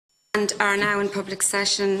and are now in public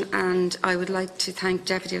session, and I would like to thank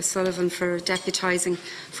Deputy O'Sullivan for deputising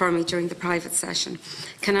for me during the private session.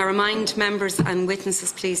 Can I remind members and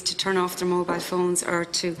witnesses please to turn off their mobile phones or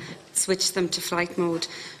to switch them to flight mode,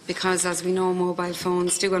 because as we know mobile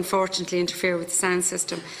phones do unfortunately interfere with the sound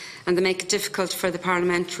system and they make it difficult for the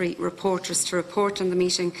parliamentary reporters to report on the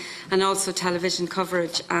meeting, and also television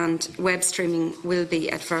coverage and web streaming will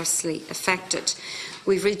be adversely affected.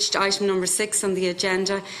 We've reached item number 6 on the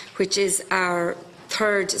agenda, which is our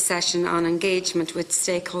third session on engagement with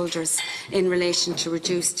stakeholders in relation to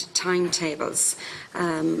reduced timetables.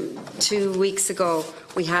 2 weeks ago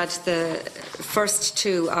we had the first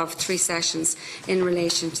 2 of 3 sessions in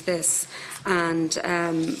relation to this, and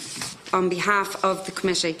on behalf of the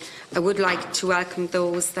committee I would like to welcome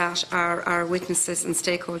those that are our witnesses and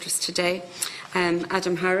stakeholders today.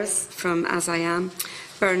 Adam Harris from As I Am,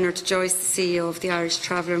 Bernard Joyce, the CEO of the Irish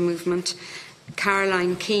Traveller Movement,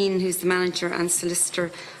 Caroline Keane, who is the Manager and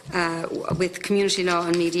Solicitor with Community Law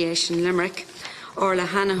and Mediation Limerick, Orla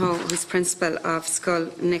Hanaho, who is Principal of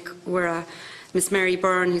Scoil Nic Uire, Ms Mary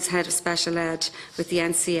Byrne, who is Head of Special Ed with the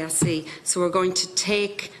NCSE. So we're going to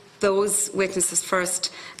take those witnesses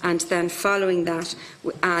first, and then following that,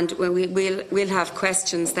 and we'll have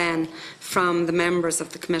questions then from the members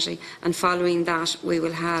of the committee, and following that we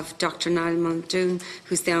will have Dr Niall Muldoon,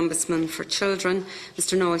 who is the Ombudsman for Children,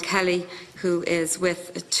 Mr Noel Kelly, who is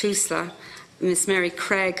with TUSLA, Ms Mary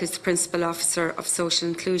Craig, who is the Principal Officer of Social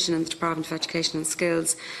Inclusion in the Department of Education and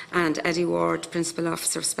Skills, and Eddie Ward, Principal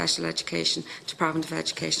Officer of Special Education, Department of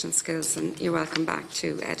Education and Skills. And you're welcome back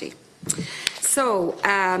to Eddie. So,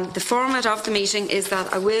 the format of the meeting is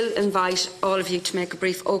that I will invite all of you to make a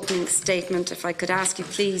brief opening statement. If I could ask you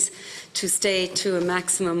please to stay to a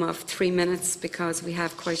maximum of 3 minutes, because we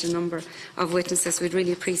have quite a number of witnesses. We'd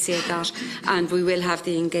really appreciate that, and we will have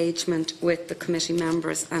the engagement with the committee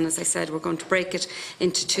members, and as I said, we're going to break it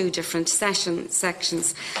into 2 different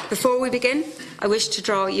sections. Before we begin, I wish to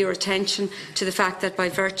draw your attention to the fact that by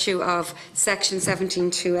virtue of Section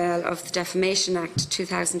 17(2)(l) of the Defamation Act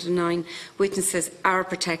 2009, witnesses are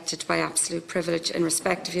protected by absolute privilege in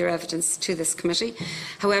respect of your evidence to this committee.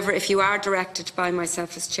 However, if you are directed by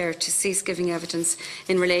myself as Chair to cease giving evidence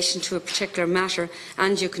in relation to a particular matter,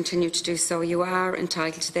 and you continue to do so, you are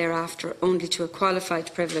entitled thereafter only to a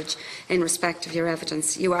qualified privilege in respect of your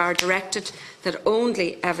evidence. You are directed that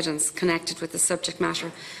only evidence connected with the subject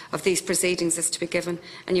matter of these proceedings is to be given,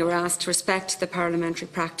 and you are asked to respect the parliamentary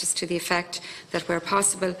practice to the effect that, where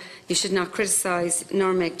possible, you should not criticise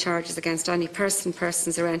nor make charges against any person,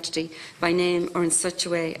 persons or entity by name or in such a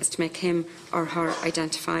way as to make him or her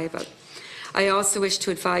identifiable. I also wish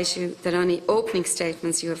to advise you that any opening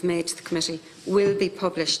statements you have made to the committee will be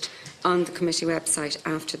published on the committee website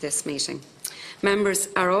after this meeting. Members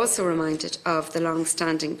are also reminded of the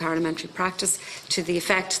long-standing parliamentary practice to the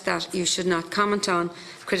effect that you should not comment on,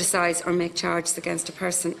 criticise or make charges against a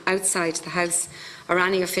person outside the House or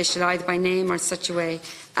any official either by name or in such a way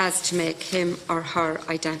as to make him or her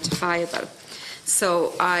identifiable.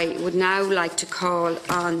 So I would now like to call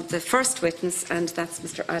on the first witness, and that's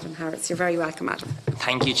Mr Adam Harris. You're very welcome, Adam.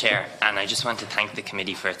 Thank you, Chair, and I just want to thank the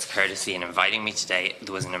committee for its courtesy in inviting me today.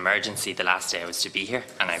 There was an emergency the last day I was to be here,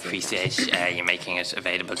 and I appreciate you making it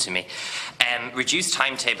available to me. Reduced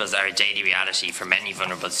timetables are a daily reality for many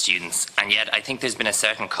vulnerable students, and yet I think there's been a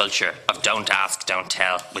certain culture of don't ask, don't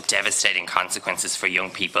tell, with devastating consequences for young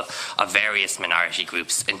people of various minority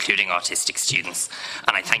groups, including autistic students,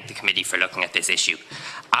 and I thank the committee for looking at this issue.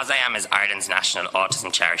 As I Am is Ireland's national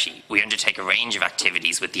autism charity. We undertake a range of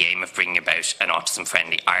activities with the aim of bringing about an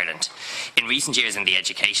autism-friendly Ireland. In recent years in the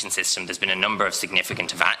education system, there's been a number of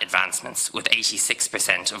significant advancements, with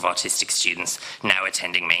 86% of autistic students now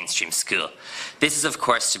attending mainstream school. This is of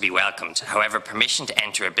course to be welcomed. However, permission to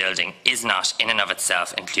enter a building is not in and of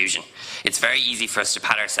itself inclusion. It's very easy for us to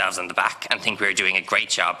pat ourselves on the back and think we're doing a great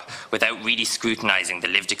job without really scrutinising the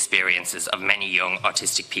lived experiences of many young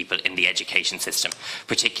autistic people in the education system,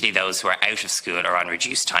 particularly those who are out of school or on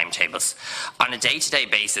reduced timetables. On a day-to-day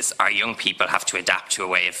basis, our young people have to adapt to a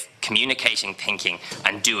way of communicating, thinking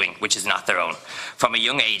and doing which is not their own. From a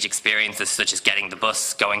young age, experiences such as getting the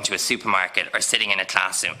bus, going to a supermarket or sitting in a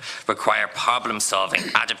classroom require problem-solving,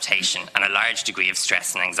 adaptation and a large degree of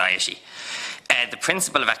stress and anxiety. The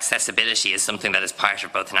principle of accessibility is something that is part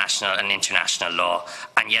of both national and international law,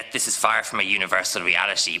 and yet this is far from a universal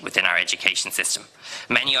reality within our education system.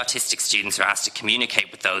 Many autistic students are asked to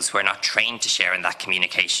communicate with those who are not trained to share in that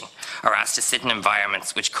communication, are asked to sit in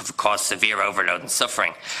environments which could cause severe overload and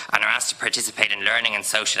suffering, and are asked to participate in learning and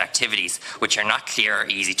social activities which are not clear or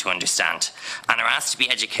easy to understand, and are asked to be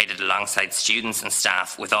educated alongside students and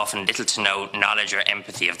staff with often little to no knowledge or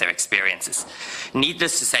empathy of their experiences.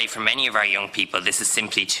 Needless to say, for many of our young people, this is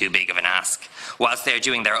simply too big of an ask. Whilst they are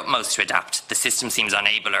doing their utmost to adapt, the system seems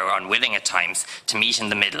unable or unwilling at times to meet in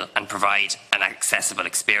the middle and provide an accessible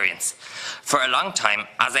experience. For a long time,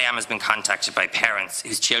 ASAM has been contacted by parents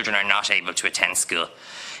whose children are not able to attend school.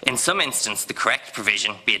 In some instances, the correct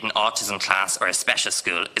provision, be it an autism class or a special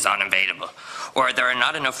school, is unavailable, or there are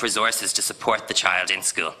not enough resources to support the child in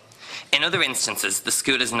school. In other instances, the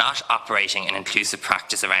school is not operating an inclusive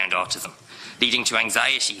practice around autism, leading to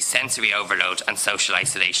anxiety, sensory overload and social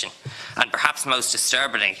isolation. And perhaps most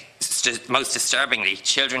disturbingly,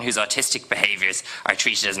 children whose autistic behaviours are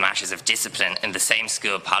treated as matters of discipline in the same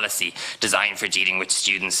school policy designed for dealing with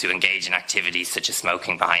students who engage in activities such as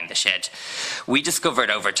smoking behind the shed. We discovered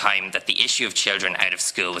over time that the issue of children out of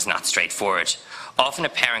school was not straightforward. Often a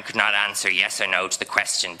parent could not answer yes or no to the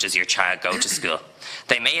question, does your child go to school?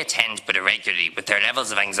 They may attend but irregularly, with their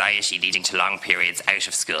levels of anxiety leading to long periods out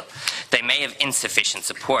of school. They may have insufficient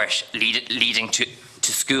support leading to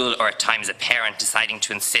school, or at times a parent deciding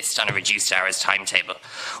to insist on a reduced hours timetable,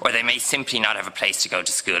 or they may simply not have a place to go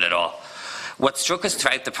to school at all. What struck us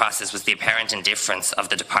throughout the process was the apparent indifference of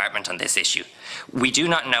the department on this issue. We do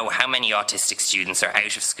not know how many autistic students are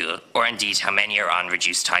out of school, or indeed how many are on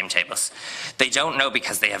reduced timetables. They don't know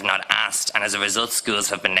because they have not asked, and as a result schools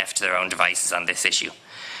have been left to their own devices on this issue.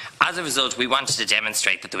 As a result, we wanted to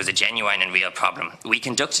demonstrate that there was a genuine and real problem. We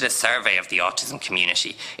conducted a survey of the autism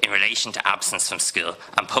community in relation to absence from school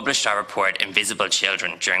and published our report Invisible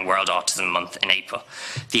Children during World Autism Month in April.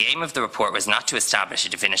 The aim of the report was not to establish a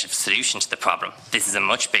definitive solution to the problem. This is a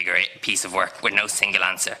much bigger piece of work with no single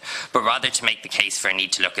answer, but rather to make the case for a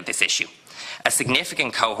need to look at this issue. A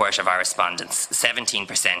significant cohort of our respondents,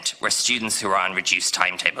 17%, were students who were on reduced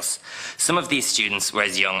timetables. Some of these students were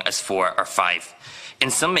as young as 4 or 5. In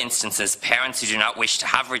some instances, parents who do not wish to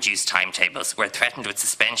have reduced timetables were threatened with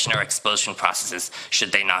suspension or expulsion processes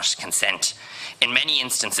should they not consent. In many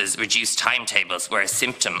instances, reduced timetables were a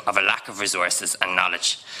symptom of a lack of resources and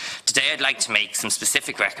knowledge. Today I'd like to make some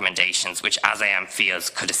specific recommendations which ASAM feels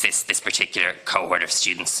could assist this particular cohort of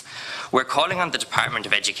students. We're calling on the Department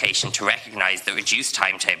of Education to recognise that reduced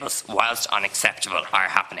timetables, whilst unacceptable, are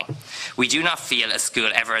happening. We do not feel a school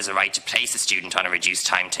ever has a right to place a student on a reduced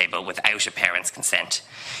timetable without a parent's consent.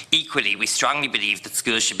 Equally, we strongly believe that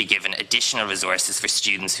schools should be given additional resources for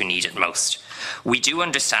students who need it most. We do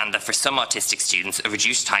understand that for some autistic students, a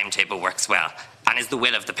reduced timetable works well and is the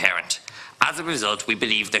will of the parent. As a result, we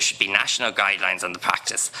believe there should be national guidelines on the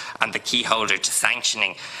practice, and the key holder to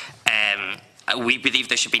sanctioning we believe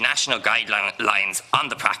there should be national guidelines on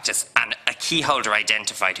the practice and a key holder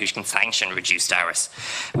identified who can sanction reduced hours.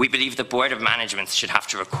 We believe the Board of Management should have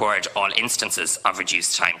to record all instances of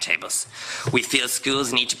reduced timetables. We feel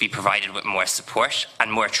schools need to be provided with more support and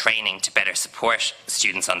more training to better support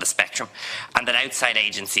students on the spectrum, and that outside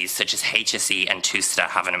agencies such as HSE and TUSTA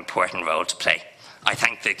have an important role to play. I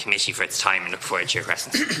thank the committee for its time and look forward to your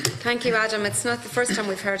questions. Thank you, Adam. It's not the first time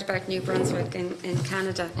we've heard about New Brunswick in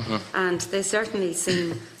Canada, and they certainly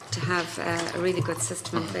seem to have a really good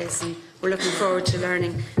system in place, and we're looking forward to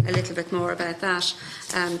learning a little bit more about that.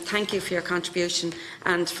 Thank you for your contribution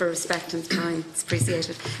and for respecting the time. It's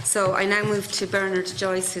appreciated. So I now move to Bernard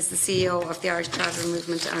Joyce, who's the CEO of the Irish Traveller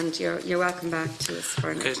Movement, and you're welcome back to us,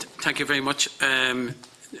 Bernard. Okay, thank you very much.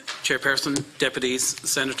 Chairperson, deputies,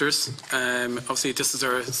 senators. Obviously, this is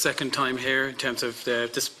our second time here in terms of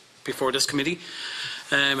before this committee.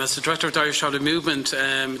 As the Director of the Irish Traveller Movement,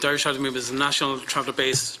 the Irish Traveller Movement is a national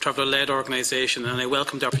traveller-based, traveller-led organisation, and I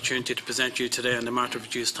welcome the opportunity to present you today on the matter of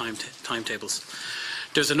reduced timetables.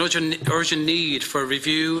 There's an urgent need for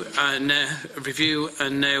review and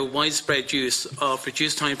now widespread use of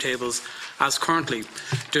reduced timetables, as currently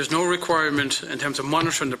there's no requirement in terms of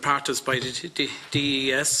monitoring the practice by the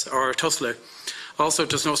DES or TUSLA. Also,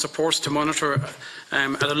 there's no support to monitor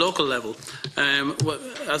at a local level.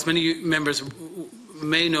 As many members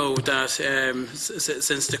may know that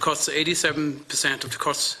since the cuts, 87% of the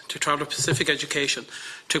cuts to traveller-specific education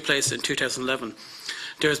took place in 2011.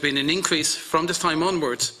 There has been an increase from this time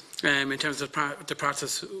onwards in terms of the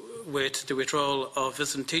practice with the withdrawal of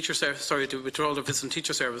visiting teacher service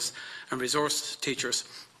and resource teachers.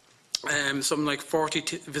 Something like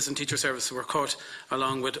 40 visiting teacher services were cut,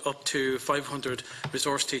 along with up to 500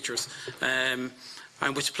 resource teachers, and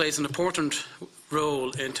which plays an important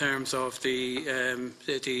role in terms of the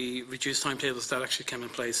reduced timetables that actually came in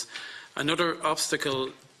place. Another obstacle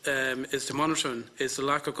is the monitoring, is the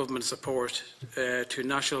lack of government support to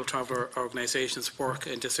national traveller organisations' work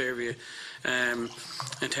in this area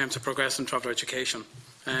in terms of progressing traveller education.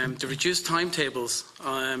 The reduced timetables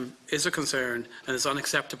is a concern and is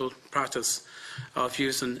unacceptable practice of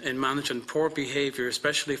use in managing poor behaviour,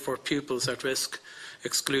 especially for pupils at risk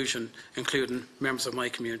exclusion, including members of my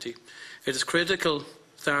community. It is critical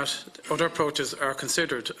that other approaches are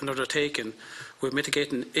considered and undertaken where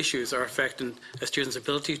mitigating issues are affecting a student's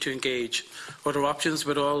ability to engage. Other options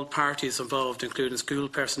with all parties involved, including school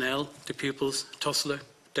personnel, the pupils, TUSLA,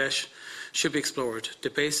 DESH, should be explored. The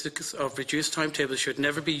basics of reduced timetables should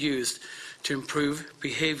never be used to improve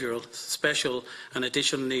behavioural, special and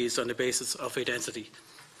additional needs on the basis of identity.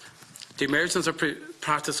 The emergence of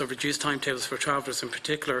practice of reduced timetables for travellers in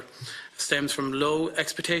particular stems from low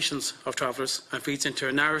expectations of travellers and feeds into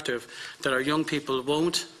a narrative that our young people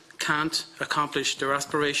can't accomplish their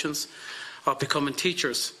aspirations of becoming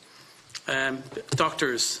teachers,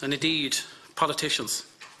 doctors and indeed politicians.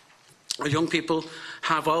 Our young people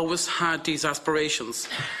have always had these aspirations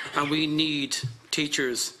and we need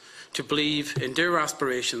teachers to believe in their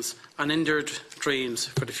aspirations and in their dreams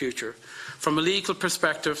for the future. From a legal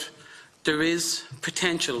perspective, there is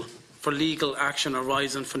potential for legal action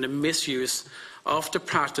arising from the misuse of the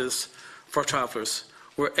practice for travellers,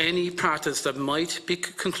 where any practice that might be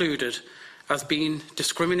concluded as being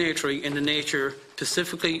discriminatory in the nature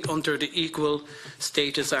specifically under the Equal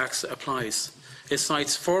Status Act applies. It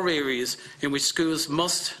cites 4 areas in which schools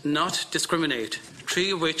must not discriminate,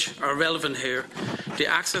 3 of which are relevant here: the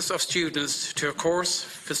access of students to a course,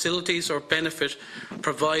 facilities or benefit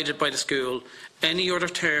provided by the school, any other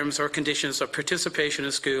terms or conditions of participation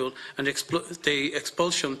in school, and the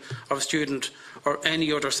expulsion of a student or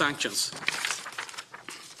any other sanctions.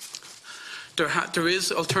 There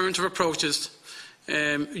is alternative approaches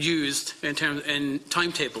used in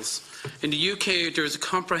timetables. In the UK, there is a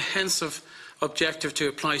comprehensive objective to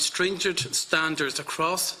apply stringent standards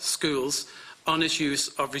across schools on its use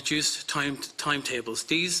of reduced timetables.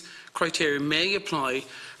 These criteria may apply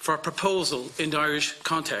for a proposal in the Irish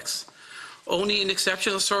context. Only in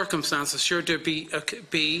exceptional circumstances should there be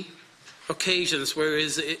occasions where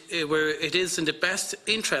it is in the best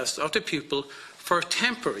interest of the pupil for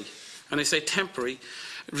temporary, and I say temporary,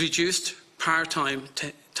 reduced part-time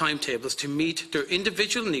timetables to meet their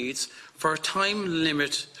individual needs for a time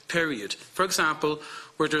limit period. For example,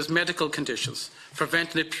 where there is medical conditions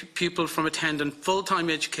preventing a pupil from attending full-time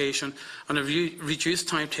education, and a reduced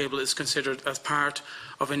timetable is considered as part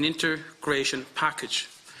of an integration package.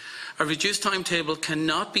 A reduced timetable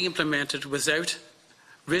cannot be implemented without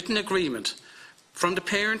written agreement from the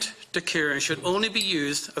parent to carer and should only be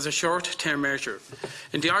used as a short-term measure.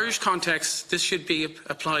 In the Irish context, this should be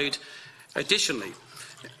applied additionally.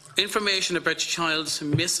 Information about your child's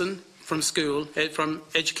missing from school, from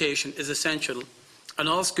education, is essential, and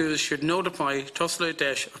all schools should notify TUSLA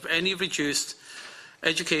DESH of any reduced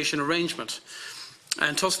education arrangement,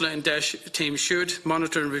 and TUSLA and DESH teams should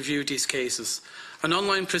monitor and review these cases. An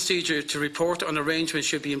online procedure to report on arrangements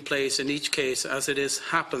should be in place in each case as it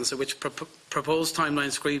happens, in which proposed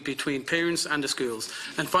timelines agreed between parents and the schools.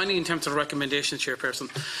 And finally, in terms of recommendations,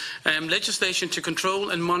 Chairperson, legislation to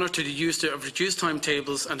control and monitor the use of reduced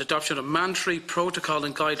timetables and adoption of mandatory protocol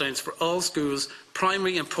and guidelines for all schools,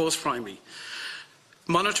 primary and post-primary.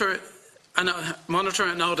 Monitor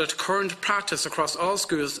and audit current practice across all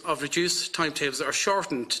schools of reduced timetables or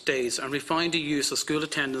shortened days, and refine the use of school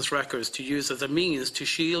attendance records to use as a means to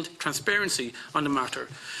shield transparency on the matter.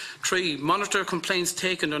 3. Monitor complaints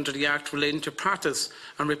taken under the Act relating to practice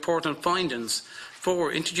and report on findings.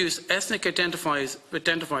 4. Introduce ethnic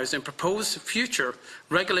identifiers in proposed future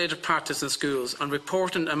regulated practice in schools and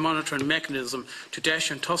reporting and monitoring mechanism to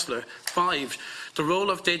DESH and TUSLA. 5. The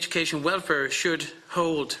role of the education welfare should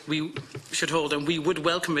hold, and we would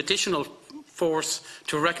welcome additional force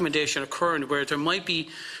to a recommendation occurring where there might be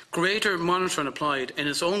greater monitoring applied in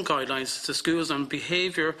its own guidelines to schools on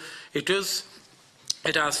behaviour.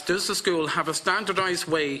 It asks, does the school have a standardised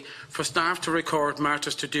way for staff to record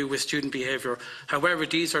matters to do with student behaviour? However,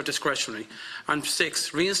 these are discretionary. And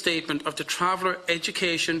 6, reinstatement of the Traveller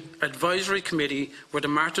Education Advisory Committee, where the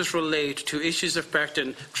matters relate to issues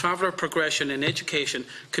affecting traveller progression in education,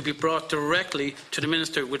 could be brought directly to the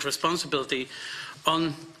Minister with responsibility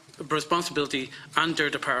and their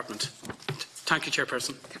department. Thank you,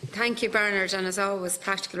 Chairperson. Thank you, Bernard, and as always,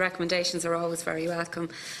 practical recommendations are always very welcome.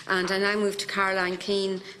 And I now move to Caroline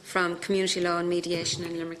Keane from Community Law and Mediation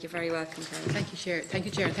in Limerick. You're very welcome, Caroline. Thank you, Chair. Thank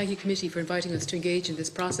you, Chair, and thank you, Committee, for inviting us to engage in this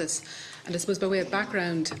process. And I suppose by way of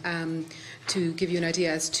background, to give you an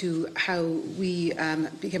idea as to how we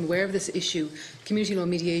became aware of this issue, Community Law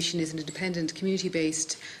Mediation is an independent,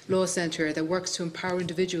 community-based law centre that works to empower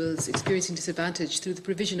individuals experiencing disadvantage through the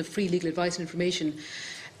provision of free legal advice and information,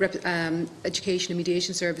 education and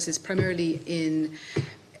mediation services, primarily in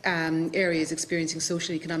areas experiencing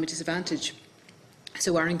social and economic disadvantage.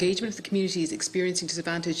 So our engagement with the communities experiencing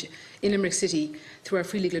disadvantage in Limerick City through our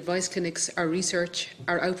free legal advice clinics, our research,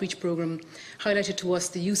 our outreach programme, highlighted to us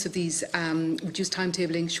the use of these reduced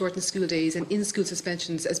timetabling, shortened school days and in-school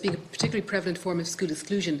suspensions as being a particularly prevalent form of school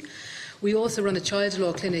exclusion. We also run a child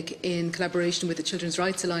law clinic in collaboration with the Children's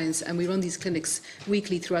Rights Alliance, and we run these clinics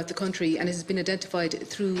weekly throughout the country, and it has been identified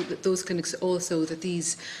through those clinics also that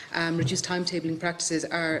these reduced timetabling practices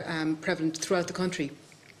are prevalent throughout the country.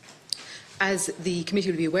 As the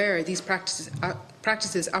committee will be aware, these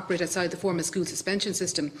practices operate outside the formal school suspension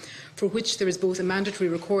system, for which there is both a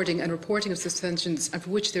mandatory recording and reporting of suspensions, and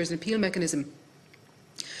for which there is an appeal mechanism.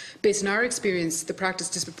 Based on our experience, the practice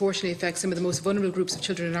disproportionately affects some of the most vulnerable groups of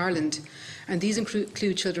children in Ireland, and these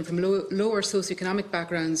include children from lower socioeconomic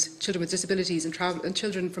backgrounds, children with disabilities and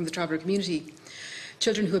children from the traveller community.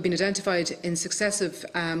 Children who have been identified in successive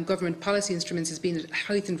government policy instruments as being at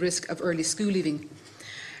heightened risk of early school leaving.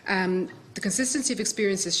 The consistency of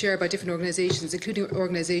experiences shared by different organisations, including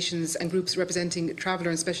organisations and groups representing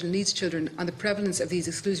traveller and special needs children, on the prevalence of these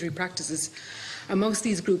exclusionary practices amongst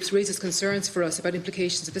these groups raises concerns for us about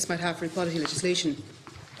implications that this might have for equality legislation.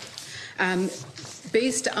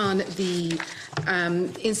 Based on the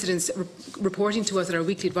incidents reporting to us at our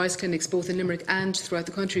weekly advice clinics, both in Limerick and throughout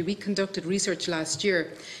the country, we conducted research last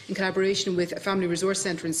year in collaboration with a family resource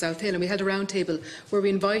centre in South Hill, and we held a roundtable where we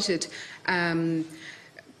invited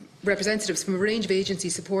representatives from a range of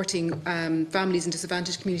agencies supporting families in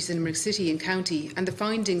disadvantaged communities in Limerick City and County, and the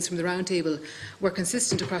findings from the roundtable were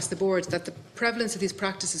consistent across the board that the prevalence of these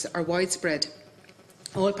practices are widespread.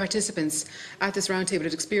 All participants at this roundtable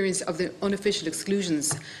had experience of the unofficial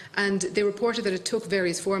exclusions, and they reported that it took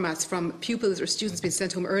various formats, from pupils or students being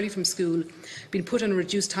sent home early from school, being put on a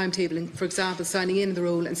reduced timetabling, for example signing in the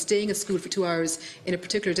role and staying at school for 2 hours in a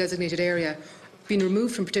particular designated area, being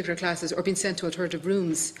removed from particular classes or being sent to alternative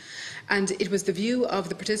rooms. And it was the view of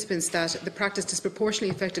the participants that the practice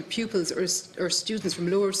disproportionately affected pupils or students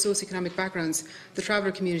from lower socioeconomic backgrounds, the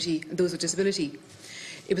traveller community and those with disability.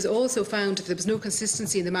 It was also found that there was no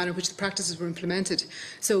consistency in the manner in which the practices were implemented.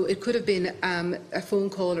 So it could have been a phone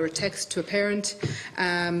call or a text to a parent,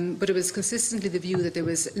 but it was consistently the view that there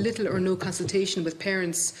was little or no consultation with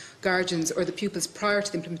parents, guardians or the pupils prior to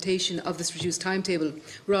the implementation of this reduced timetable.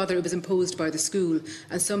 Rather, it was imposed by the school,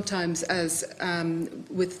 and sometimes as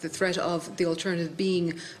with the threat of the alternative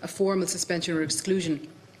being a formal suspension or exclusion.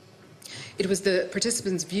 It was the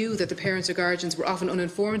participants' view that the parents or guardians were often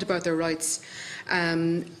uninformed about their rights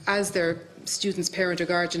as their student's parent or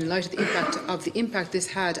guardian, in light of the impact this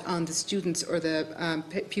had on the student's or the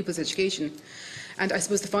pupil's education. And I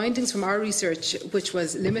suppose the findings from our research, which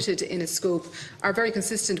was limited in its scope, are very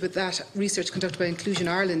consistent with that research conducted by Inclusion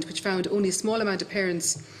Ireland, which found only a small amount of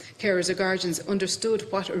parents, carers or guardians understood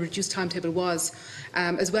what a reduced timetable was,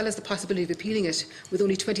 as well as the possibility of appealing it, with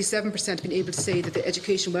only 27% being able to say that the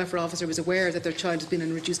education welfare officer was aware that their child had been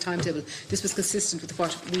on a reduced timetable. This was consistent with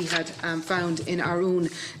what we had found in our own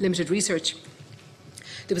limited research.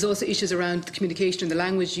 There was also issues around the communication and the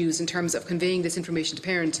language used in terms of conveying this information to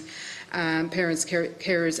parents,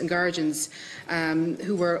 carers and guardians,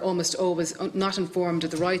 who were almost always not informed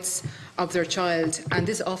of the rights of their child, and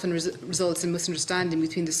this often results in misunderstanding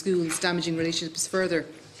between the schools, damaging relationships further.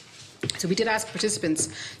 So we did ask participants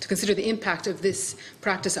to consider the impact of this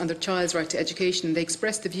practice on their child's right to education, and they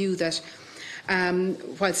expressed the view that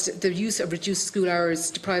whilst the use of reduced school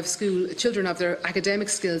hours deprives children of their academic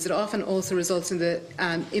skills, it often also results in the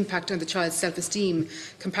impact on the child's self-esteem,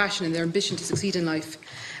 compassion and their ambition to succeed in life.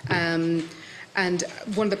 And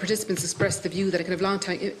one of the participants expressed the view that it can have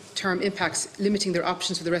long-term impacts, limiting their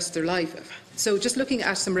options for the rest of their life. So just looking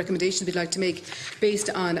at some recommendations we'd like to make based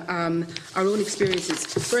on our own experiences.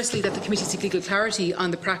 Firstly, that the committee seek legal clarity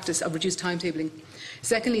on the practice of reduced timetabling.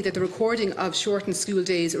 Secondly, that the recording of shortened school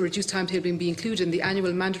days or reduced timetabling be included in the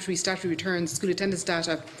annual mandatory statutory returns school attendance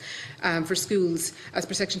data for schools as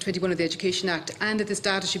per Section 21 of the Education Act, and that this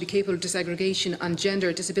data should be capable of disaggregation on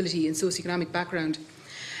gender, disability and socio-economic background.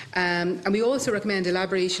 And we also recommend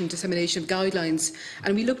elaboration and dissemination of guidelines.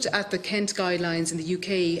 And we looked at the Kent guidelines in the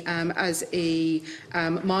UK as a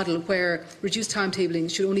model where reduced timetabling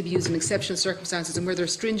should only be used in exceptional circumstances and where there are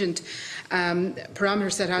stringent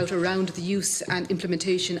parameters set out around the use and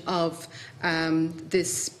implementation of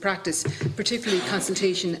this practice, particularly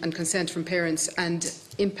consultation and consent from parents and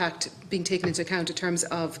impact being taken into account in terms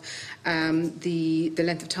of the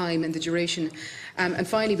length of time and the duration. And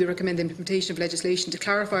finally, we recommend the implementation of legislation to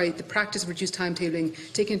clarify the practice of reduced timetabling,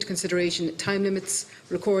 taking into consideration time limits,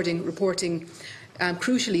 recording, reporting,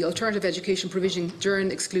 crucially, alternative education provision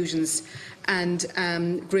during exclusions, and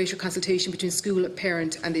greater consultation between school,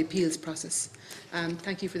 parent and the appeals process.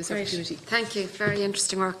 Thank you for this opportunity. Thank you. Very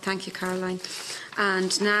interesting work. Thank you, Caroline.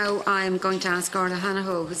 And now I'm going to ask Orla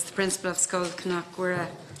Hanaho, who's the Principal of Scoil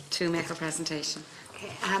Connacht, to make her presentation.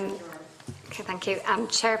 Okay, thank you.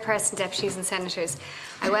 Chairperson, Deputies and Senators,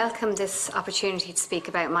 I welcome this opportunity to speak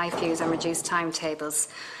about my views on reduced timetables.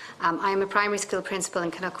 I am a primary school principal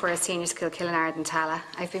in Connacht, Senior School, Killinard and Tala.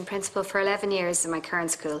 I've been principal for 11 years in my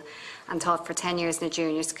current school and taught for 10 years in a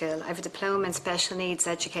junior school. I have a diploma in special needs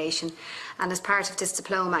education, and as part of this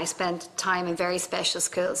diploma I spent time in very special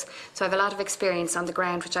schools. So I have a lot of experience on the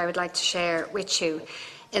ground which I would like to share with you.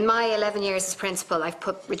 In my 11 years as principal, I've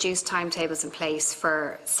put reduced timetables in place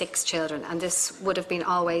for 6 children, and this would have been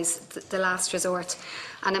always the last resort.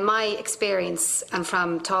 And in my experience, and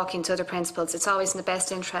from talking to other principals, it's always in the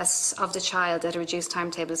best interests of the child that a reduced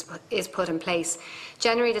timetable is put in place.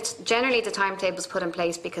 Generally, the timetable is put in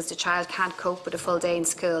place because the child can't cope with a full day in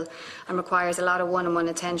school and requires a lot of one-on-one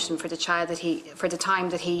attention for the child for the time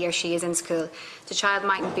that he or she is in school. The child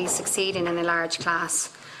mightn't be succeeding in a large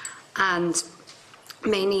class and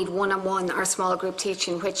may need one-on-one or small group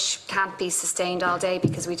teaching, which can't be sustained all day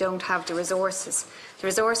because we don't have the resources. The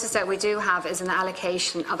resources that we do have is an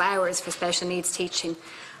allocation of hours for special needs teaching,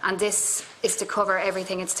 and this is to cover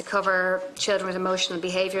everything. It's to cover children with emotional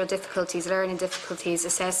and behavioural difficulties, learning difficulties,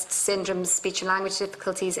 assessed syndromes, speech and language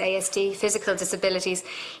difficulties, ASD, physical disabilities,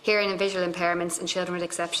 hearing and visual impairments, and children with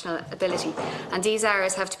exceptional ability. And these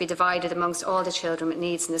hours have to be divided amongst all the children with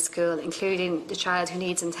needs in the school, including the child who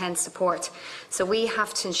needs intense support. So we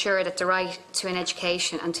have to ensure that the right to an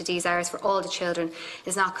education and to these hours for all the children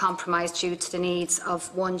is not compromised due to the needs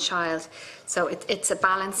of one child. So it's a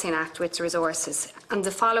balancing act with the resources. And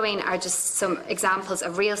the following are just some examples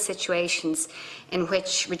of real situations in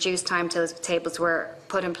which reduced timetables were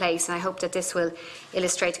put in place, and I hope that this will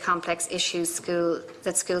illustrate the complex issues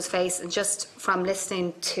that schools face. And just from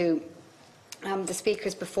listening to the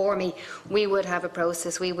speakers before me, we would have a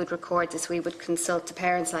process, we would record this, we would consult the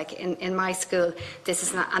parents. Like in my school, this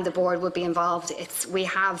is not, and the board would be involved. We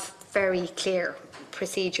have very clear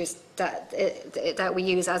procedures that we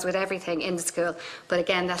use, as with everything in the school, but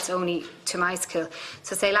again, that's only to my school.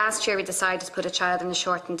 So say last year we decided to put a child in a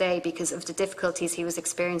shortened day because of the difficulties he was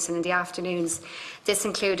experiencing in the afternoons. This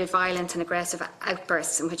included violent and aggressive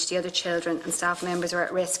outbursts in which the other children and staff members were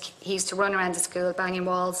at risk. He used to run around the school, banging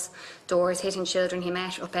walls, doors, hitting children he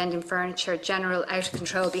met, upending furniture, general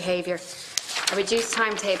out-of-control behaviour. A reduced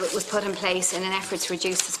timetable was put in place in an effort to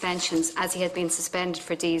reduce suspensions, as he had been suspended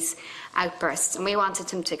for these outbursts, and we wanted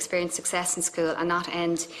him to experience success in school and not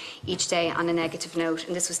end each day on a negative note.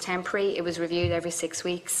 And this was temporary. It was reviewed every 6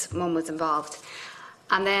 weeks. Mum was involved.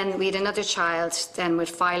 And then we had another child then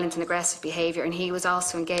with violent and aggressive behaviour, and he was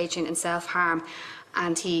also engaging in self-harm,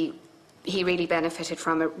 and he really benefited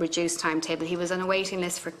from a reduced timetable. He was on a waiting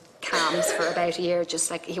list for CAMS for about a year,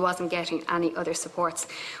 just like he wasn't getting any other supports.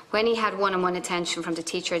 When he had one-on-one attention from the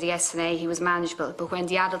teacher or the SNA, he was manageable, but when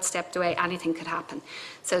the adult stepped away, anything could happen.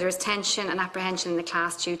 So there was tension and apprehension in the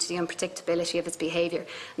class due to the unpredictability of his behaviour,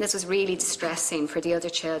 and this was really distressing for the other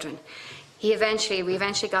children. We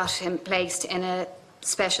eventually got him placed in a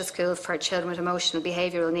special school for children with emotional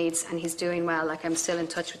behavioural needs, and he's doing well. Like, I'm still in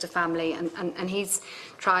touch with the family, and he's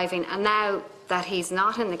thriving. And now that he's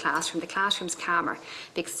not in the classroom's calmer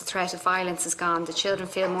because the threat of violence is gone. The children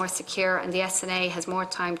feel more secure, and the SNA has more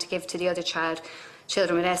time to give to the other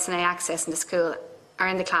children with SNA access in the school are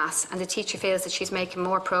in the class, and the teacher feels that she's making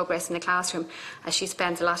more progress in the classroom as she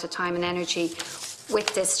spends a lot of time and energy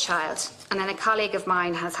with this child. And then a colleague of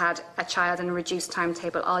mine has had a child in a reduced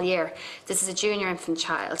timetable all year. This is a junior infant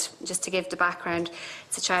child. Just to give the background,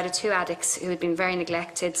 it's a child of 2 addicts who had been very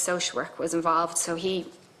neglected. Social work was involved, so he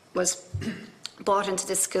was brought into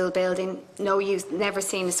the school building. No use, never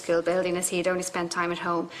seen a school building, as he had only spent time at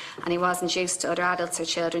home, and he wasn't used to other adults or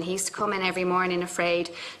children. He used to come in every morning afraid,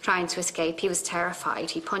 trying to escape. He was terrified.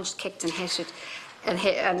 He punched, kicked and hit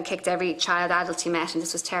and kicked every child adult he met, and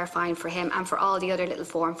this was terrifying for him and for all the other little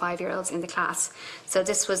 4- and 5-year-olds in the class. So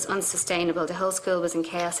this was unsustainable. The whole school was in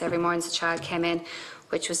chaos every morning as a child came in,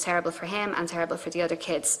 which was terrible for him and terrible for the other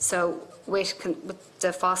kids. So with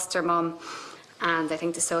the foster mum and I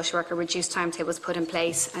think the social worker, reduced timetable was put in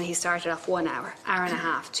place, and he started off 1 hour, hour and a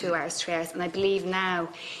half, 2 hours, 3 hours, and I believe now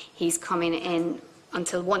he's coming in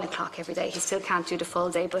until 1 o'clock every day. He still can't do the full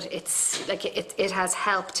day, but it's like it has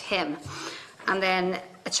helped him. And then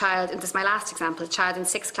a child, and this is my last example, a child in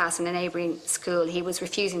 6th class in a neighbouring school, he was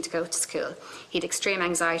refusing to go to school. He had extreme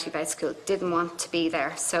anxiety about school, didn't want to be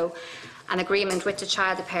there. So an agreement with the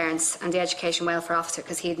child, the parents and the education welfare officer,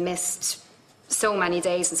 because he had missed so many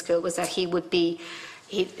days in school, was that he would be,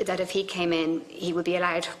 that if he came in, he would be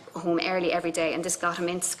allowed home early every day, and this got him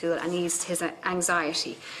into school and eased his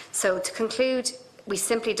anxiety. So to conclude, we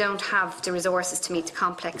simply don't have the resources to meet the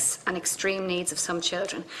complex and extreme needs of some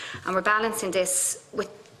children, and we're balancing this with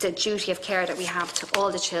the duty of care that we have to all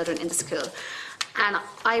the children in the school. And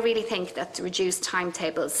I really think that the reduced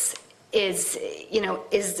timetables is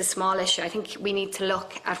the small issue. I think we need to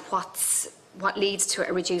look at what leads to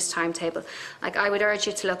a reduced timetable. Like, I would urge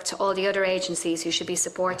you to look to all the other agencies who should be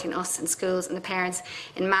supporting us in schools and the parents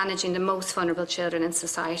in managing the most vulnerable children in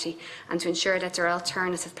society, and to ensure that there are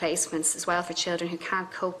alternative placements as well for children who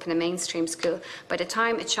can't cope in a mainstream school. By the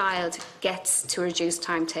time a child gets to a reduced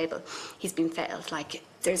timetable, he's been failed. Like,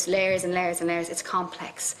 there's layers and layers and layers. It's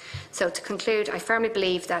complex. So to conclude, I firmly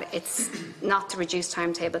believe that it's not the reduced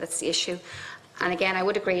timetable that's the issue. And again, I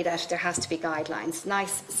would agree that there has to be guidelines,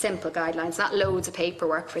 nice, simple guidelines, not loads of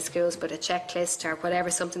paperwork for schools, but a checklist or whatever,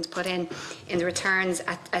 something to put in the returns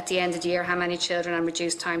at the end of the year, how many children on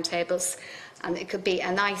reduced timetables. And it could be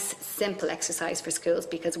a nice, simple exercise for schools,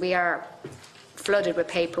 because we are flooded with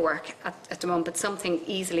paperwork at the moment, but something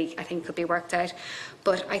easily, I think, could be worked out.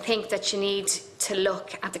 But I think that you need to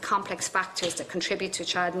look at the complex factors that contribute to a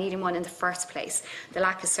child needing one in the first place, the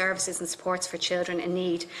lack of services and supports for children in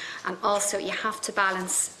need. And also, you have to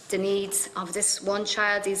balance the needs of this one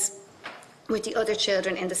child with the other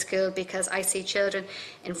children in the school, because I see children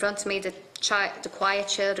in front of me, the quiet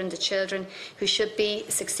children, the children who should be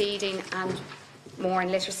succeeding and more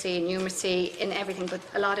in literacy and numeracy, in everything, but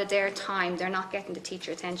a lot of their time, they're not getting the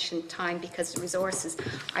teacher attention time because the resources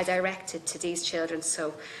are directed to these children.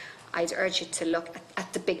 So I'd urge you to look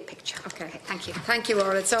at the big picture. Okay, thank you. Thank you,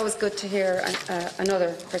 Orla. It's always good to hear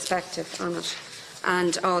another perspective on it,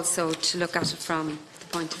 and also to look at it from the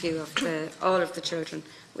point of view of all of the children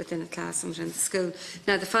within a class and within the school.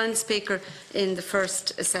 Now, the final speaker in the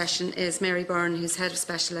first session is Mary Byrne, who's Head of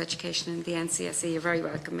Special Education in the NCSE. You're very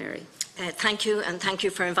welcome, Mary. Thank you, and thank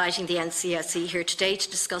you for inviting the NCSE here today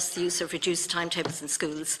to discuss the use of reduced timetables in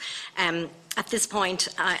schools. At this point,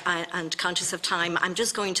 and conscious of time, I'm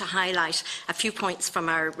just going to highlight a few points from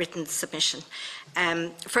our written submission.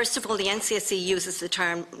 First of all, the NCSE uses the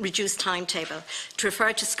term reduced timetable to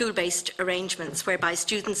refer to school-based arrangements whereby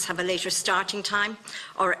students have a later starting time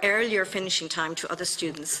or earlier finishing time to other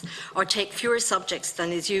students, or take fewer subjects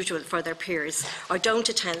than is usual for their peers, or don't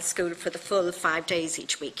attend school for the full 5 days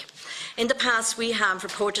each week. In the past, we have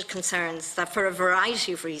reported concerns that for a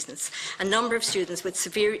variety of reasons, a number of students with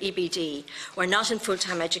severe EBD were not in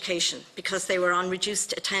full-time education because they were on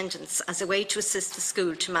reduced attendance as a way to assist the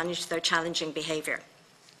school to manage their challenging behaviour.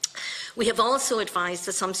 We have also advised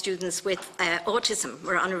that some students with autism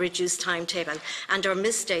were on a reduced timetable and or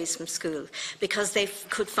missed days from school because they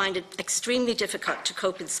could find it extremely difficult to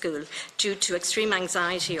cope in school due to extreme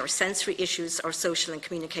anxiety or sensory issues or social and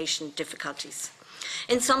communication difficulties.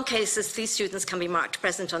 In some cases, these students can be marked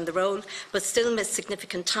present on the roll, but still miss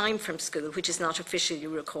significant time from school, which is not officially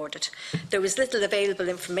recorded. There was little available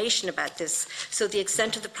information about this, so the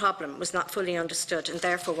extent of the problem was not fully understood and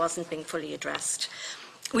therefore wasn't being fully addressed.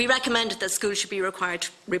 We recommended that schools should be required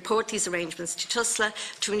to report these arrangements to TUSLA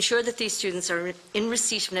to ensure that these students are in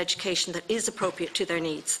receipt of an education that is appropriate to their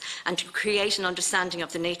needs, and to create an understanding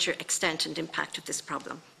of the nature, extent and impact of this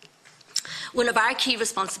problem. One of our key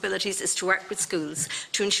responsibilities is to work with schools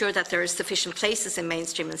to ensure that there are sufficient places in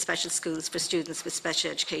mainstream and special schools for students with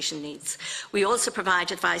special education needs. We also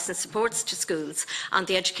provide advice and supports to schools on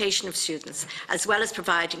the education of students, as well as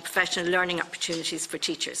providing professional learning opportunities for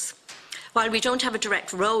teachers. While we don't have a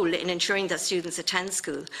direct role in ensuring that students attend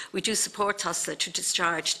school, we do support TUSLA to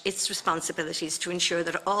discharge its responsibilities to ensure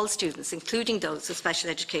that all students, including those with special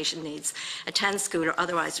education needs, attend school or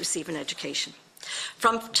otherwise receive an education.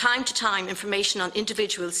 From time to time, information on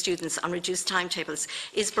individual students on reduced timetables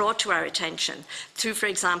is brought to our attention through, for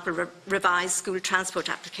example, revised school transport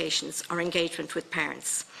applications or engagement with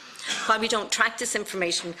parents. While we don't track this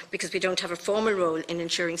information because we don't have a formal role in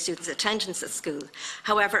ensuring students' attendance at school,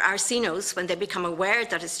 however, our CNOs, when they become aware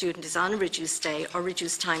that a student is on a reduced day or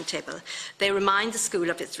reduced timetable, they remind the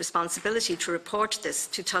school of its responsibility to report this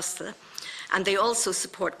to TUSLA, and they also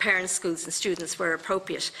support parents, schools and students where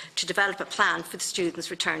appropriate to develop a plan for the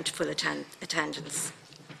students' return to full attendance.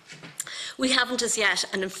 We haven't as yet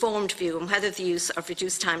an informed view on whether the use of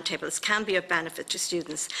reduced timetables can be of benefit to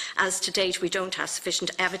students, as to date we don't have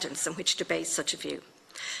sufficient evidence on which to base such a view.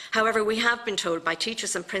 However, we have been told by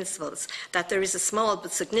teachers and principals that there is a small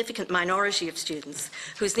but significant minority of students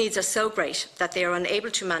whose needs are so great that they are unable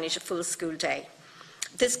to manage a full school day.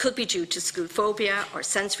 This could be due to school phobia or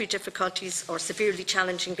sensory difficulties or severely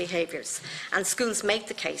challenging behaviours, and schools make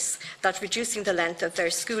the case that reducing the length of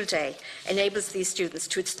their school day enables these students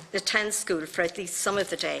to attend school for at least some of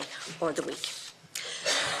the day or the week.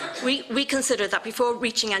 We consider that before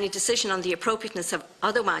reaching any decision on the appropriateness of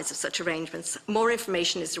otherwise of such arrangements, more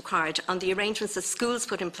information is required on the arrangements that schools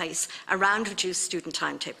put in place around reduced student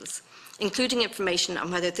timetables, including information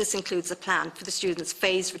on whether this includes a plan for the students'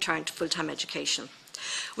 phased return to full-time education.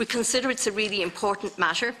 We consider it's a really important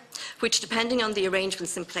matter, which, depending on the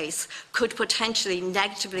arrangements in place, could potentially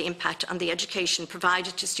negatively impact on the education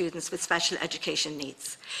provided to students with special education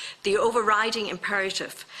needs. The overriding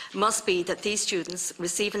imperative must be that these students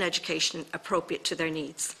receive an education appropriate to their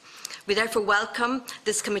needs. We therefore welcome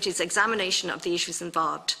this committee's examination of the issues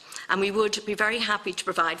involved, and we would be very happy to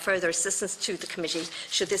provide further assistance to the committee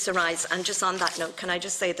should this arise. And just on that note, can I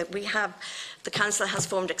just say that the Council has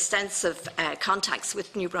formed extensive contacts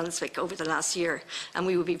with New Brunswick over the last year, and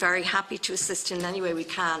we would be very happy to assist in any way we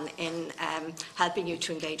can in helping you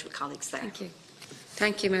to engage with colleagues there. Thank you.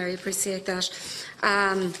 Thank you, Mary. Appreciate that.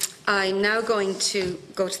 I'm now going to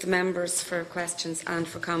go to the members for questions and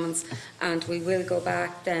for comments, and we will go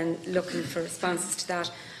back then looking for responses to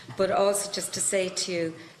that. But also just to say to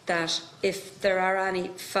you that if there are any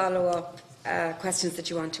follow-up questions that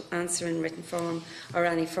you want to answer in written form or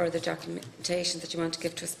any further documentation that you want to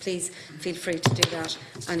give to us, please feel free to do that.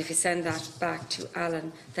 And if you send that back to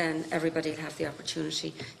Alan, then everybody will have the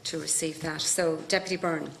opportunity to receive that. So, Deputy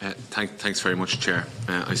Byrne. Thanks very much, Chair.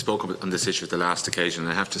 I spoke on this issue at the last occasion,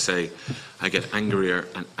 and I have to say I get angrier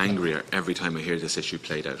and angrier every time I hear this issue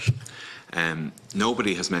played out.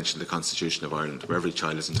 Nobody has mentioned the Constitution of Ireland, where every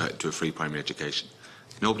child is entitled to a free primary education.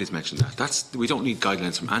 Nobody's mentioned that. We don't need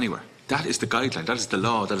guidelines from anywhere. That is the guideline, that is the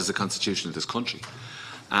law, that is the constitution of this country.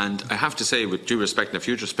 And I have to say, with due respect and a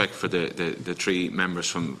huge respect for the three members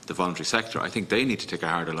from the voluntary sector, I think they need to take a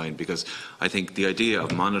harder line, because I think the idea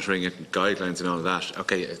of monitoring it, and guidelines and all of that,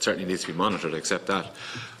 okay, it certainly needs to be monitored, I accept that.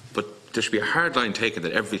 But there should be a hard line taken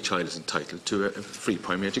that every child is entitled to a free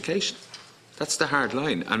primary education. That's the hard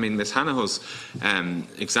line. I mean, Ms Hanaho's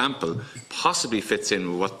example possibly fits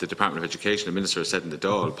in with what the Department of Education, the Minister, has said in the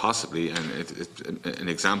Dáil, possibly, and it's an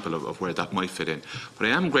example of where that might fit in. But I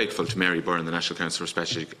am grateful to Mary Byrne, the National Council for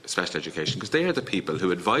Special Education, because they are the people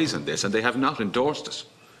who advise on this, and they have not endorsed it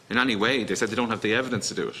in any way. They said they don't have the evidence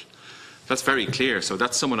to do it. That's very clear. So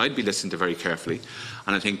that's someone I'd be listening to very carefully.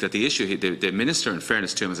 And I think that the issue, the Minister, in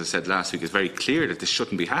fairness to him, as I said last week, is very clear that this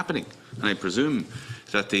shouldn't be happening. And I presume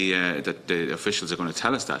that the officials are going to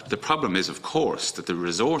tell us that. The problem is, of course, that the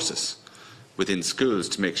resources within schools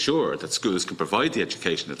to make sure that schools can provide the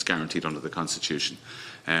education that's guaranteed under the Constitution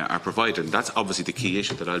are provided. And that's obviously the key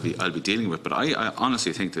issue that I'll be dealing with. But I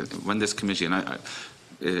honestly think that when this committee, and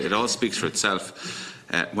it all speaks for itself,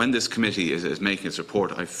 when this committee is making its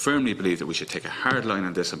report, I firmly believe that we should take a hard line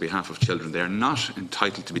on this on behalf of children. They are not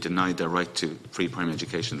entitled to be denied their right to free primary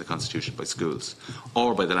education in the Constitution by schools,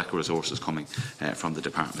 or by the lack of resources coming from the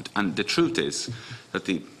department. And the truth is that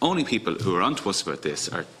the only people who are on to us about this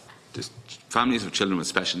are the families of children with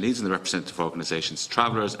special needs and the representative organisations,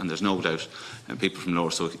 travellers, and there's no doubt people from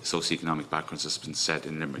lower socio-economic backgrounds, as has been said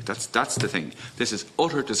in Limerick. That's the thing. This is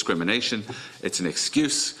utter discrimination. It's an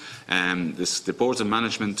excuse. The boards of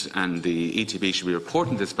management and the ETB should be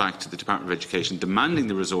reporting this back to the Department of Education, demanding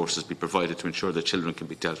the resources be provided to ensure that children can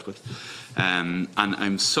be dealt with. And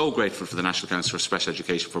I'm so grateful for the National Council for Special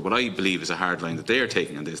Education for what I believe is a hard line that they are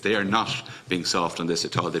taking on this. They are not being soft on this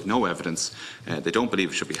at all. They have no evidence. They don't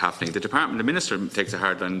believe it should be happening. happening. The Minister takes a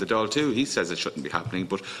hard line in the Dáil too. He says it shouldn't be happening,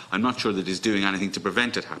 but I'm not sure that he's doing anything to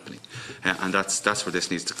prevent it happening. And that's where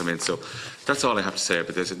this needs to come in. So that's all I have to say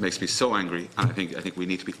about this. It makes me so angry, and I think we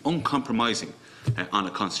need to be uncompromising on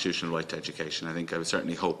a constitutional right to education. I think I would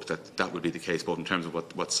certainly hope that that would be the case, both in terms of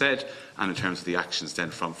what's said and in terms of the actions then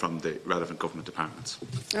from the relevant government departments.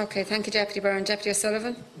 Okay, thank you, Deputy Byrne. Deputy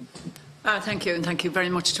O'Sullivan. Thank you, and thank you very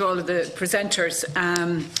much to all of the presenters.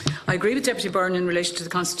 I agree with Deputy Byrne in relation to the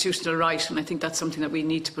constitutional right, and I think that's something that we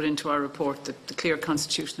need to put into our report, the clear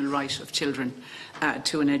constitutional right of children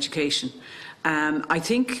to an education. I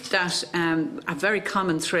think that a very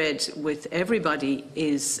common thread with everybody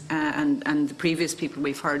is, and the previous people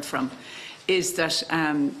we've heard from, is that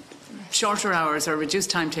shorter hours or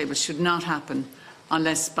reduced timetables should not happen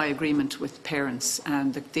unless by agreement with parents,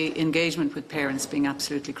 and the engagement with parents being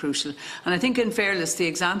absolutely crucial. And I think, in fairness, the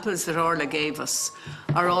examples that Orla gave us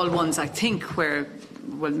are all ones, I think, where,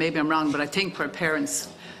 well, maybe I'm wrong, but I think where parents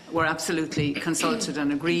were absolutely consulted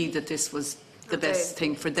and agreed that this was the best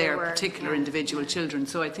thing for their particular individual children.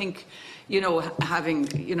 So I think,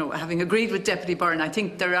 having agreed with Deputy Byrne, I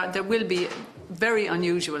think there will be very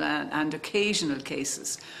unusual and occasional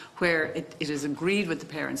cases where it is agreed with the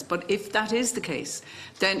parents. But if that is the case,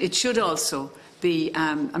 then it should also be,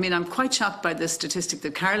 I'm quite shocked by the statistic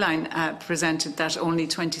that Caroline presented, that only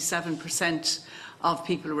 27% of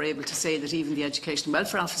people were able to say that even the Education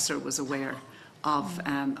Welfare Officer was aware of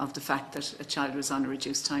the fact that a child was on a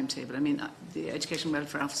reduced timetable. The Education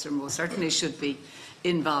Welfare Officer most certainly should be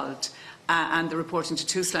involved. And the reporting to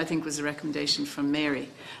TUSLA, I think, was a recommendation from Mary.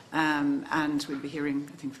 And we'll be hearing,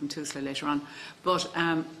 I think, from TUSLA later on. But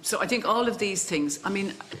so I think all of these things,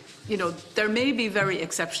 there may be very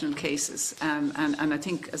exceptional cases. And I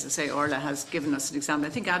think, as I say, Orla has given us an example.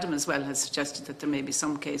 I think Adam as well has suggested that there may be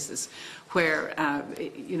some cases where,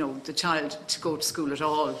 the child to go to school at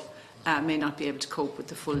all may not be able to cope with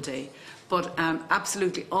the full day. But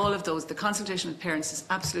absolutely, all of those, the consultation with parents is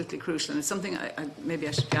absolutely crucial, and it's something maybe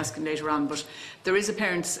I should be asking later on, but there is a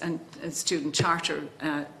parents and student charter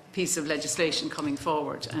piece of legislation coming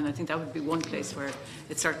forward, and I think that would be one place where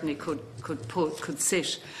it certainly could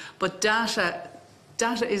sit. But data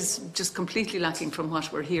is just completely lacking from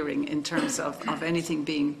what we're hearing in terms of anything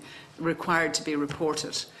being required to be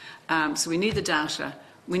reported. So we need the data,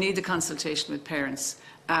 we need the consultation with parents,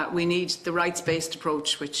 we need the rights-based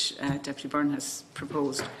approach, which Deputy Byrne has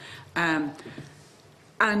proposed. And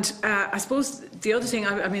I suppose the other thing,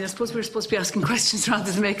 I suppose we're supposed to be asking questions rather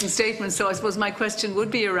than making statements, so I suppose my question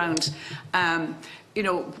would be around, to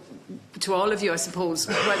all of you, I suppose,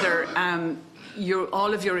 whether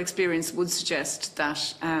all of your experience would suggest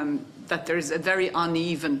that, that there is a very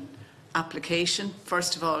uneven application,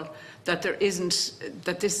 first of all, that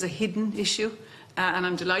this is a hidden issue. And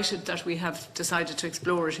I'm delighted that we have decided to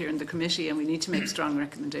explore it here in the committee, and we need to make strong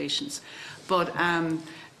recommendations. But,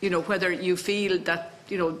 whether you feel that,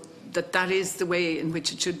 that is the way in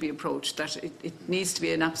which it should be approached, that it needs to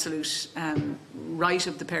be an absolute right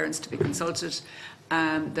of the parents to be consulted,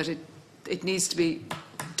 that it needs to be,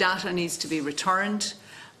 data needs to be returned,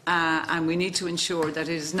 and we need to ensure that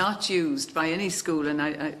it is not used by any school,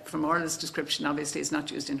 and from Orla's description, obviously it's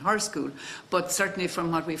not used in her school, but certainly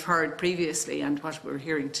from what we've heard previously and what we're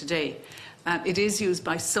hearing today, it is used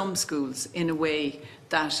by some schools in a way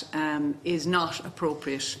that is not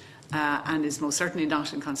appropriate and is most certainly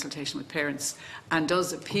not in consultation with parents, and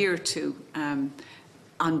does appear to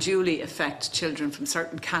unduly affect children from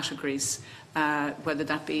certain categories, whether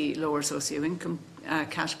that be lower socio-income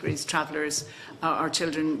categories, travellers, or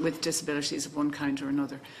children with disabilities of one kind or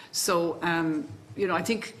another. So, I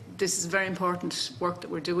think this is very important work that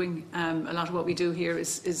we're doing. A lot of what we do here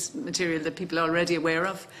is material that people are already aware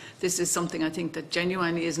of. This is something I think that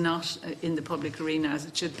genuinely is not in the public arena as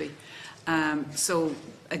it should be. So,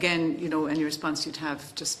 again, any response you'd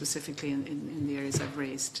have just specifically in the areas I've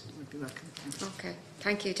raised would be welcome. Thanks. Okay.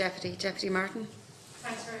 Thank you, Deputy. Deputy Martin.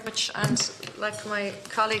 Thanks very much. And like my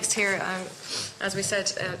colleagues here, as we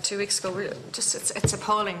said 2 weeks ago, it's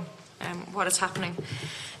appalling what is happening.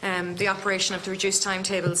 The operation of the reduced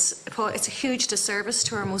timetables, it's a huge disservice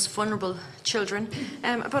to our most vulnerable children,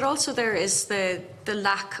 but also there is the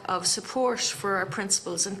lack of support for our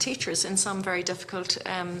principals and teachers in some very difficult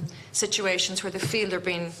situations where they feel they're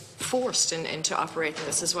being forced into operating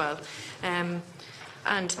this as well. And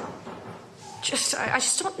I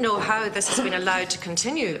just don't know how this has been allowed to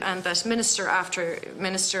continue, and that minister after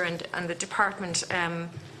minister and the department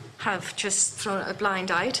have just thrown a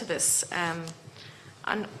blind eye to this.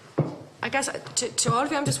 And I guess to all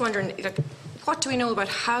of you, I'm just wondering, what do we know about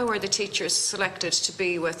how are the teachers selected to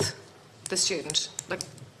be with the student?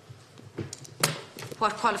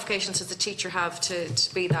 what qualifications does the teacher have to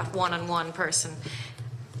be that one-on-one person?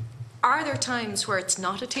 Are there times where it's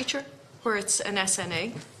not a teacher, where it's an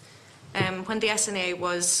SNA? When the SNA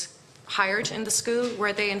was hired in the school,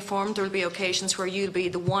 were they informed there will be occasions where you'll be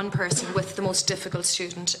the one person with the most difficult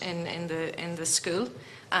student in the school,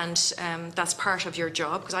 and that's part of your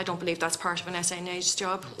job? Because I don't believe that's part of an SNA's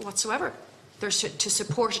job whatsoever. There's to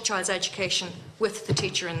support a child's education with the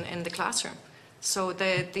teacher in the classroom. So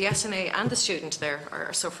the SNA and the student there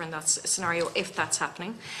are suffering that scenario if that's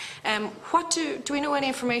happening. Do we know any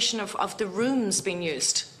information of the rooms being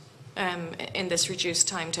used in this reduced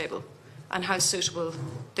timetable and how suitable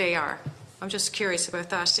they are? I'm just curious about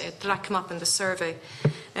that. Did that come up in the survey?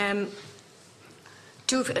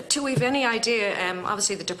 Do we have any idea,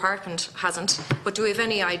 obviously the department hasn't, but do we have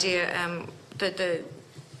any idea the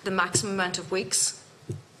maximum amount of weeks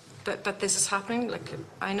that this is happening? Like,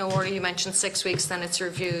 I know already you mentioned 6 weeks, then it's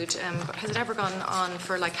reviewed, but has it ever gone on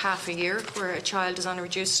for like half a year where a child is on a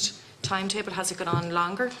reduced timetable? Has it gone on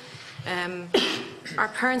longer? Are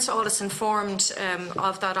parents always informed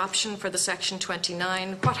of that option for the Section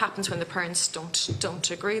 29? What happens when the parents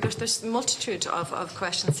don't agree? There's a multitude of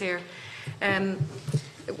questions here.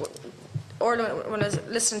 Orla, when I was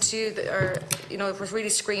listening to you, it was really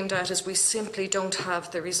screamed at is we simply don't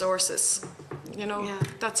have the resources.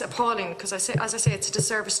 That's appalling, because as I say, it's a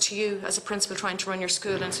disservice to you as a principal trying to run your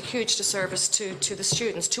school, and it's a huge disservice to the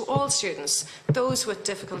students, to all students, those with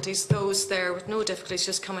difficulties, those there with no difficulties,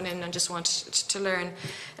 just coming in and just want to learn.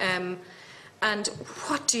 And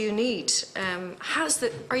what do you need?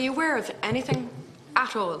 Are you aware of anything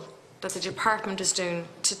at all that the department is doing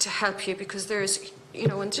to help you? Because there's,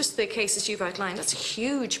 in just the cases you've outlined, that's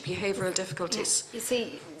huge behavioural difficulties. You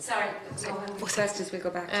see, sorry, questions we'll go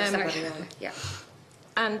back to somebody else. Yeah.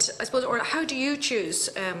 And I suppose, or how do you choose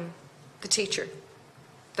the teacher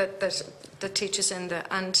that teaches in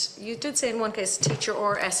the? And you did say in one case teacher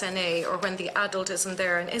or SNA, or when the adult isn't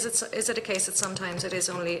there. And is it a case that sometimes it is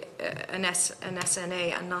only an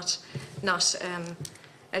SNA and not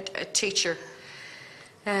a teacher?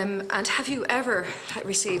 And have you ever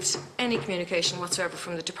received any communication whatsoever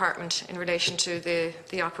from the department in relation to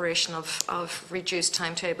the operation of reduced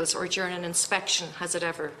timetables, or during an inspection has it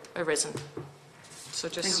ever arisen? So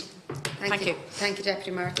just thank you. Thank you,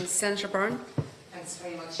 Deputy Martin. Senator Byrne. Thanks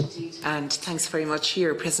very much indeed. And thanks very much for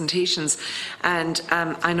your presentations. And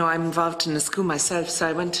I know I'm involved in a school myself, so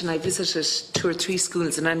I went and I visited 2 or 3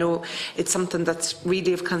 schools, and I know it's something that's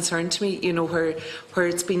really of concern to me, where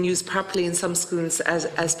it's been used properly in some schools,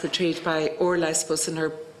 as portrayed by Orla, I suppose, in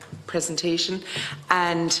her presentation,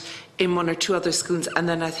 and in 1 or 2 other schools. And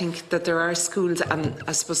then I think that there are schools, and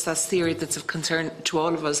I suppose that's the area that's of concern to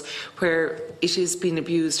all of us, where it is being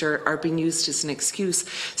abused or being used as an excuse.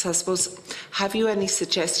 So I suppose, have you any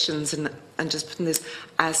suggestions, and just putting this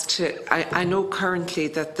as to, I know currently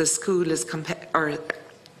that the school is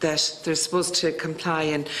that they're supposed to comply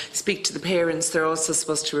and speak to the parents. They're also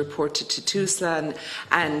supposed to report it to TUSLA,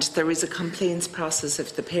 and there is a complaints process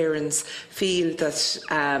if the parents feel that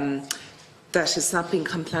that it's not being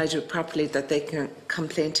complied with properly, that they can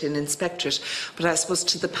complain to an inspectorate. But I suppose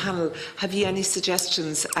to the panel, have you any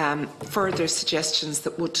suggestions, further suggestions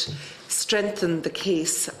that would strengthen the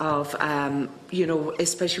case of,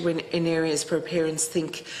 especially when in areas where parents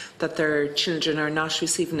think that their children are not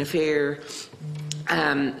receiving a fair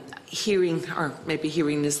hearing, or maybe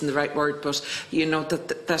hearing isn't the right word, but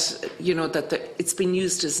that it's been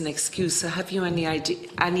used as an excuse. So have you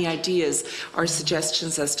any ideas or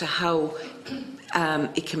suggestions as to how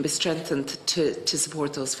it can be strengthened to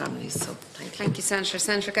support those families? So thank you, Senator.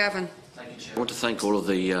 Senator Gavan. Thank you, Chair. I want to thank all of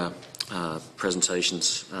the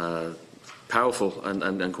presentations. Powerful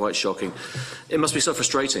and quite shocking. It must be so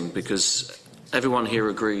frustrating, because everyone here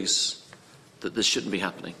agrees that this shouldn't be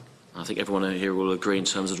happening. I think everyone here will agree in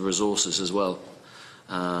terms of the resources as well,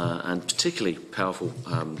 and particularly powerful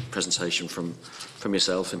presentation from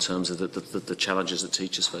yourself in terms of the challenges that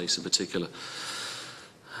teachers face in particular.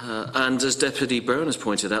 And as Deputy Byrne has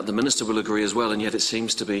pointed out, the Minister will agree as well, and yet it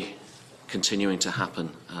seems to be continuing to happen.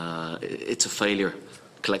 It's a failure,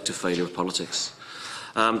 collective failure of politics.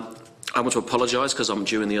 I want to apologise because I'm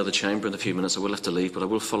due in the other chamber in a few minutes. I will have to leave, but I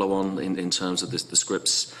will follow on in terms of the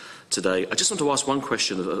scripts today. I just want to ask one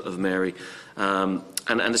question of Mary, and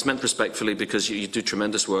it's meant respectfully because you do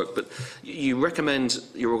tremendous work, but you recommend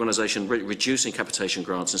your organisation reducing capitation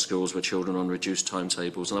grants in schools where children are on reduced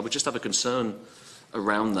timetables, and I would just have a concern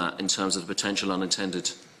around that in terms of the potential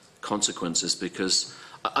unintended consequences, because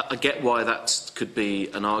I get why that could be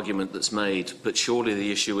an argument that's made, but surely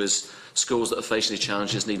the issue is schools that are facing these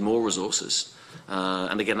challenges need more resources.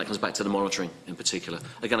 And again, that comes back to the monitoring in particular.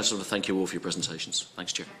 Again, I just want to thank you all for your presentations.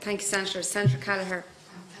 Thanks, Chair. Thank you, Senator. Senator Gallagher.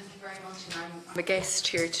 Thank you very much. And I'm a guest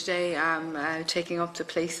here today, taking up the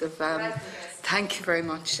place of... thank you very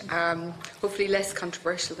much. Hopefully less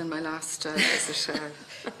controversial than my last visit,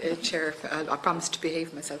 Chair. I promise to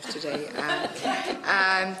behave myself today.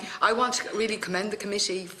 I want to really commend the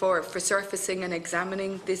committee for surfacing and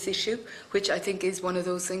examining this issue, which I think is one of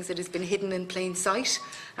those things that has been hidden in plain sight.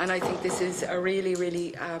 And I think this is a really,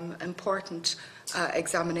 really important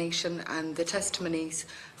examination, and the testimonies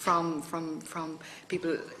from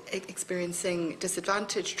people experiencing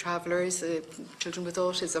disadvantaged travellers, children with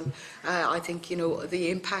autism. I think, you know,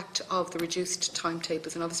 the impact of the reduced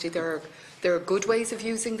timetables, and obviously there are good ways of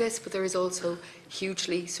using this, but there is also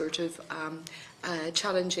hugely sort of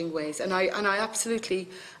challenging ways. And I absolutely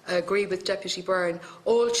agree with Deputy Byrne.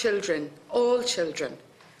 All children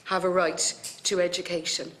have a right to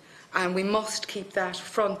education. And we must keep that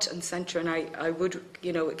front and centre, and I would,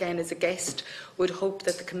 you know, again as a guest, would hope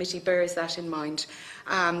that the committee bears that in mind.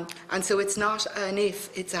 And so it's not an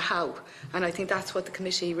if, it's a how. And I think that's what the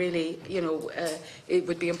committee really, you know, it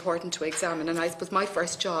would be important to examine. And I suppose my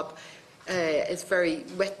first job is very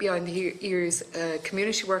wet behind the ears,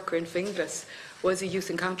 community worker in Finglas, was a youth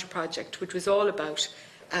encounter project, which was all about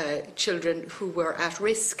children who were at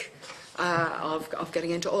risk of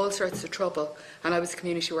getting into all sorts of trouble, and I was a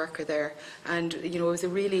community worker there. And you know, it was a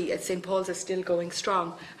really, St Paul's is still going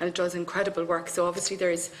strong, and it does incredible work. So obviously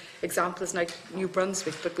there is examples like New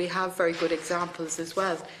Brunswick, but we have very good examples as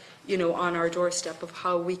well, you know, on our doorstep of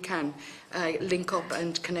how we can link up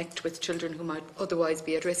and connect with children who might otherwise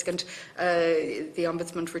be at risk. And the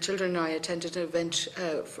Ombudsman for Children and I attended an event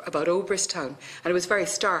about Oberstown, and it was very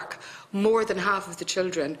stark. More than half of the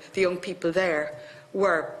children, the young people there,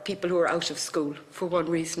 were people who were out of school for one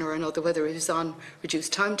reason or another, whether it was on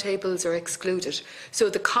reduced timetables or excluded. So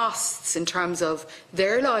the costs in terms of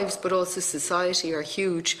their lives but also society are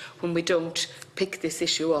huge when we don't pick this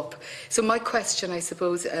issue up. So my question, I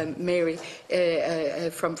suppose, Mary,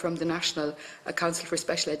 from the National Council for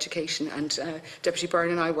Special Education, and Deputy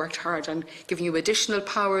Byrne and I worked hard on giving you additional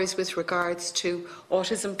powers with regards to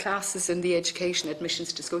autism classes in the education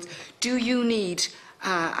admissions to schools. Do you need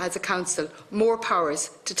as a council more powers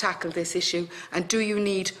to tackle this issue, and do you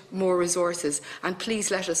need more resources? And please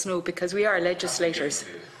let us know, because we are legislators.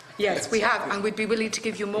 Yes, we have, and we'd be willing to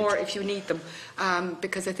give you more if you need them,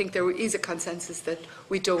 because I think there is a consensus that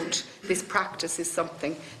we don't. This practice is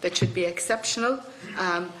something that should be exceptional,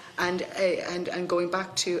 and going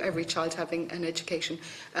back to every child having an education.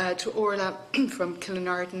 To Orla from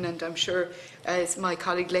Kilnarden, and I'm sure as my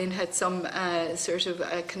colleague Lynn had some sort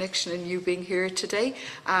of connection in you being here today,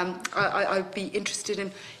 I'd be interested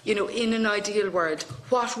in, you know, in an ideal world,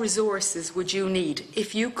 what resources would you need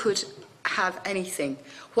if you could have anything?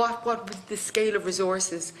 What would the scale of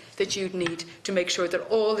resources that you'd need to make sure that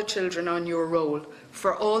all the children on your roll,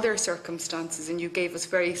 for all their circumstances, and you gave us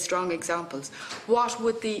very strong examples, what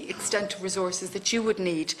would the extent of resources that you would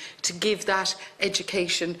need to give that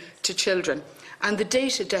education to children? And the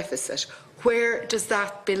data deficit, where does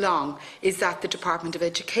that belong? Is that the Department of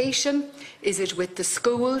Education? Is it with the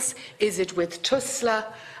schools? Is it with TUSLA?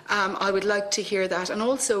 I would like to hear that, and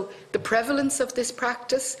also the prevalence of this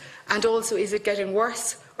practice, and also is it getting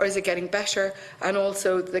worse or is it getting better, and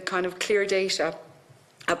also the kind of clear data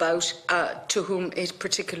about to whom it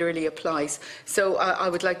particularly applies. So I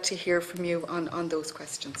would like to hear from you on those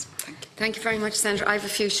questions. Thank you. Thank you very much, Senator. I have a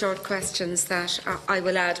few short questions that I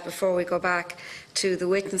will add before we go back to the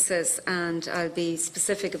witnesses, and I'll be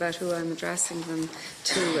specific about who I'm addressing them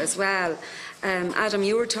to as well. Adam,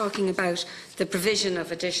 you were talking about the provision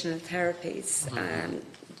of additional therapies,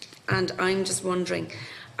 and I'm just wondering,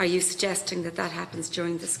 are you suggesting that that happens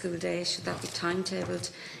during the school day? Should that be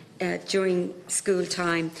timetabled during school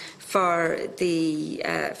time for the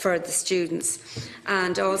students?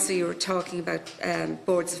 And also you were talking about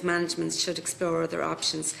boards of management should explore other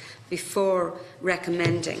options before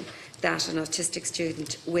recommending that an autistic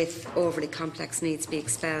student with overly complex needs be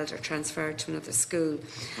expelled or transferred to another school.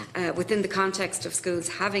 Within the context of schools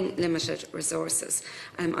having limited resources,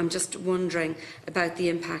 I'm just wondering about the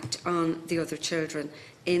impact on the other children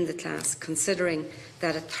in the class, considering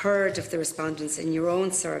that a third of the respondents in your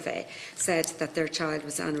own survey said that their child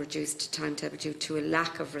was on a reduced timetable due to a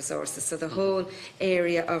lack of resources. So the whole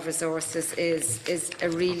area of resources is a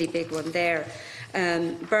really big one there.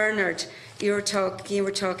 Bernard, you were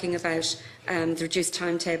talking about the reduced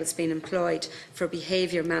timetables being employed for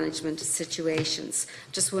behaviour management situations.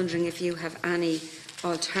 Just wondering if you have any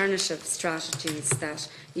alternative strategies that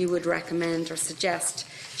you would recommend or suggest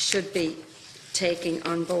should be taking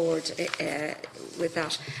on board with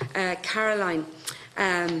that. Caroline,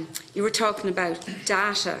 you were talking about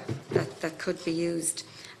data that could be used,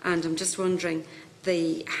 and I'm just wondering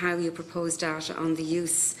how you propose data on the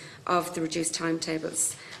use of the reduced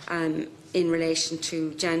timetables in relation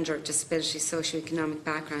to gender, disability, socio-economic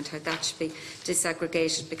background, how that should be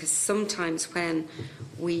disaggregated, because sometimes when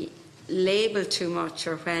we label too much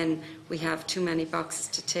or when we have too many boxes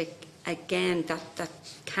to tick, again, that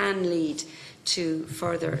can lead to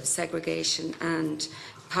further segregation and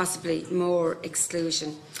possibly more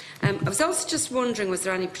exclusion. I was also just wondering, was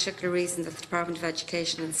there any particular reason that the Department of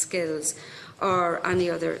Education and Skills or any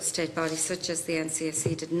other state body, such as the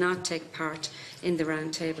NCSE, did not take part in the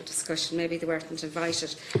roundtable discussion? Maybe they weren't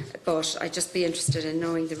invited, but I'd just be interested in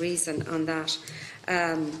knowing the reason on that.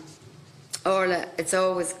 Orla, it's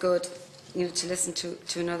always good, to listen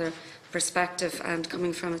to another perspective, and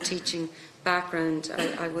coming from a teaching background,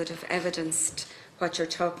 I would have evidenced what you're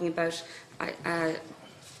talking about. I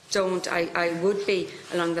would be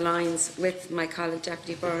along the lines with my colleague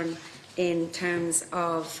Deputy Byrne in terms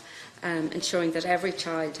of ensuring that every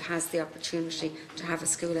child has the opportunity to have a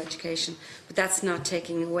school education, but that's not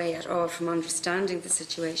taking away at all from understanding the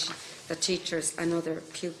situation that teachers and other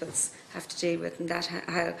pupils have to deal with, and that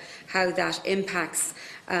how that impacts.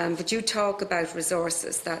 But you talk about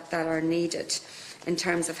resources that are needed in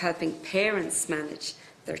terms of helping parents manage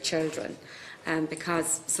their children,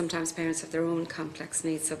 because sometimes parents have their own complex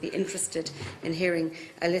needs. So I'd be interested in hearing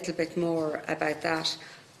a little bit more about that.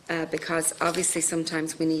 Because obviously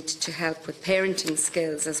sometimes we need to help with parenting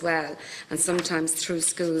skills as well, and sometimes through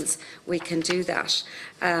schools we can do that.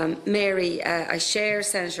 Mary, I share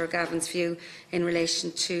Senator Gavan's view in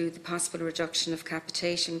relation to the possible reduction of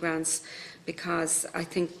capitation grants, because I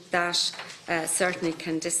think that certainly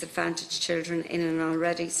can disadvantage children in an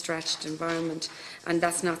already stretched environment, and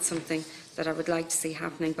that's not something that I would like to see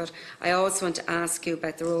happening. But I also want to ask you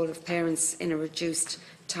about the role of parents in a reduced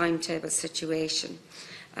timetable situation.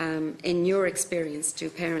 In your experience, do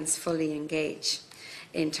parents fully engage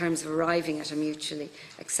in terms of arriving at a mutually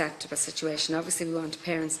acceptable situation? Obviously, we want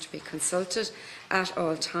parents to be consulted at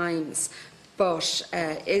all times, but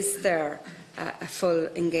is there a full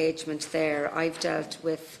engagement there? I've dealt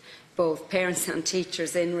with both parents and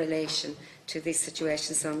teachers in relation to these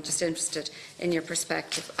situations, so I'm just interested in your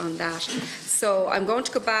perspective on that. So I'm going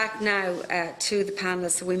to go back now to the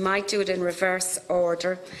panellists. So we might do it in reverse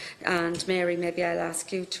order, and Mary, maybe I'll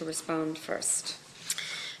ask you to respond first.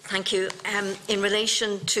 Thank you. In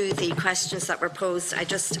relation to the questions that were posed, I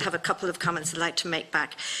just have a couple of comments I'd like to make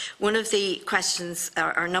back. One of the questions, or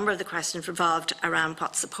a number of the questions, revolved around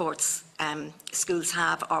what supports schools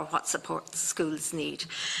have or what support schools need.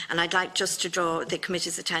 And I'd like just to draw the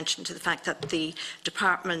committee's attention to the fact that the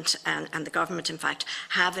department and the government, in fact,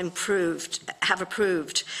 have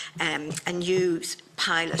approved a new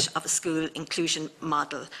pilot of a school inclusion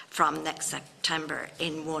model from next September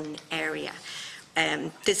in one area.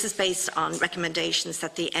 This is based on recommendations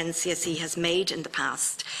that the NCSE has made in the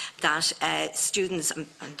past, that students and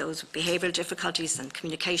those with behavioural difficulties and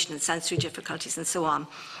communication and sensory difficulties and so on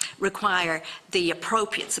require the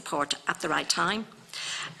appropriate support at the right time.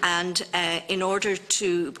 And in order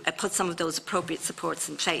to put some of those appropriate supports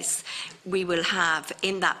in place, we will have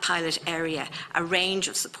in that pilot area a range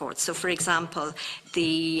of supports. So, for example,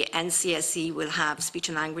 the NCSE will have speech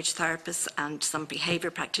and language therapists and some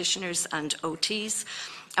behaviour practitioners and OTs.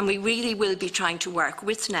 And we really will be trying to work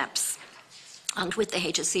with NEPs and with the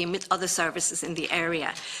HSE and with other services in the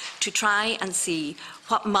area to try and see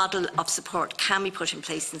what model of support can be put in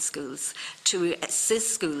place in schools to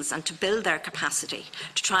assist schools and to build their capacity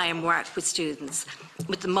to try and work with students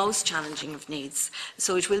with the most challenging of needs.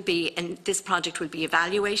 So it will be, and this project will be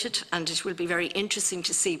evaluated, and it will be very interesting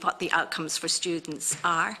to see what the outcomes for students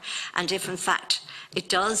are, and if in fact it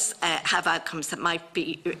does have outcomes that might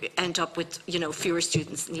end up with, fewer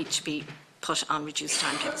students need to be put on reduced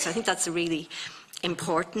timetables. So I think that's a really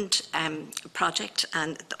important project,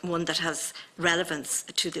 and one that has relevance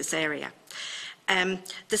to this area.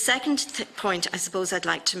 The second point I suppose I'd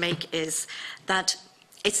like to make is that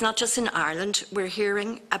it's not just in Ireland we're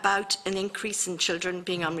hearing about an increase in children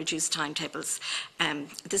being on reduced timetables.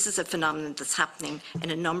 This is a phenomenon that's happening in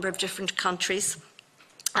a number of different countries.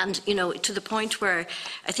 And, to the point where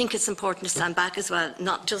I think it's important to stand back as well,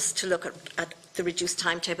 not just to look at the reduced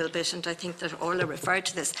timetable bit, and I think that Orla referred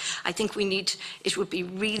to this. I think it would be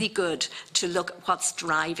really good to look at what's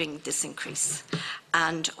driving this increase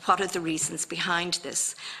and what are the reasons behind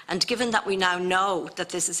this. And given that we now know that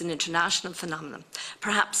this is an international phenomenon,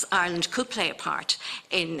 perhaps Ireland could play a part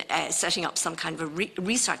in setting up some kind of a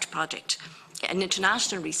research project an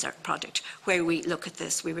international research project where we look at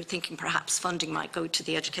this. We were thinking perhaps funding might go to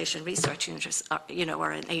the Education Research Unit,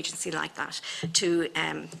 or an agency like that, to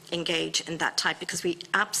engage in that type, because we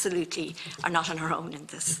absolutely are not on our own in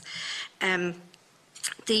this.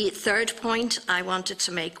 The third point I wanted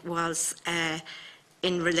to make was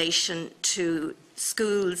in relation to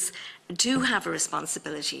schools do have a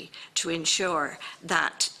responsibility to ensure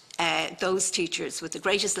that those teachers with the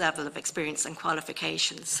greatest level of experience and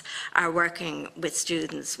qualifications are working with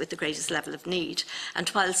students with the greatest level of need.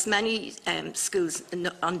 And whilst many schools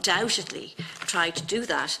undoubtedly try to do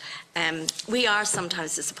that, we are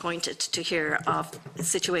sometimes disappointed to hear of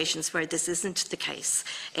situations where this isn't the case,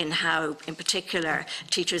 in how, in particular,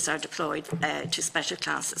 teachers are deployed to special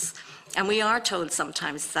classes. And we are told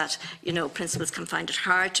sometimes that, principals can find it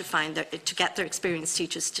hard to get their experienced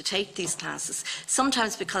teachers to take these classes,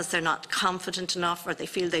 sometimes because they're not confident enough or they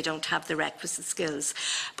feel they don't have the requisite skills.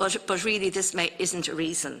 But really, this isn't a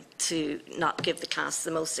reason to not give the class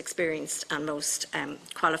the most experienced and most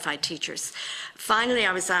qualified teachers. Finally,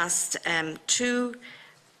 I was asked three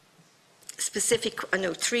specific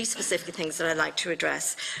things that I'd like to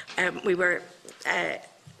address.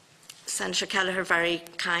 Senator Kelleher very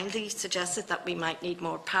kindly suggested that we might need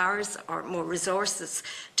more powers or more resources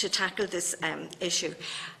to tackle this issue.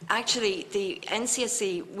 Actually, the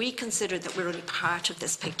NCSE, we consider that we're only part of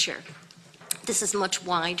this picture. This is much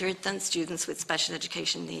wider than students with special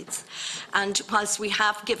education needs. And whilst we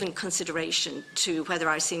have given consideration to whether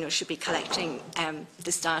our seniors should be collecting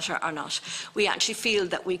this data or not, we actually feel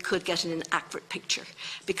that we could get an inaccurate picture,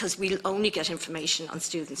 because we'll only get information on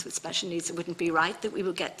students with special needs. It wouldn't be right that we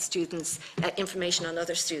will get students information on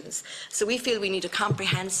other students. So we feel we need a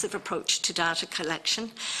comprehensive approach to data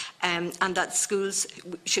collection, and that schools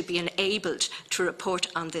should be enabled to report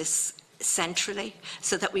on this centrally,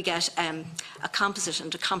 so that we get a composite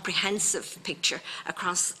and a comprehensive picture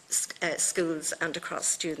across schools and across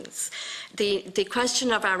students. The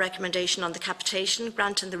question of our recommendation on the capitation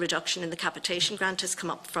grant and the reduction in the capitation grant has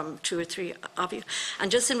come up from 2 or 3 of you.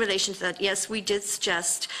 And just in relation to that, yes, we did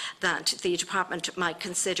suggest that the department might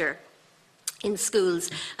consider in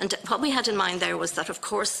schools, and what we had in mind there was that, of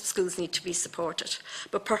course, schools need to be supported,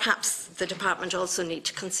 but perhaps the department also need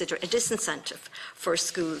to consider a disincentive for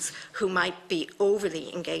schools who might be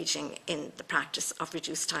overly engaging in the practice of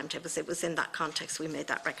reduced timetables. It was in that context we made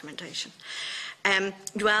that recommendation.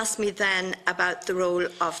 You asked me then about the role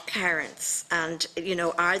of parents and,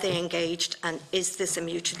 are they engaged, and is this a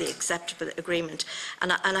mutually acceptable agreement?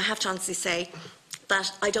 And I have to honestly say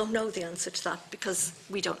that I don't know the answer to that, because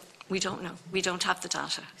we don't know. We don't have the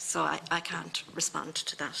data, so I can't respond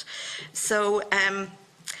to that. So, and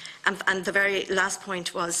the very last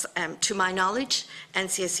point was, to my knowledge,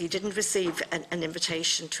 NCSE didn't receive an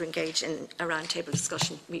invitation to engage in a roundtable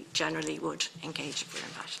discussion. We generally would engage if we're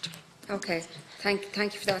invited. Okay,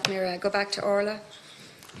 thank you for that, Mira. Go back to Orla.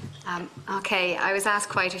 Okay, I was asked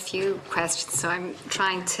quite a few questions, so I'm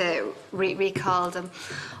trying to recall them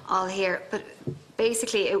all here. But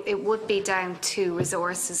basically, it would be down to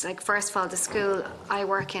resources. Like, first of all, the school I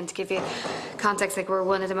work in, to give you context, like, we're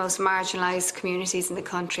one of the most marginalised communities in the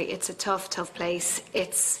country. It's a tough place.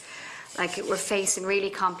 It's like we're facing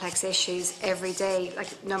really complex issues every day.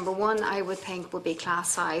 Like, number one, I would think, would be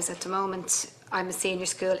class size. At the moment, I'm a senior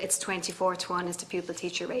school. It's 24:1 is the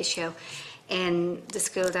pupil-teacher ratio. In the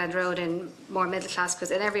school down the road, in more middle-class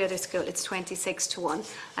schools, in every other school, it's 26:1.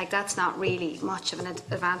 Like, that's not really much of an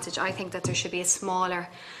advantage. I think that there should be a smaller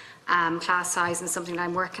class size, and something that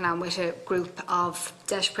I'm working on with a group of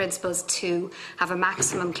deputy principals, to have a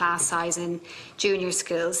maximum class size in junior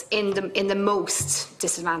schools in the most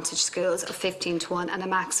disadvantaged schools of 15:1, and a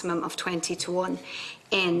maximum of 20:1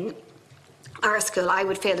 in our school. I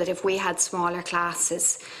would feel that if we had smaller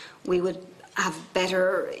classes, we would have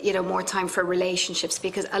better, more time for relationships,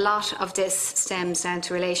 because a lot of this stems down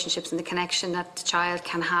to relationships and the connection that the child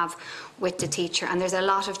can have with the teacher. And there's a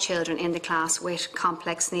lot of children in the class with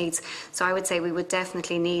complex needs. So I would say we would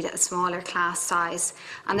definitely need a smaller class size.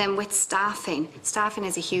 And then with staffing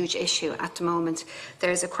is a huge issue at the moment.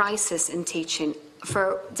 There's a crisis in teaching.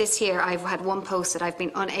 For this year, I've had one post that I've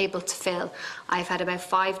been unable to fill. I've had about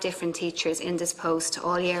 5 different teachers in this post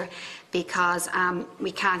all year, because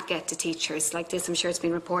we can't get the teachers like this. I'm sure it's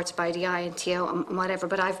been reported by the INTO and whatever,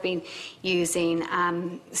 but I've been using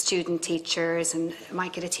student teachers, and I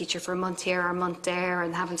might get a teacher for a month here or a month there,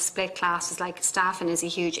 and having to split classes. Like, staffing is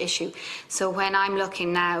a huge issue. So when I'm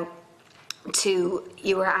looking now to,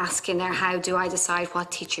 you were asking there, how do I decide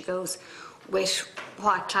what teacher goes with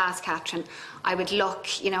what class, Catherine? I would look,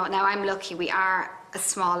 now I'm lucky, we are a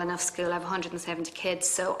small enough school. I have 170 kids,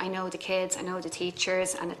 so I know the kids, I know the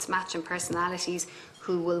teachers, and it's matching personalities,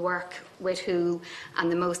 who will work with who, and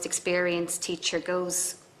the most experienced teacher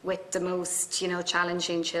goes with the most,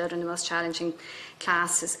 challenging children, the most challenging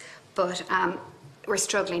classes. But we're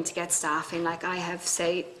struggling to get staffing. Like, I have,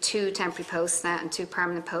 say, 2 temporary posts now and 2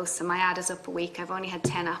 permanent posts, and my ad is up a week. I've only had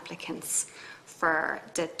 10 applicants for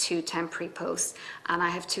the 2 temporary posts, and I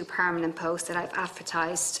have 2 permanent posts that I've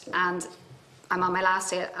advertised, and I'm on my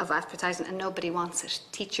last day of advertising and nobody wants it.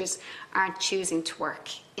 Teachers aren't choosing to work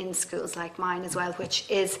in schools like mine as well, which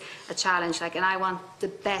is a challenge. And I want the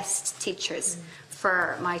best teachers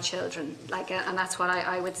for my children. And that's what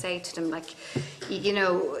I would say to them.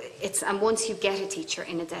 And once you get a teacher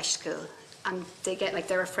in a DEIS school, and they get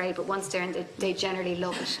they're afraid, but once they're in, they generally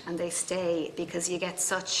love it and they stay, because you get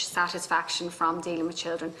such satisfaction from dealing with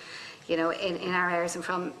children, in our areas, and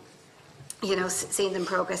from seeing them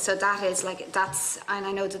progress. So that is and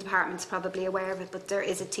I know the department's probably aware of it, but there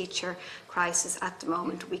is a teacher crisis at the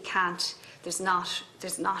moment. We can't, there's not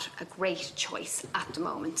a great choice at the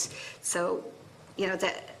moment. So,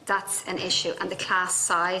 that's an issue. And the class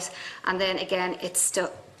size, and then again, it's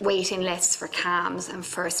the waiting lists for CAMS and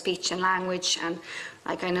for speech and language. And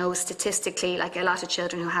I know statistically, a lot of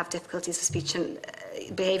children who have difficulties with speech and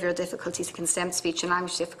behavioural difficulties can stem to speech and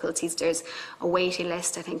language difficulties. There's a waiting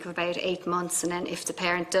list, I think, of about 8 months, and then if the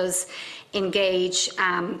parent does engage,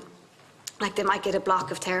 they might get a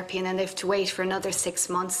block of therapy and then they have to wait for another 6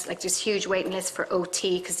 months. There's huge waiting lists for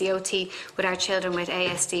OT, because the OT with our children with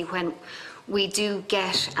ASD, when we do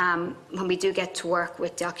get to work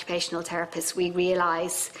with the occupational therapists, we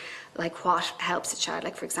realise what helps a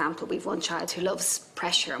child. For example, we've one child who loves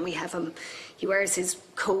pressure, and we have him, he wears his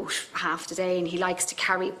coat half the day and he likes to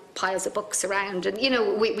carry piles of books around, and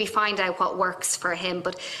we find out what works for him.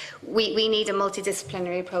 But we need a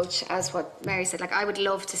multidisciplinary approach, as what Mary said. I would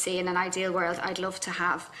love to see, in an ideal world, I'd love to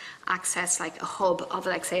have access, a hub of,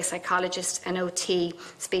 say, a psychologist, an OT,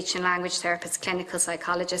 speech and language therapist, clinical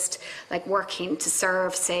psychologist, working to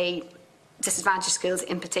serve, say, disadvantaged schools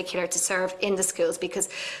in particular, to serve in the schools, because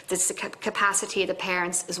there's the capacity of the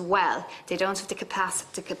parents as well. They don't have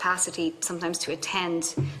the capacity sometimes to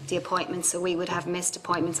attend the appointments, so we would have missed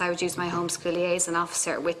appointments. I would use my homeschool liaison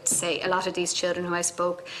officer with, say, a lot of these children who I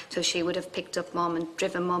spoke to. She would have picked up mum and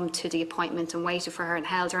driven mum to the appointment and waited for her and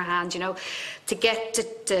held her hand, to get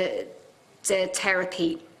the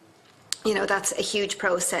therapy. That's a huge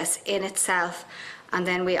process in itself. And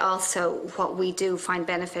then we also, what we do find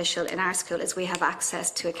beneficial in our school is we have access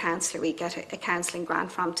to a counsellor. We get a counselling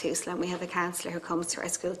grant from TUSLA, and we have a counsellor who comes to our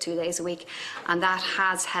school 2 days a week. And that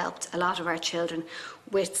has helped a lot of our children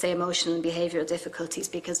with, say, emotional and behavioural difficulties,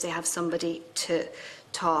 because they have somebody to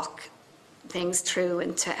talk things through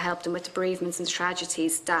and to help them with the bereavements and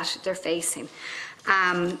tragedies that they're facing.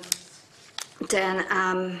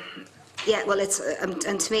 Yeah, well, it's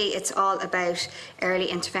and to me, it's all about early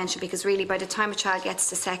intervention, because really, by the time a child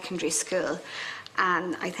gets to secondary school,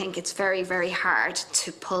 and I think it's very, very hard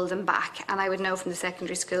to pull them back. And I would know from the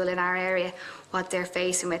secondary school in our area what they're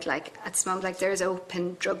facing with. At the moment, there's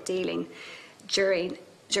open drug dealing during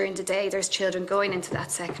the day. There's children going into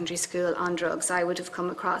that secondary school on drugs. I would have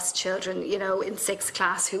come across children, in 6th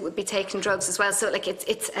class who would be taking drugs as well. So,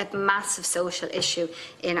 it's a massive social issue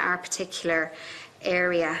in our particular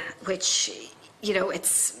area, which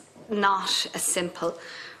it's not a simple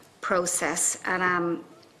process. And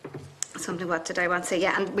what did I want to say?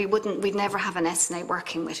 Yeah, and we'd never have an SNA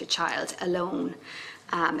working with a child alone.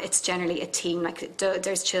 It's generally a team.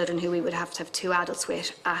 There's children who we would have to have 2 adults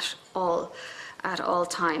with at all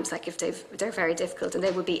times, if they're very difficult, and they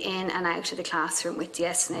would be in and out of the classroom with the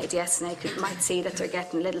SNA. The SNA might see that they're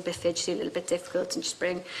getting a little bit fidgety, a little bit difficult, and just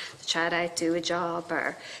bring the child out, do a job,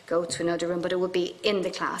 or go to another room, but it would be in the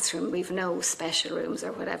classroom. We've no special rooms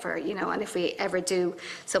or whatever, and if we ever do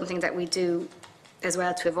something that we do as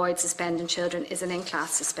well to avoid suspending children is an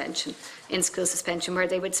in-class suspension, in-school suspension, where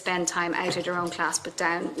they would spend time out of their own class but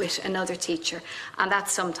down with another teacher. And that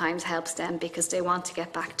sometimes helps them because they want to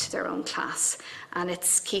get back to their own class. And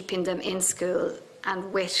it's keeping them in school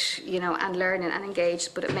and with, and learning and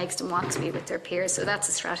engaged, but it makes them want to be with their peers. So that's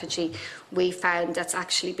a strategy we found that's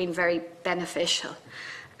actually been very beneficial.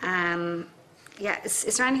 Yeah,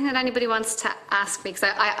 is there anything that anybody wants to ask me?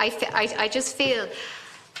 Because I just feel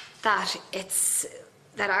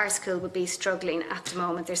that our school would be struggling at the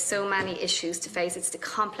moment. There's so many issues to face. It's the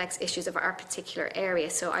complex issues of our particular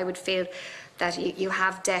area. So I would feel that you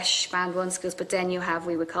have DEIS Band 1 schools, but then you have,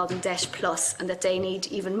 we would call them DEIS Plus, and that they need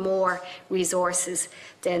even more resources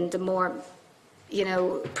than the more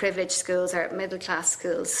privileged schools or middle-class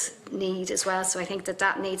schools need as well. So I think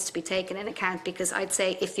that needs to be taken in account, because I'd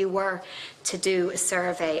say if you were to do a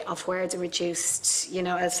survey of where the reduced,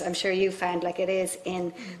 as I'm sure you found, like it is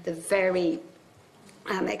in the very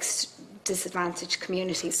disadvantaged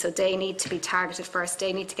communities, so they need to be targeted first.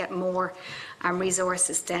 They need to get more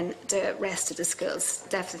resources than the rest of the schools,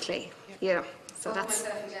 definitely. Yeah. So that's,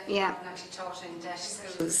 yeah. Actually taught in deaf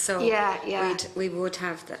schools, so we would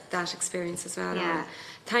have that experience as well. Yeah.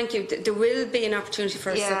 Thank you. There will be an opportunity for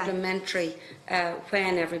a supplementary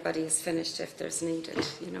when everybody is finished, if there's needed,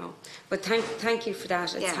 But thank you for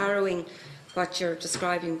that. It's harrowing what you're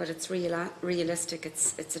describing, but it's realistic.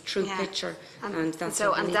 It's a true picture, and that's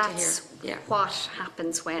what we need to hear. What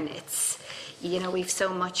happens when it's, we've so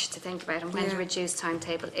much to think about, and when to reduce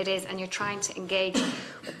timetable. It is, and you're trying to engage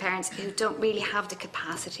with parents who don't really have the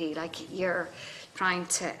capacity. Like, you're trying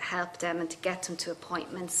to help them and to get them to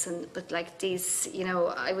appointments, but like these,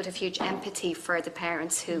 I would have huge empathy for the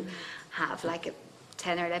parents who have like a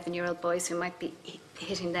 10 or 11-year-old boys who might be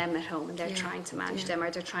hitting them at home, and they're trying to manage them, or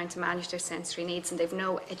they're trying to manage their sensory needs, and they've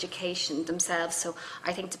no education themselves. So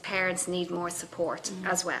I think the parents need more support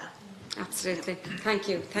as well. Absolutely. Thank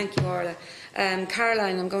you, Orla.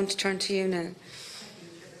 Caroline, I'm going to turn to you now.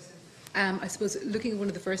 I suppose, looking at one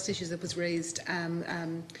of the first issues that was raised,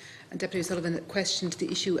 and Deputy O'Sullivan questioned the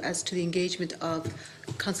issue as to the engagement of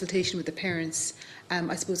consultation with the parents.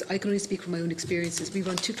 I suppose I can only speak from my own experiences. We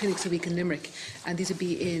run 2 clinics a week in Limerick, and these would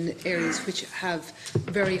be in areas which have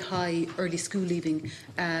very high early school leaving,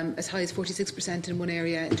 as high as 46% in one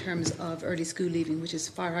area in terms of early school leaving, which is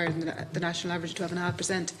far higher than the national average,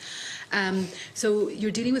 12.5%. So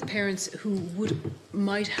you're dealing with parents who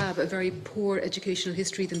might have a very poor educational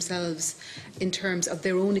history themselves in terms of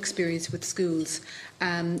their own experience with schools.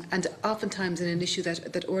 And oftentimes, an issue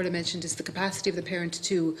that Orla mentioned is the capacity of the parent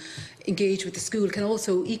to engage with the school can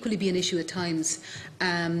also equally be an issue at times.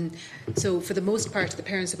 So for the most part, the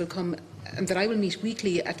parents that will come and that I will meet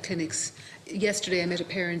weekly at clinics. Yesterday I met a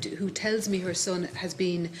parent who tells me her son has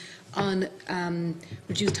been on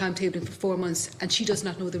reduced timetabling for 4 months, and she does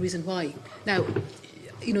not know the reason why. Now,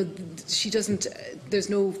 she doesn't, there's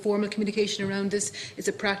no formal communication around this. It's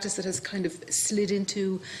a practice that has kind of slid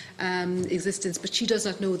into existence, but she does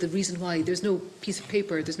not know the reason why. There's no piece of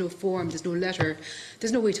paper, there's no form, there's no letter,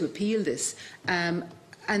 there's no way to appeal this.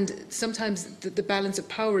 And sometimes the balance of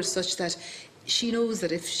power is such that she knows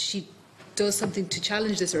that if she does something to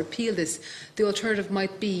challenge this or appeal this, the alternative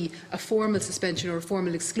might be a formal suspension or a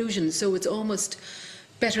formal exclusion. So it's almost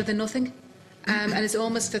better than nothing. And it's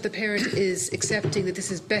almost that the parent is accepting that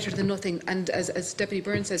this is better than nothing. And as Deputy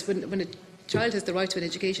Byrne says, when a child has the right to an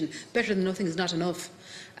education, better than nothing is not enough.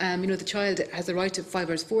 The child has the right to 5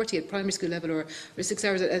 hours 40 at primary school level, or 6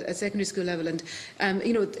 hours at secondary school level. And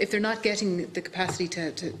if they're not getting the capacity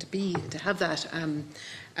to have that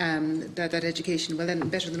that education, well, then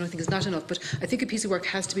better than nothing is not enough. But I think a piece of work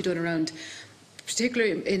has to be done around,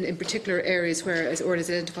 particularly in particular areas where, as Orla has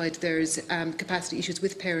identified, there's capacity issues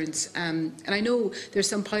with parents. And I know there's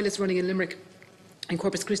some pilots running in Limerick in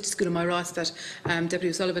Corpus Christi School in Ross that Deputy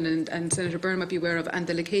O'Sullivan and Senator Byrne might be aware of, and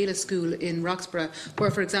the Lacala School in Roxborough,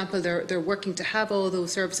 where, for example, they're working to have all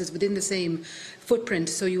those services within the same footprint.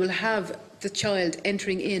 So you will have the child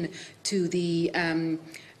entering in to the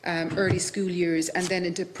early school years and then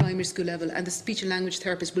into primary school level, and the speech and language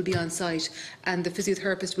therapist will be on site, and the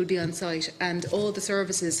physiotherapist will be on site, and all the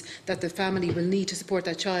services that the family will need to support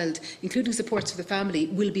that child, including supports for the family,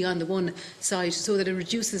 will be on the one site, so that it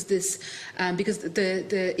reduces this, because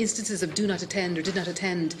the instances of do not attend or did not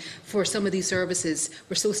attend for some of these services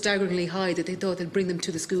were so staggeringly high that they thought they'd bring them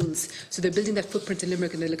to the schools. So they're building that footprint in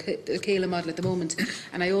Limerick in the Lacala model at the moment.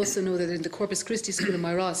 And I also know that in the Corpus Christi School in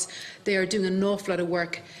Ross, they are doing an awful lot of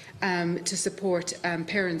work to support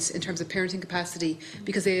parents in terms of parenting capacity,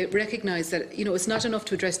 because they recognise that it's not enough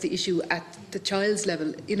to address the issue at the child's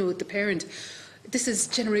level. The parent, this is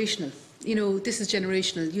generational. This is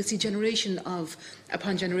generational. You see generation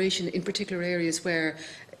upon generation in particular areas where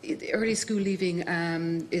early school leaving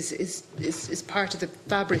is part of the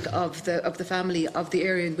fabric of the family, of the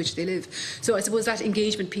area in which they live. So I suppose that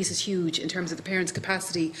engagement piece is huge in terms of the parents'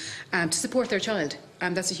 capacity to support their child.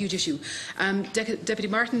 That's a huge issue. Deputy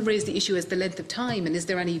Martin raised the issue as the length of time, and is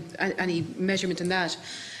there any measurement in that?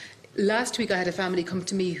 Last week I had a family come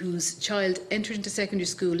to me whose child entered into secondary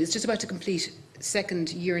school, is just about to complete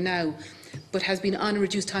second year now, but has been on a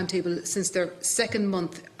reduced timetable since their second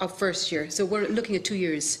month of first year. So we're looking at 2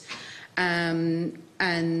 years. And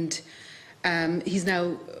he's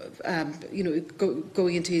now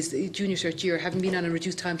going into his junior cert year, having been on a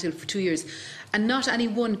reduced timetable for 2 years, and not any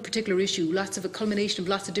one particular issue, a culmination of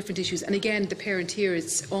lots of different issues. And again, the parent here,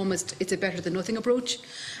 it's a better than nothing approach.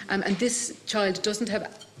 And this child doesn't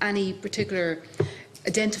have any particular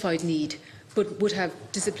identified need, but would have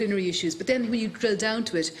disciplinary issues. But then when you drill down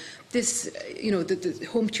to it, this, the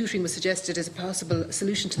home tutoring was suggested as a possible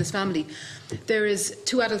solution to this family. There is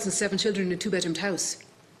 2 adults and 7 children in a 2-bedroomed house.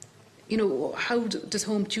 How does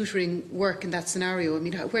home tutoring work in that scenario? I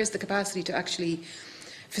mean, where's the capacity to actually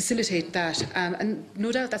facilitate that? And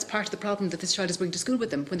no doubt that's part of the problem that this child is bringing to school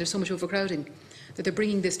with them when there's so much overcrowding, that they're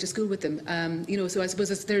bringing this to school with them. So I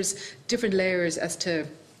suppose there's different layers as to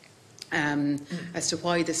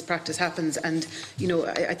why this practice happens, and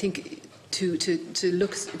I think to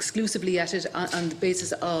look exclusively at it on the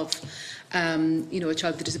basis of a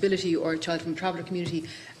child with a disability, or a child from a traveller community,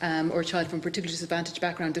 or a child from a particularly disadvantaged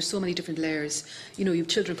background. There's so many different layers. You have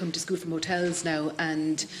children coming to school from hotels now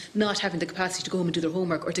and not having the capacity to go home and do their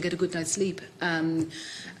homework or to get a good night's sleep.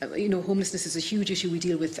 Homelessness is a huge issue we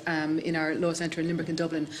deal with in our law centre in Limerick and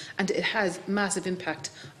Dublin, and it has massive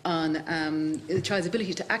impact on the child's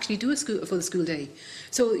ability to actually do a full school day.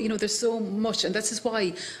 So, there's so much, and this is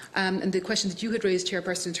why, and the question that you had raised,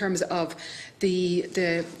 Chairperson, in terms of the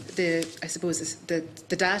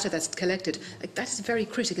data that's collected, that is a very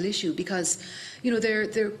critical issue, because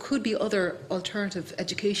there could be other alternative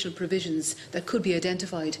educational provisions that could be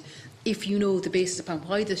identified if you know the basis upon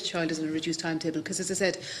why this child is on a reduced timetable. Because, as I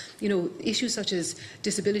said, issues such as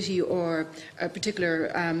disability or a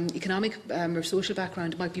particular economic or social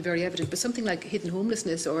background might be very evident, but something like hidden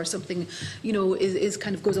homelessness or something, is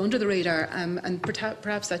kind of goes under the radar, and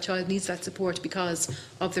perhaps that child needs that support because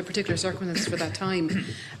of their particular circumstances for that time.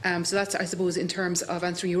 So that's, I suppose, in terms of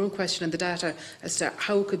answering your own question and the data as to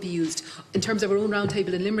how it could be used. In terms of our own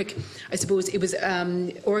roundtable in Limerick, I suppose it was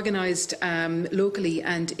organised locally,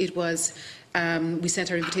 and it was we sent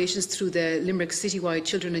our invitations through the Limerick Citywide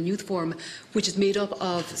Children and Youth Forum, which is made up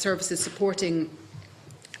of services supporting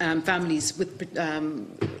families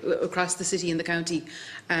across the city and the county.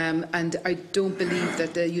 And I don't believe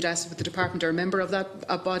that you'd asked if the department are a member of that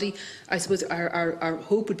body. I suppose our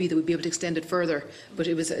hope would be that we'd be able to extend it further, but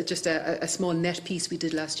it was just a small net piece we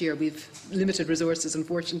did last year. We've limited resources,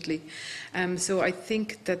 unfortunately. So I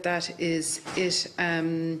think that is it.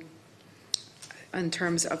 In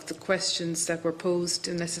terms of the questions that were posed,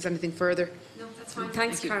 unless there's anything further. No, that's fine.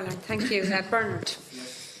 Thanks, Caroline. Thank you. Bernard.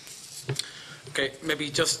 Okay, maybe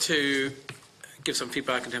just to give some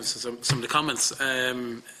feedback in terms of some of the comments.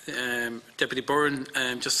 Deputy Byrne,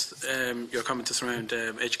 your comment around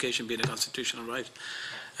education being a constitutional right.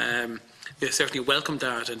 We certainly welcome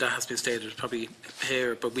that, and that has been stated probably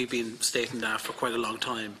here, but we've been stating that for quite a long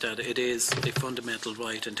time, that it is a fundamental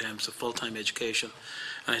right in terms of full-time education.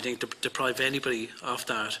 And I think to deprive anybody of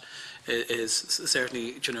that is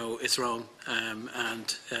certainly, it's wrong.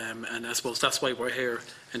 And I suppose that's why we're here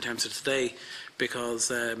in terms of today, because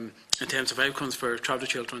in terms of outcomes for traveller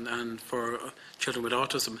children and for children with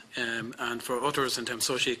autism and for others in terms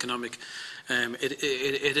of socio-economic,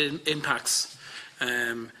 it impacts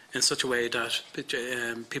in such a way that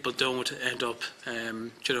people don't end up,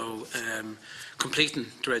 completing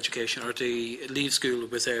their education, or they leave school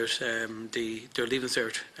without their leaving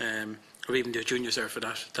cert, or even their junior cert for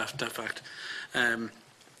that fact.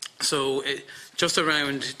 So just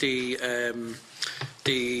around the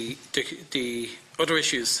other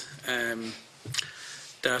issues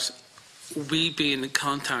that we've been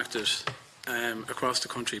contacted across the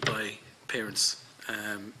country by parents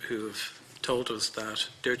who have told us that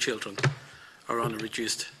their children are on a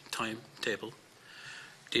reduced timetable.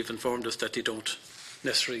 They've informed us that they don't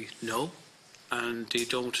necessarily know, and they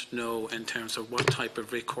don't know in terms of what type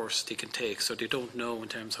of recourse they can take. So they don't know in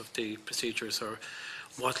terms of the procedures or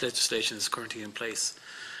what legislation is currently in place.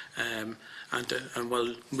 And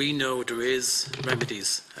while we know there is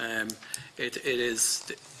remedies, it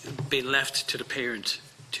is being left to the parent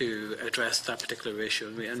to address that particular issue.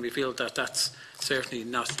 And we feel that that's certainly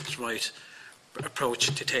not the right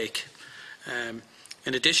approach to take.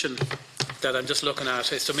 In addition, that I'm just looking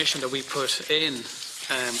at a submission that we put in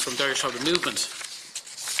from the Irish Travel Movement,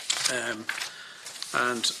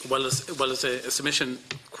 and while it's a submission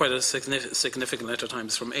quite a significant letter of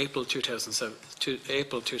times from April 2007 to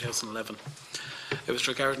April 2011, it was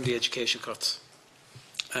regarding the education cuts,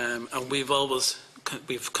 and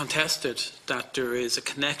we've contested that there is a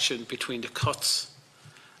connection between the cuts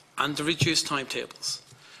and the reduced timetables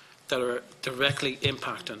that are directly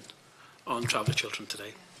impacting on traveller children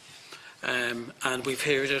today. And we've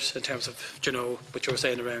heard it in terms of, what you were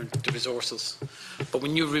saying around the resources. But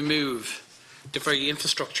when you remove the very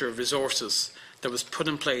infrastructure of resources that was put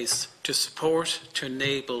in place to support, to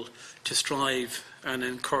enable, to strive and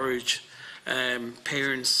encourage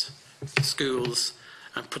parents, schools,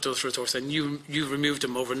 and put those resources, and you remove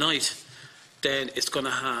them overnight, then it's going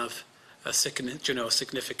to have a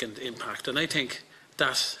significant impact. And I think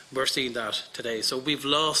that we're seeing that today. So we've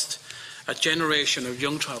lost a generation of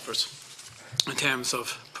young travellers in terms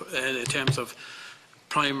of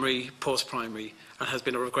primary, post-primary, and has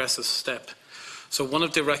been a regressive step. So one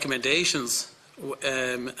of the recommendations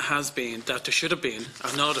has been that there should have been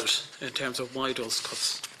an audit in terms of why those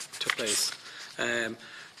cuts took place,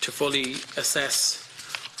 to fully assess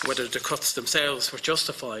whether the cuts themselves were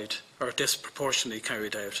justified or disproportionately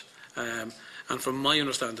carried out. And from my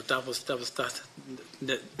understanding, that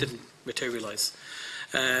didn't materialise.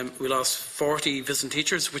 We lost 40 visiting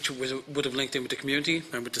teachers, which would have linked in with the community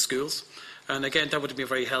and with the schools. And again, that would have been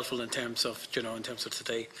very helpful in terms of, in terms of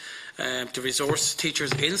today. The resource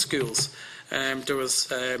teachers in schools, there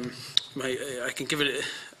was, I can give it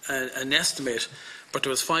an estimate, but there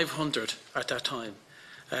was 500 at that time.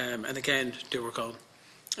 And again, they were gone.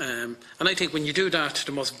 And I think when you do that to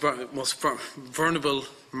the most vulnerable,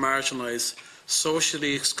 marginalised,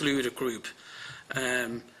 socially excluded group,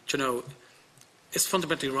 it's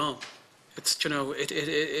fundamentally wrong. It's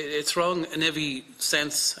it's wrong in every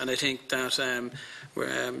sense, and I think that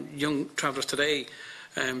young travellers today,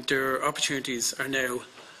 their opportunities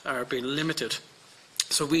are being limited.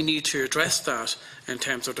 So we need to address that in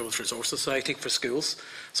terms of those resources. So I think for schools,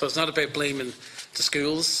 so it's not about blaming the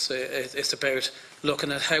schools. It's about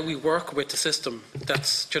looking at how we work with the system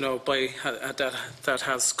that's that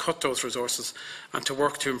has cut those resources, and to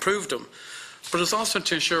work to improve them. But it's also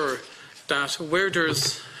to ensure that where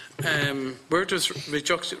there's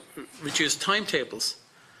reduced timetables,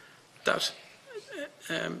 that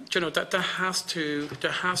that there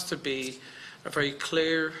has to be a very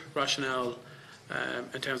clear rationale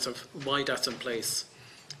in terms of why that's in place,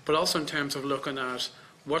 but also in terms of looking at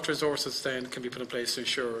what resources then can be put in place to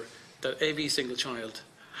ensure that every single child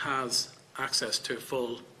has access to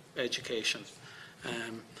full education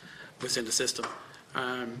within the system.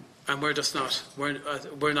 And we're just not,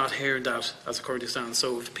 we're not hearing that as it currently stands.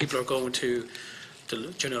 So if people are going to,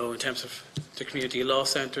 in terms of the community law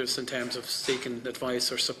centres, in terms of seeking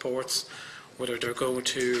advice or supports, whether they're going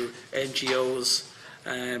to NGOs,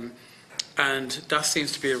 and that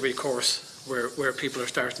seems to be a recourse where people are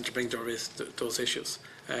starting to bring those issues.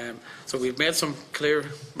 So we've made some clear,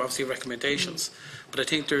 obviously, recommendations, but I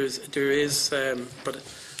think there has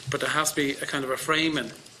to be a kind of a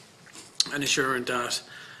framing and ensuring that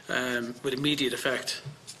with immediate effect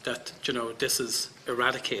that this is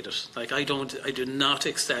eradicated. Like I do not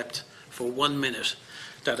accept for 1 minute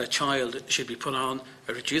that a child should be put on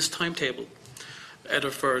a reduced timetable,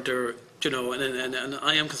 either for their and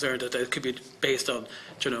I am concerned that it could be based on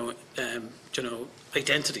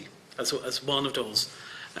identity as one of those.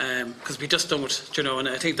 Because we just don't, and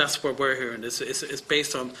I think that's where we're hearing. It's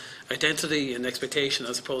based on identity and expectation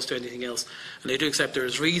as opposed to anything else. And I do accept there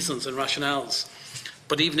is reasons and rationales,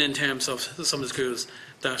 but even in terms of some of the schools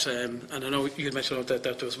that, and I know you had mentioned that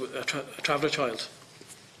there was a traveller child,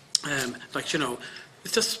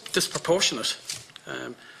 it's just disproportionate.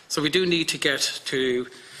 So we do need to get to,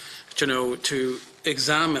 to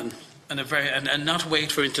examine and not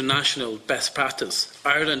wait for international best practice.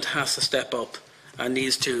 Ireland has to step up and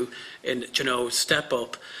needs to, step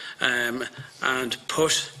up and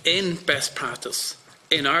put in best practice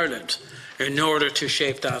in Ireland in order to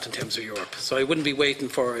shape that in terms of Europe. So I wouldn't be waiting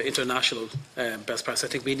for international best practice. I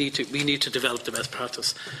think we need to develop the best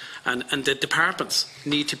practice, and the departments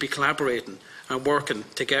need to be collaborating and working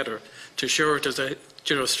together to ensure there's a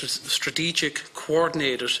strategic,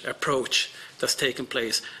 coordinated approach that's taking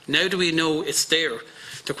place. Now do we know it's there?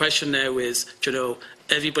 The question now is,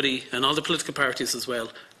 everybody and all the political parties as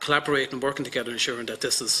well collaborating and working together, ensuring that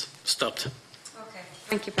this is stopped. Okay.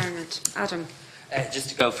 Thank you, Bernard. Adam. Just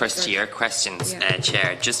to go first to your questions,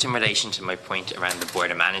 Chair, just in relation to my point around the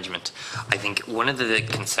Board of Management, I think one of the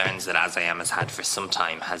concerns that ASIAM has had for some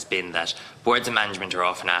time has been that boards of management are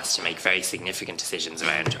often asked to make very significant decisions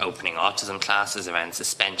around opening autism classes, around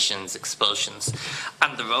suspensions, expulsions,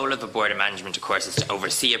 and the role of a board of management, of course, is to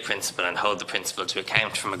oversee a principal and hold the principal to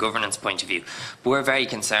account from a governance point of view. But we're very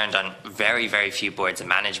concerned on very, very few boards of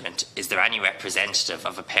management. Is there any representative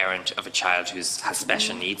of a parent of a child who has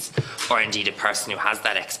special needs, or indeed a person person who has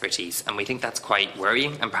that expertise, and we think that's quite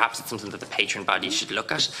worrying, and perhaps it's something that the patron body should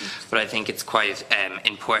look at, but I think it's quite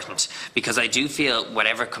important, because I do feel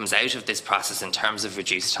whatever comes out of this process in terms of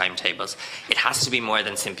reduced timetables, it has to be more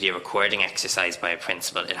than simply a recording exercise by a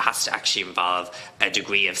principal. It has to actually involve a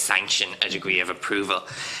degree of sanction, a degree of approval.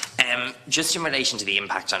 Just in relation to the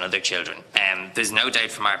impact on other children, there's no doubt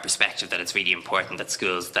from our perspective that it's really important that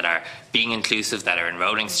schools that are being inclusive, that are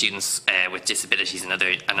enrolling students with disabilities and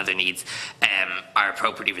other needs are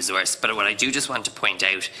appropriately resourced. But what I do just want to point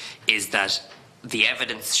out is that the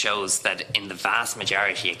evidence shows that in the vast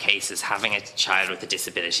majority of cases, having a child with a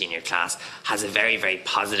disability in your class has a very, very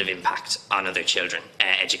positive impact on other children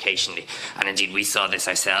educationally. And indeed, we saw this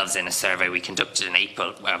ourselves in a survey we conducted in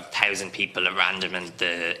April, where 1,000 people at random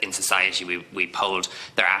in society, we polled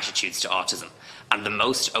their attitudes to autism. And the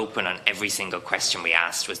most open on every single question we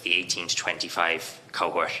asked was the 18 to 25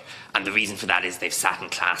 cohort. And the reason for that is they've sat in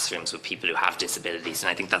classrooms with people who have disabilities, and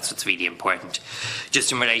I think that's what's really important.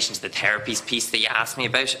 Just in relation to the therapies piece that you asked me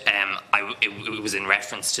about, it was in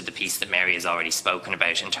reference to the piece that Mary has already spoken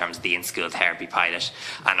about in terms of the in-school therapy pilot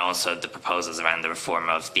and also the proposals around the reform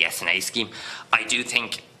of the SNA scheme. I do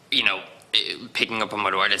think, you know, picking up on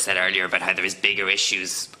what Orla said earlier about how there is bigger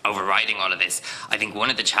issues overriding all of this, I think one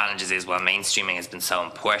of the challenges is, while mainstreaming has been so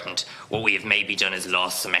important, what we have maybe done is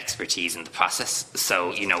lost some expertise in the process.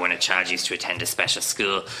 So, you know, when a child used to attend a special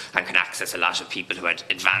school and could access a lot of people who had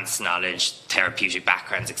advanced knowledge, therapeutic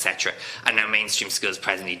backgrounds, etc., and now mainstream schools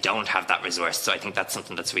presently don't have that resource. So I think that's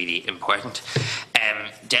something that's really important.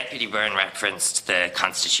 Deputy Byrne referenced the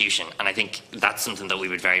Constitution, and I think that's something that we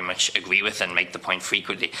would very much agree with and make the point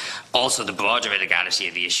frequently. Also, the broader illegality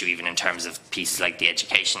of the issue, even in terms of pieces like the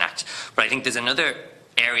Education Act. But I think there's another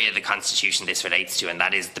area of the Constitution this relates to, and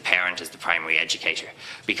that is the parent as the primary educator.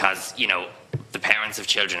 Because, you know, the parents of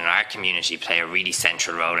children in our community play a really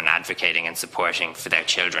central role in advocating and supporting for their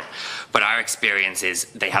children. But our experience is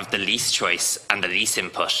they have the least choice and the least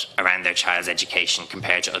input around their child's education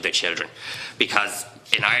compared to other children. Because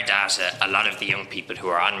in our data, a lot of the young people who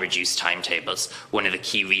are on reduced timetables, one of the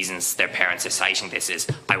key reasons their parents are citing this is,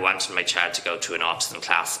 I wanted my child to go to an autism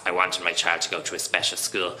class, I wanted my child to go to a special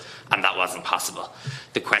school, and that wasn't possible.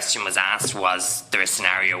 The question was asked, was there a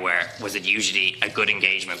scenario where, was it usually a good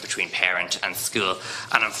engagement between parent and school?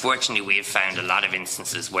 And unfortunately, we have found a lot of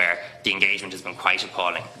instances where the engagement has been quite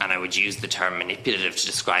appalling, and I would use the term manipulative to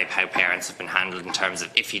describe how parents have been handled in terms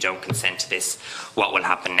of, if you don't consent to this, what will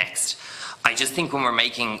happen next? I just think when we're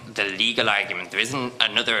making the legal argument, there is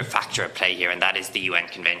another factor at play here, and that is the UN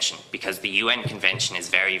Convention, because the UN Convention is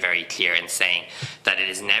very, very clear in saying that it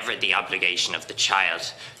is never the obligation of the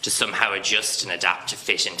child to somehow adjust and adapt to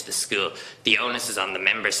fit into the school. The onus is on the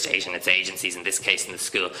member state and its agencies, in this case in the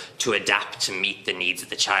school, to adapt to meet the needs of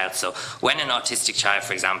the child. So when an autistic child,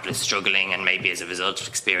 for example, is struggling and maybe as a result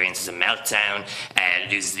experiences a meltdown,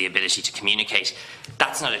 loses the ability to communicate,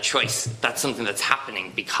 that's not a choice. That's something that's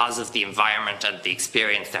happening because of the environment and the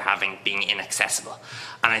experience they're having being inaccessible.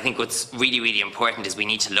 And I think what's really, really important is we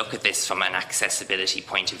need to look at this from an accessibility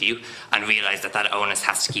point of view and realise that that onus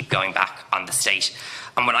has to keep going back on the state.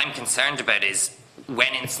 And what I'm concerned about is,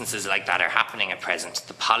 when instances like that are happening at present,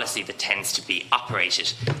 the policy that tends to be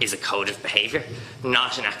operated is a code of behaviour,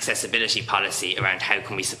 not an accessibility policy around how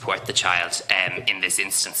can we support the child in this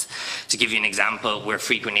instance. To give you an example, we're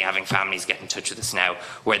frequently having families get in touch with us now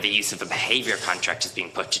where the use of a behaviour contract is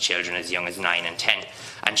being put to children as young as 9 and 10,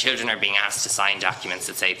 and children are being asked to sign documents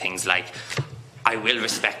that say things like, I will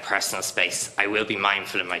respect personal space. I will be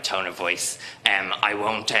mindful of my tone of voice. I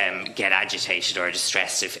won't get agitated or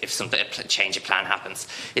distressed if a change of plan happens.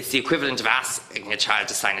 It's the equivalent of asking a child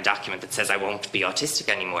to sign a document that says, I won't be autistic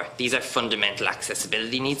anymore. These are fundamental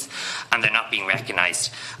accessibility needs, and they're not being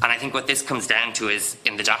recognised. And I think what this comes down to is,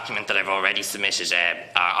 in the document that I've already submitted,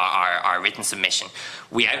 our written submission,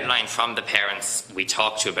 we outline from the parents we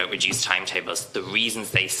talked to about reduced timetables the reasons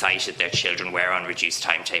they cited their children were on reduced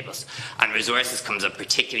timetables. And resources comes up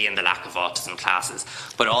particularly in the lack of autism classes,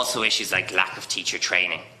 but also issues like lack of teacher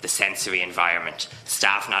training, the sensory environment,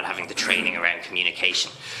 staff not having the training around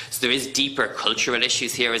communication. So there is deeper cultural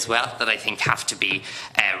issues here as well that I think have to be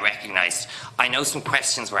recognised. I know some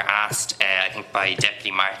questions were asked, I think by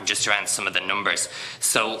Deputy Martin, just around some of the numbers.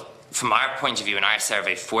 So from our point of view, in our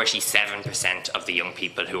survey, 47% of the young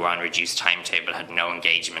people who were on reduced timetable had no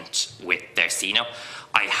engagement with their CNO.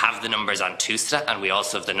 I have the numbers on Tuesday, and we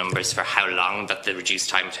also have the numbers for how long that the reduced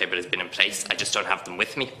timetable has been in place. I just don't have them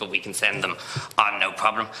with me, but we can send them on, no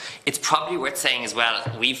problem. It's probably worth saying as well,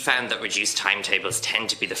 we've found that reduced timetables tend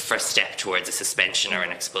to be the first step towards a suspension or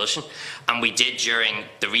an expulsion. And we did, during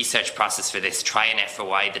the research process for this, try and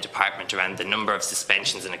FOI the department around the number of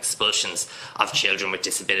suspensions and expulsions of children with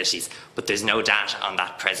disabilities, but there's no data on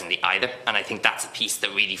that presently either. And I think that's a piece that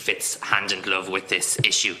really fits hand in glove with this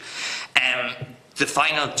issue. The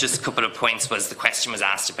final just couple of points was the question was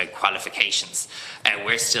asked about qualifications.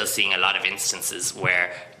 We're still seeing a lot of instances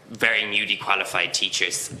where very newly qualified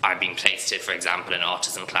teachers are being placed, for example, in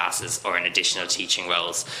autism classes or in additional teaching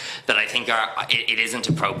roles that I think it isn't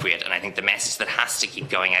appropriate. And I think the message that has to keep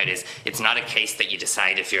going out is it's not a case that you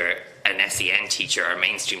decide if you're an SEN teacher or a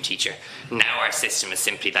mainstream teacher. Now our system is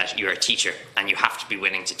simply that you're a teacher and you have to be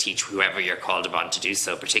willing to teach whoever you're called upon to do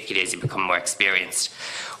so, particularly as you become more experienced.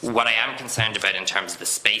 What I am concerned about in terms of the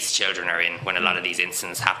space children are in when a lot of these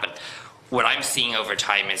incidents happen, what I'm seeing over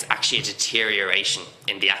time is actually a deterioration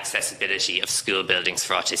in the accessibility of school buildings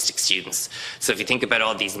for autistic students. So if you think about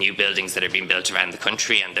all these new buildings that are being built around the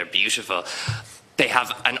country, and they're beautiful, they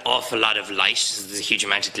have an awful lot of light, so there's a huge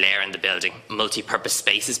amount of glare in the building. Multi-purpose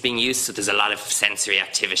spaces being used, so there's a lot of sensory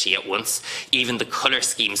activity at once. Even the colour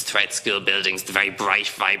schemes throughout school buildings, the very bright,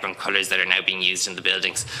 vibrant colours that are now being used in the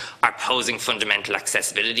buildings, are posing fundamental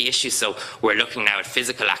accessibility issues. So we're looking now at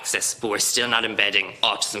physical access, but we're still not embedding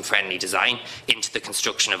autism-friendly design into the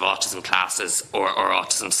construction of autism classes or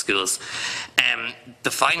autism schools.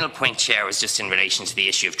 The final point, Chair, was just in relation to the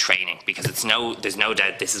issue of training, because there's no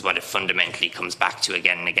doubt this is what it fundamentally comes back to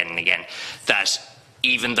again and again and again, that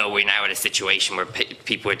even though we're now at a situation where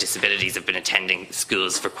people with disabilities have been attending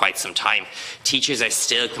schools for quite some time, teachers are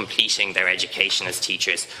still completing their education as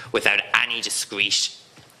teachers without any discrete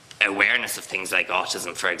awareness of things like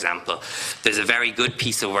autism, for example. There's a very good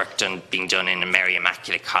piece of work being done in Mary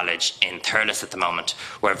Immaculate College in Thurles at the moment,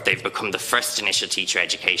 where they've become the first initial teacher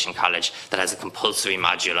education college that has a compulsory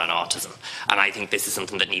module on autism. And I think this is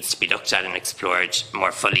something that needs to be looked at and explored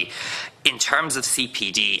more fully. In terms of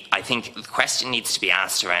CPD, I think the question needs to be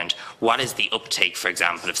asked around what is the uptake, for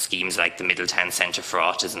example, of schemes like the Middletown Centre for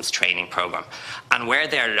Autism's training programme. And where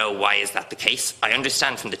they're low, why is that the case? I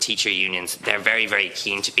understand from the teacher unions, they're very, very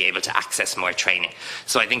keen to be able to access more training.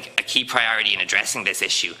 So I think a key priority in addressing this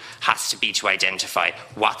issue has to be to identify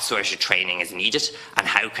what sort of training is needed and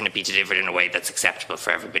how can it be delivered in a way that's acceptable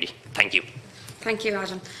for everybody. Thank you. Thank you,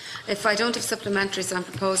 Adam. If I don't have supplementaries, I'm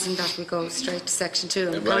proposing that we go straight to section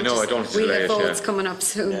 2. Well, I know I don't we delay have it. votes coming up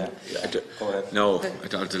soon. No,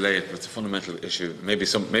 I'll delay it. But it's a fundamental issue.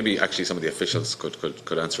 Maybe actually some of the officials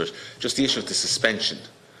could answer it. Just the issue of the suspension.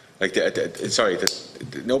 Like,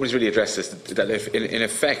 nobody's really addressed this. That if, in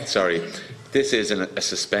effect, this is a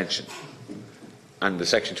suspension, and the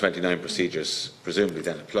Section 29 procedures presumably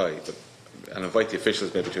then apply. But I'll invite the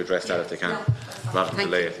officials maybe to address that if they can, rather than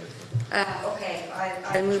delay it. Okay,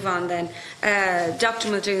 I'll move on then. Dr.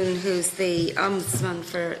 Muldoon, who's the Ombudsman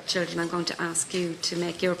for Children, I'm going to ask you to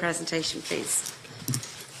make your presentation, please.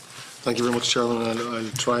 Thank you very much, Chairman. I'll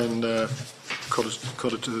try and cut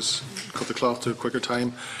the cloth to a quicker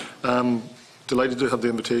time. Delighted to have the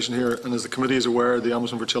invitation here, and as the committee is aware, the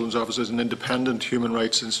Ombudsman for Children's Office is an independent human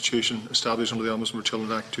rights institution established under the Ombudsman for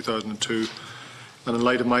Children Act 2002. And in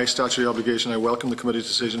light of my statutory obligation, I welcome the committee's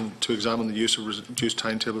decision to examine the use of reduced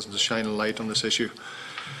timetables and to shine a light on this issue.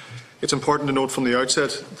 It's important to note from the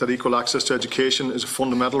outset that equal access to education is a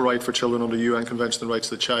fundamental right for children under the UN Convention on the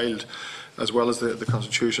Rights of the Child, as well as the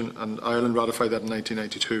Constitution, and Ireland ratified that in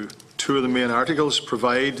 1992. Two of the main articles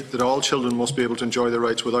provide that all children must be able to enjoy their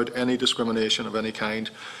rights without any discrimination of any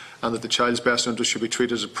kind, and that the child's best interest should be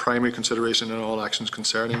treated as a primary consideration in all actions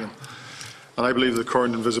concerning them. And I believe the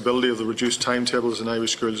current invisibility of the reduced timetables in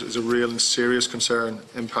Irish schools is a real and serious concern,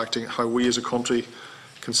 impacting how we as a country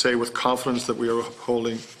can say with confidence that we are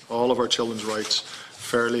upholding all of our children's rights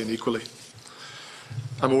fairly and equally.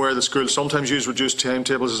 I'm aware that schools sometimes use reduced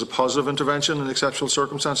timetables as a positive intervention in exceptional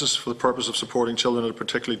circumstances for the purpose of supporting children at a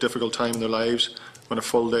particularly difficult time in their lives, when a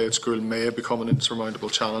full day at school may have become an insurmountable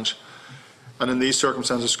challenge. And in these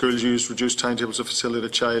circumstances, schools use reduced timetables to facilitate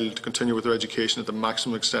a child to continue with their education at the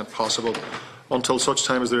maximum extent possible until such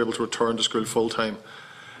time as they're able to return to school full-time.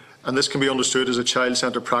 And this can be understood as a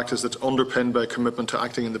child-centred practice that's underpinned by a commitment to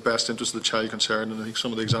acting in the best interest of the child concerned. And I think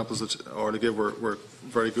some of the examples that Orla gave were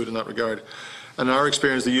very good in that regard. And in our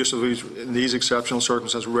experience, the use of these exceptional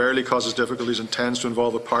circumstances rarely causes difficulties and tends to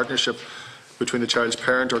involve a partnership between the child's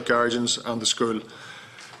parent or guardians and the school.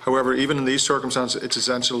 However, even in these circumstances, it's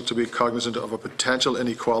essential to be cognizant of a potential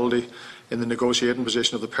inequality in the negotiating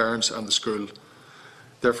position of the parents and the school.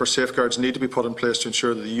 Therefore, safeguards need to be put in place to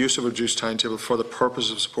ensure that the use of a reduced timetable for the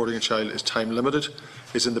purpose of supporting a child is time limited,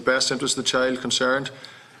 is in the best interest of the child concerned,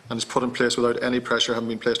 and is put in place without any pressure having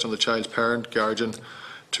been placed on the child's parent, guardian,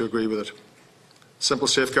 to agree with it. Simple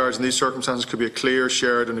safeguards in these circumstances could be a clear,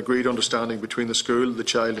 shared and agreed understanding between the school, the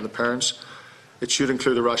child and the parents. It should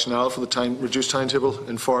include a rationale for the reduced timetable,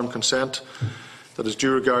 informed consent that is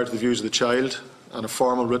due regard to the views of the child, and a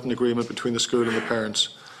formal written agreement between the school and the parents.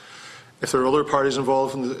 If there are other parties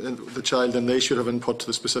involved in the child, then they should have input to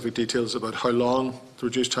the specific details about how long the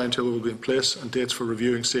reduced timetable will be in place and dates for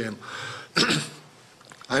reviewing same.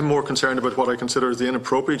 I'm more concerned about what I consider as the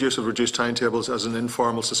inappropriate use of reduced timetables as an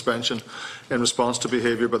informal suspension in response to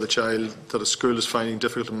behaviour by the child that a school is finding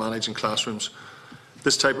difficult to manage in classrooms.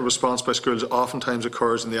 This type of response by schools oftentimes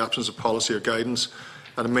occurs in the absence of policy or guidance,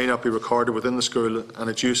 and it may not be recorded within the school, and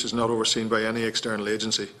its use is not overseen by any external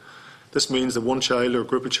agency. This means that one child or a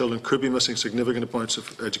group of children could be missing significant amounts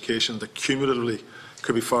of education that cumulatively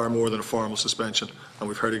could be far more than a formal suspension, and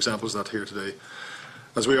we've heard examples of that here today.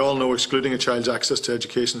 As we all know, excluding a child's access to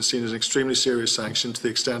education is seen as an extremely serious sanction to the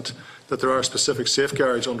extent that there are specific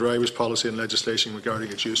safeguards under Irish policy and legislation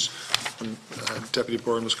regarding its use. And Deputy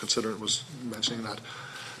Byrne was mentioning that.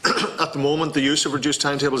 At the moment, the use of reduced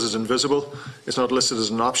timetables is invisible. It's not listed as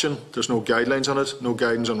an option. There's no guidelines on it, no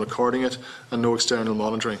guidance on recording it, and no external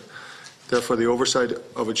monitoring. Therefore, the oversight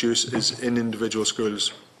of its use is in individual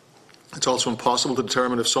schools. It's also impossible to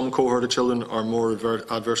determine if some cohort of children are more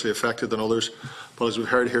adversely affected than others. But as we've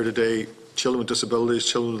heard here today, children with disabilities,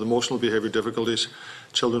 children with emotional behaviour difficulties,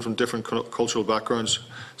 children from different cultural backgrounds,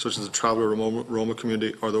 such as the traveller Roma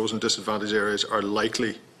community or those in disadvantaged areas, are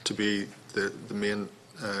likely to be the main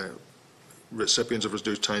recipients of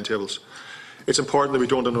reduced timetables. It's important that we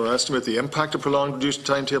don't underestimate the impact of prolonged reduced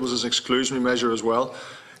timetables as an exclusionary measure as well.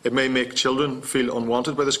 It may make children feel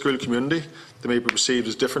unwanted by the school community. They may be perceived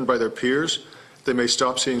as different by their peers. They may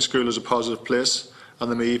stop seeing school as a positive place,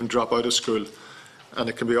 and they may even drop out of school. And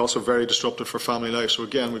it can be also very disruptive for family life. So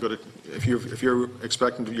again, we've got to, if you're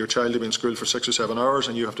expecting your child to be in school for 6 or 7 hours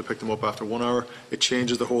and you have to pick them up after 1 hour, it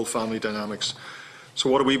changes the whole family dynamics. So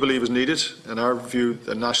what do we believe is needed? In our view,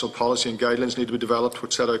 the national policy and guidelines need to be developed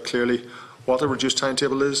which set out clearly what a reduced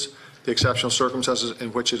timetable is, the exceptional circumstances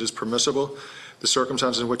in which it is permissible, the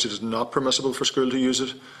circumstances in which it is not permissible for school to use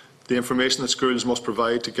it, the information that schools must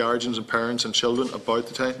provide to guardians and parents and children about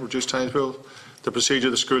the reduced timetable, the procedure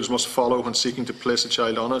the schools must follow when seeking to place a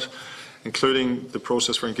child on it, including the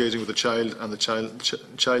process for engaging with the child and the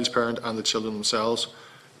child's parent and the children themselves,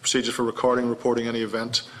 procedures for recording and reporting any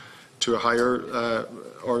event to a higher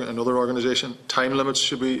or another organisation. Time limits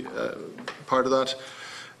should be part of that.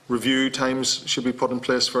 Review times should be put in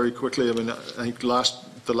place very quickly. I mean, I think the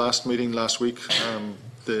last meeting last week,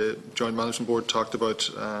 the Joint Management Board talked about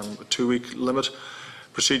a 2-week limit.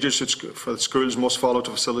 Procedures for schools must follow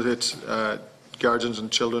to facilitate guardians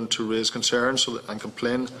and children to raise concerns and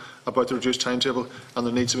complain about the reduced timetable, and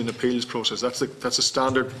there needs to be an appeals process. That's a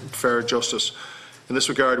standard fair justice. In this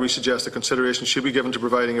regard, we suggest that consideration should be given to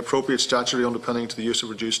providing appropriate statutory underpinning to the use of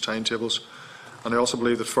reduced timetables, and I also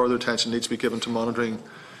believe that further attention needs to be given to monitoring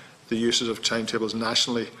the uses of timetables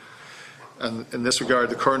nationally. And in this regard,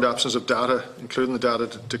 the current absence of data, including the data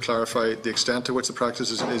to clarify the extent to which the practice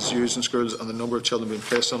is used in schools and the number of children being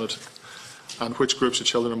placed on it, and which groups of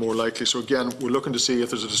children are more likely. So again, we're looking to see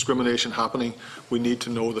if there's a discrimination happening. We need to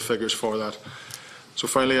know the figures for that. So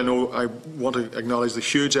finally, I want to acknowledge the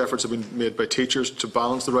huge efforts that have been made by teachers to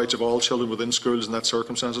balance the rights of all children within schools in that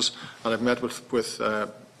circumstances. And I've met with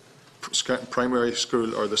primary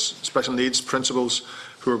school or the special needs principals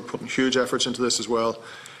who are putting huge efforts into this as well.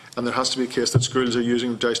 And there has to be a case that schools are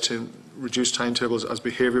using reduced timetables as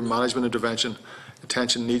behaviour management intervention.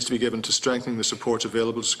 Attention needs to be given to strengthening the supports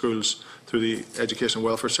available to schools through the Education and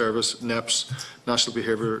Welfare Service, NEPS, National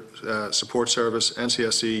Behaviour Support Service,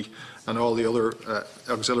 NCSE, and all the other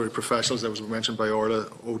auxiliary professionals that was mentioned by Orla,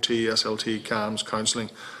 OT, SLT, CAMS, counselling.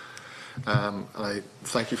 I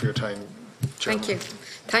thank you for your time, Chairman. Thank you.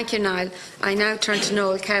 Thank you, Niall. I now turn to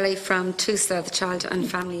Noel Kelly from TUSLA, the Child and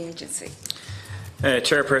Family Agency.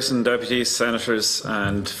 Chairperson, Deputies, Senators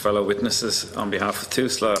and fellow witnesses, on behalf of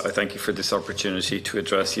TUSLA, I thank you for this opportunity to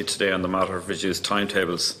address you today on the matter of reduced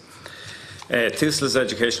timetables. TUSLA's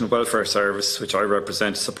Education and Welfare Service, which I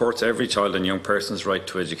represent, supports every child and young person's right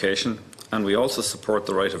to education, and we also support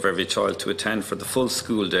the right of every child to attend for the full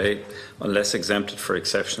school day unless exempted for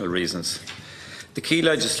exceptional reasons. The key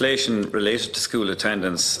legislation related to school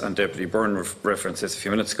attendance, and Deputy Byrne referenced this a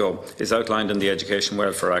few minutes ago, is outlined in the Education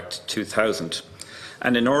Welfare Act 2000.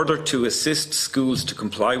 And in order to assist schools to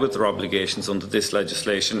comply with their obligations under this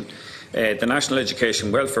legislation, the National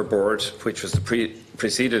Education Welfare Board, which was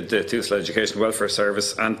preceded the TUSLA Education Welfare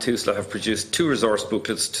Service, and TUSLA have produced 2 resource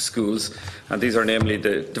booklets to schools, and these are namely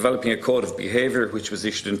the Developing a Code of Behaviour, which was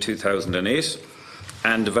issued in 2008,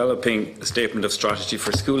 and Developing a Statement of Strategy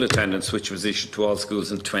for School Attendance, which was issued to all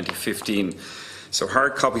schools in 2015. So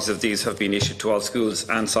hard copies of these have been issued to all schools,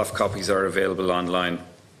 and soft copies are available online.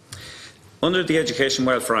 Under the Education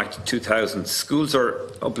Welfare Act 2000, schools are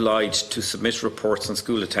obliged to submit reports on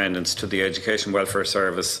school attendance to the Education Welfare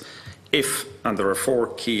Service if, and there are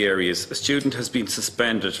 4 key areas, a student has been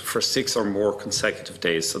suspended for 6 or more consecutive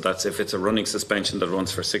days. So that's if it's a running suspension that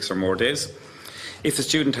runs for 6 or more days. If a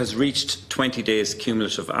student has reached 20 days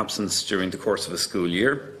cumulative absence during the course of a school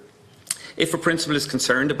year. If a principal is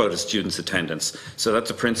concerned about a student's attendance, so that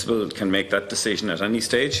the principal can make that decision at any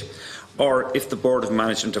stage, or if the Board of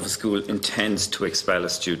Management of a school intends to expel a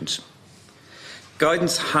student.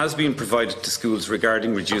 Guidance has been provided to schools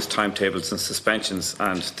regarding reduced timetables and suspensions,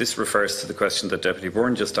 and this refers to the question that Deputy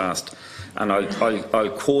Byrne just asked. And I'll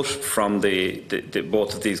quote from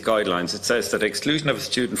both of these guidelines. It says that exclusion of a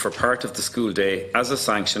student for part of the school day as a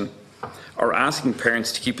sanction, or asking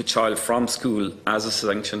parents to keep a child from school as a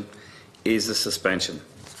sanction, is a suspension.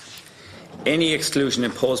 Any exclusion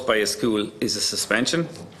imposed by a school is a suspension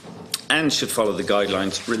and should follow the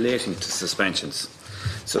guidelines relating to suspensions.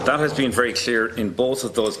 So that has been very clear in both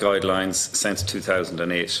of those guidelines since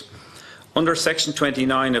 2008. Under Section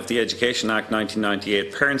 29 of the Education Act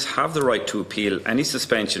 1998, parents have the right to appeal any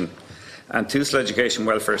suspension, and TUSLA Education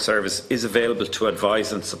Welfare Service is available to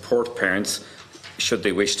advise and support parents should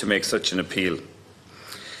they wish to make such an appeal.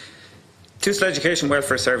 TUSLA Education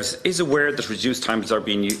Welfare Service is aware that reduced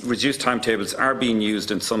timetables are being used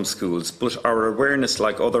in some schools, but our awareness,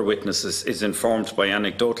 like other witnesses, is informed by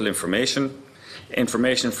anecdotal information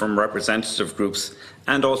from representative groups,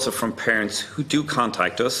 and also from parents who do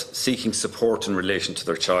contact us seeking support in relation to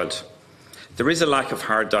their child. There is a lack of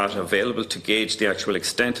hard data available to gauge the actual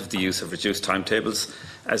extent of the use of reduced timetables,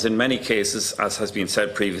 as in many cases, as has been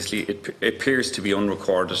said previously, it appears to be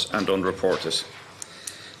unrecorded and unreported.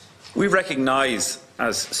 We recognise,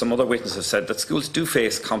 as some other witnesses have said, that schools do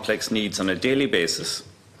face complex needs on a daily basis,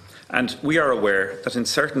 and we are aware that in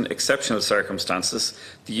certain exceptional circumstances,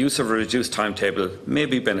 the use of a reduced timetable may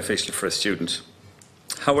be beneficial for a student.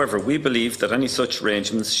 However, we believe that any such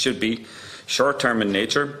arrangements should be short-term in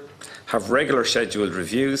nature, have regular scheduled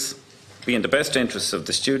reviews, be in the best interests of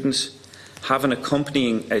the student, have an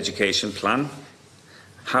accompanying education plan,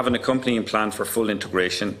 have an accompanying plan for full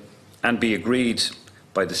integration, and be agreed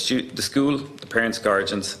by the school, the parents,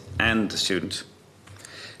 guardians and the student.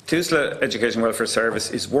 TUSLA Education Welfare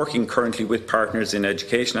Service is working currently with partners in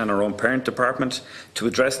education and our own parent department to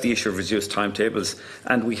address the issue of reduced timetables,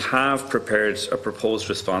 and we have prepared a proposed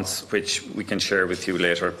response which we can share with you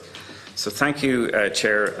later. So thank you,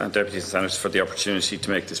 Chair and Deputies and Senators, for the opportunity to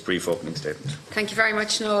make this brief opening statement. Thank you very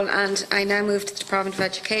much, Noel. And I now move to the Department of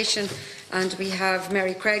Education, and we have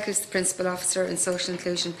Mary Craig, who's the Principal Officer in Social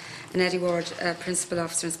Inclusion, and Eddie Ward, Principal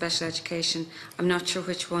Officer in Special Education. I'm not sure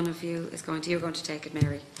which one of you is going to. You're going to take it,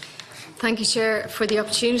 Mary. Thank you, Chair, for the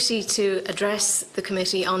opportunity to address the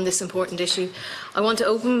committee on this important issue. I want to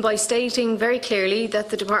open by stating very clearly that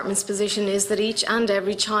the Department's position is that each and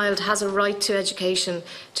every child has a right to education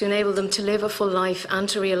to enable them to live a full life and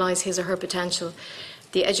to realise his or her potential.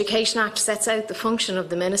 The Education Act sets out the function of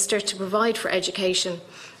the Minister to provide for education.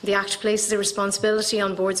 The Act places a responsibility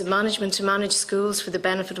on boards of management to manage schools for the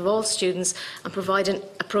benefit of all students and provide an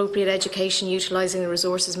appropriate education utilising the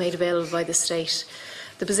resources made available by the State.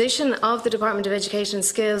 The position of the Department of Education and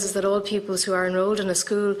Skills is that all pupils who are enrolled in a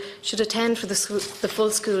school should attend for the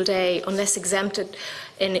full school day unless exempted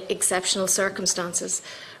in exceptional circumstances.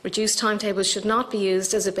 Reduced timetables should not be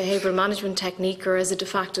used as a behavioural management technique or as a de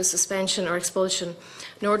facto suspension or expulsion,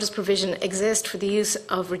 nor does provision exist for the use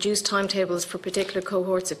of reduced timetables for particular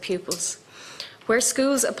cohorts of pupils. Where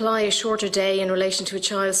schools apply a shorter day in relation to a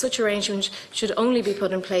child, such arrangement should only be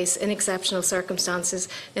put in place in exceptional circumstances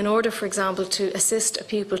in order, for example, to assist a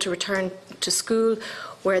pupil to return to school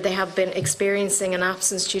where they have been experiencing an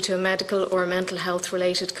absence due to a medical or mental health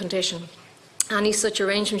related condition. Any such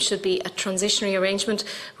arrangement should be a transitionary arrangement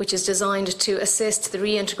which is designed to assist the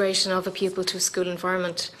reintegration of a pupil to a school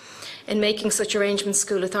environment. In making such arrangements,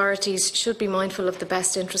 school authorities should be mindful of the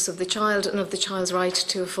best interests of the child and of the child's right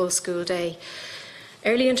to a full school day.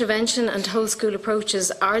 Early intervention and whole school approaches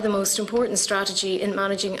are the most important strategy in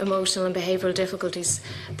managing emotional and behavioural difficulties.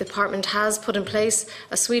 The Department has put in place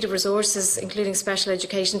a suite of resources, including special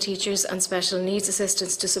education teachers and special needs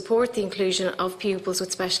assistants, to support the inclusion of pupils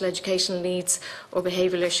with special educational needs or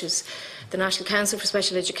behavioural issues. The National Council for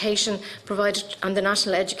Special Education and the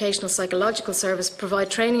National Educational Psychological Service provide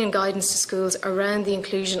training and guidance to schools around the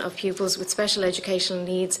inclusion of pupils with special educational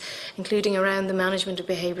needs, including around the management of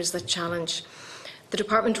behaviours that challenge. The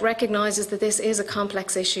Department recognises that this is a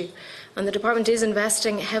complex issue, and the Department is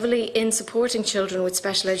investing heavily in supporting children with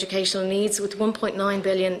special educational needs, with £1.9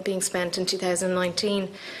 billion being spent in 2019.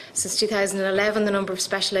 Since 2011, the number of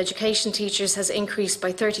special education teachers has increased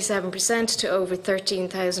by 37% to over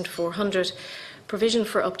 13,400. Provision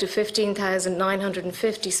for up to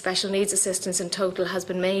 15,950 special needs assistants in total has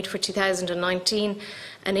been made for 2019,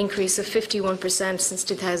 an increase of 51% since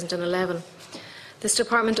 2011. This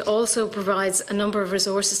Department also provides a number of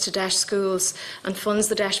resources to DESH schools and funds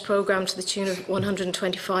the DESH programme to the tune of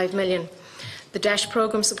 £125 million. The DESH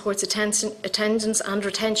programme supports attendance and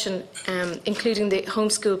retention, including the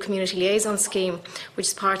Homeschool Community Liaison Scheme, which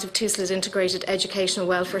is part of TUSLA's Integrated Educational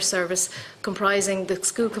Welfare Service, comprising the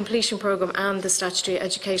School Completion Programme and the Statutory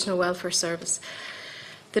Educational Welfare Service.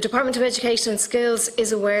 The Department of Education and Skills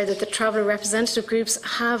is aware that the traveller representative groups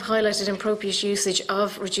have highlighted inappropriate usage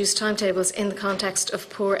of reduced timetables in the context of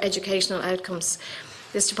poor educational outcomes.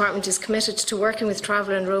 This Department is committed to working with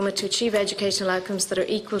traveller and Roma to achieve educational outcomes that are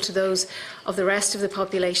equal to those of the rest of the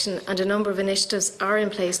population, and a number of initiatives are in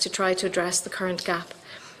place to try to address the current gap.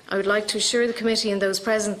 I would like to assure the Committee and those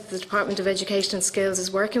present that the Department of Education and Skills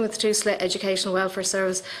is working with TUSLA Educational Welfare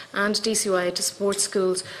Service and DCY to support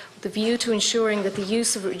schools with a view to ensuring that the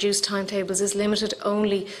use of reduced timetables is limited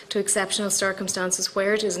only to exceptional circumstances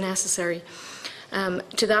where it is necessary.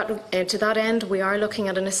 To that end, we are looking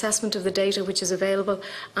at an assessment of the data which is available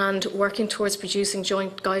and working towards producing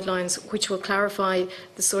joint guidelines which will clarify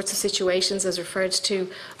the sorts of situations as referred to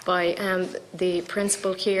by the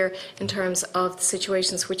Principal here in terms of the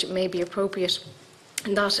situations which may be appropriate.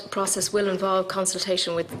 And that process will involve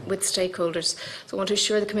consultation with stakeholders. So I want to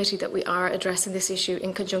assure the Committee that we are addressing this issue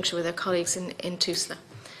in conjunction with our colleagues in TUSLA.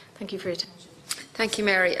 Thank you for your attention. Thank you,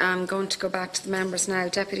 Mary. I'm going to go back to the members now.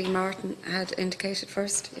 Deputy Martin had indicated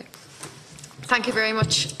first. Yeah. Thank you very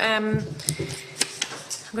much. I'm going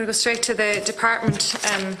to go straight to the Department,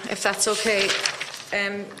 if that's okay.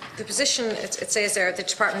 The position, it says there, of the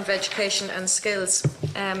Department of Education and Skills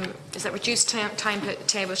is that reduced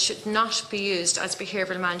timetables should not be used as a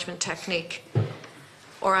behavioural management technique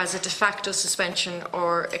or as a de facto suspension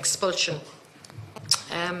or expulsion.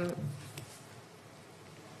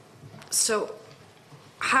 So,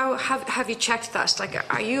 how have you checked that? Like,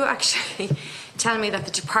 are you actually telling me that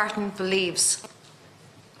the Department believes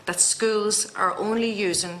that schools are only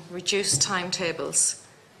using reduced timetables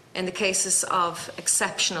in the cases of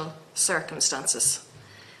exceptional circumstances,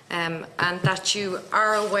 and that you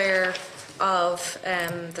are aware of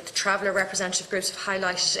that the traveller representative groups have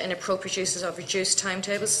highlighted inappropriate uses of reduced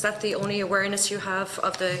timetables? Is that the only awareness you have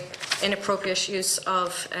of the inappropriate use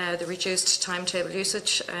of the reduced timetable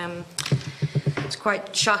usage? It's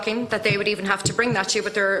quite shocking that they would even have to bring that to you,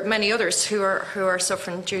 but there are many others who are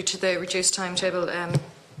suffering due to the reduced timetable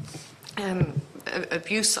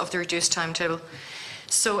abuse of the reduced timetable.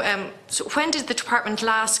 So when did the Department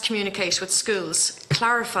last communicate with schools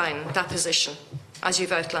clarifying that position, as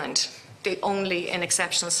you've outlined, the only in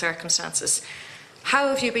exceptional circumstances? How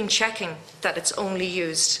have you been checking that it's only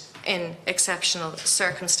used in exceptional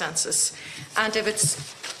circumstances? And if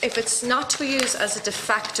it's not to be used as a de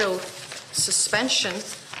facto suspension,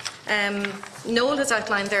 Noel has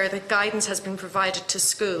outlined there that guidance has been provided to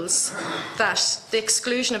schools that the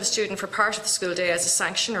exclusion of a student for part of the school day as a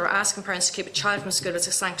sanction, or asking parents to keep a child from school as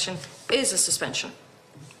a sanction, is a suspension.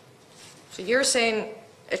 So you're saying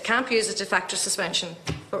it can't be used as a de facto suspension,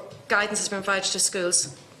 but guidance has been provided to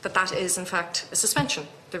schools that that is in fact a suspension,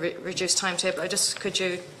 the reduced timetable. Could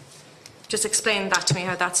you just explain that to me,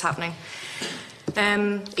 how that's happening?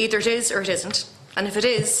 Either it is or it isn't. And if it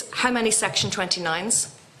is, how many Section 29s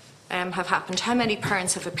have happened? How many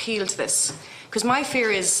parents have appealed this? Because my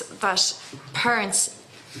fear is that parents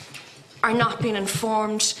are not being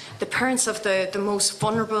informed. The parents of the most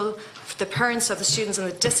vulnerable, the parents of the students in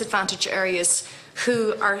the disadvantaged areas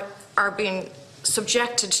who are being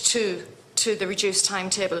subjected to the reduced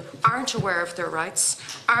timetable aren't aware of their rights,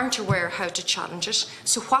 aren't aware how to challenge it.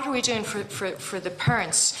 So what are we doing for the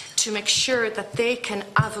parents to make sure that they can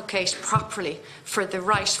advocate properly for the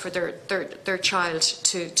right for their child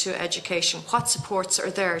to education? What supports are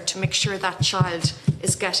there to make sure that child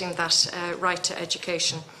is getting that right to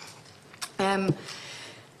education?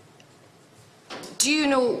 Do you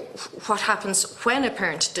know what happens when a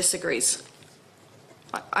parent disagrees?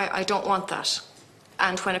 I don't want that.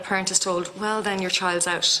 And when a parent is told, well, then your child's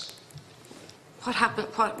out. What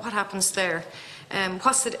happens there?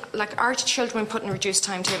 Are children put in reduced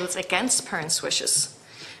timetables against parents' wishes?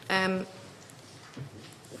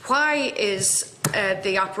 Why is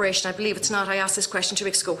the operation, I believe it's not, I asked this question 2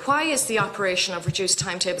 weeks ago, why is the operation of reduced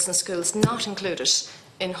timetables in schools not included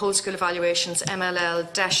in whole school evaluations,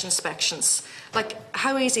 MLL, DESH inspections? Like,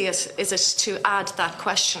 how easy is it to add that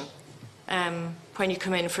question when you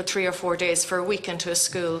come in for 3 or 4 days, for a week into a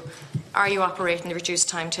school? Are you operating the reduced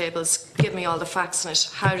timetables? Give me all the facts on it.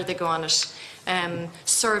 How do they go on it?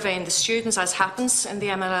 Surveying the students, as happens in the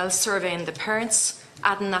MLL, surveying the parents,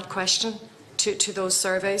 adding that question to those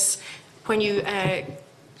surveys. When you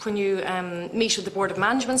meet with the Board of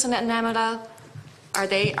Management in MLL, are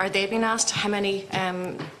they being asked how many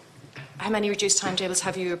reduced timetables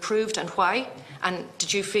have you approved and why? And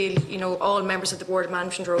did you feel, all members of the Board of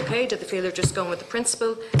Management are okay? Did they feel they're just going with the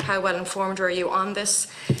principal? How well informed are you on this?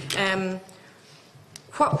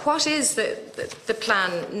 What is the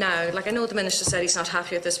plan now? Like, I know the Minister said he's not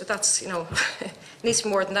happy with this, but that's, it needs to be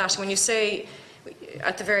more than that. When you say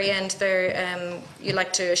at the very end there, you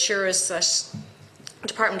like to assure us that the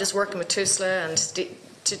Department is working with TUSLA and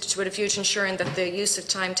with a view to ensuring that the use of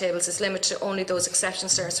timetables is limited to only those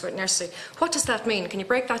exceptions to nursery. What does that mean? Can you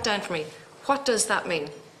break that down for me? What does that mean?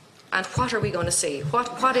 And what are we going to see?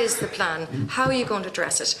 What is the plan? How are you going to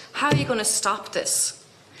address it? How are you going to stop this?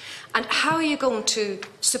 And how are you going to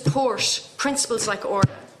support principles like Orla,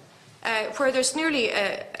 where there's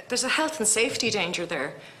there's a health and safety danger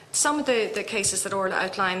there? Some of the cases that Orla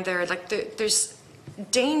outlined there, like there's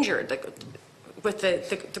danger with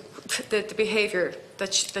the behaviour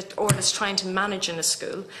that Orla is trying to manage in a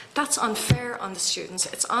school. That's unfair on the students,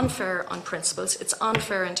 it's unfair on principals, it's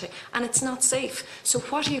unfair and it's not safe. So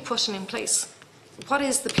what are you putting in place? What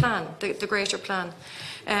is the plan, the greater plan?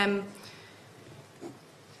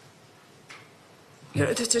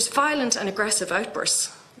 There's violent and aggressive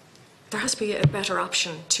outbursts. There has to be a better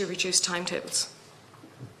option to reduce timetables.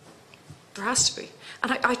 There has to be.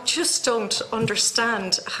 And I just don't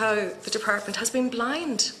understand how the department has been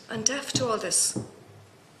blind and deaf to all this.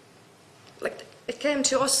 Like, it came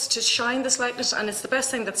to us to shine this light, and it's the best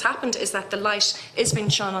thing that's happened is that the light is being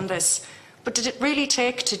shone on this. But did it really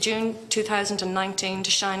take to June 2019 to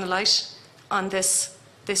shine a light on this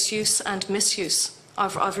use and misuse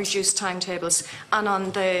of reduced timetables and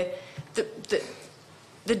on the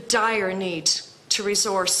dire need to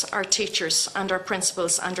resource our teachers and our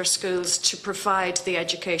principals and our schools to provide the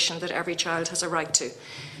education that every child has a right to?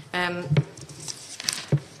 I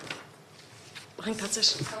think that's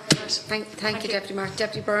it. Thank you, Deputy Martin.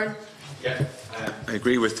 Deputy Byrne. Yeah, I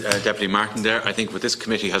agree with Deputy Martin there. I think what this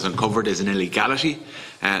committee has uncovered is an illegality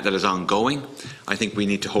that is ongoing. I think we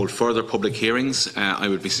need to hold further public hearings. I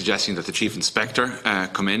would be suggesting that the Chief Inspector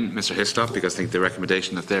come in, Mr Hislop, because I think the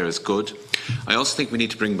recommendation that there is good. I also think we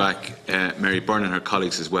need to bring back Mary Byrne and her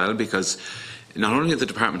colleagues as well, because not only have the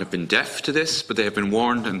department have been deaf to this, but they have been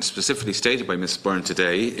warned and specifically stated by Ms Byrne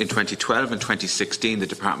today. In 2012 and 2016, the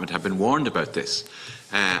department have been warned about this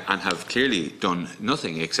and have clearly done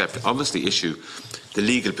nothing except obviously issue the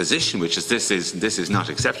legal position, which is this is not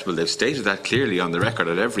acceptable. They've stated that clearly on the record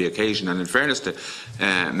at every occasion. And in fairness to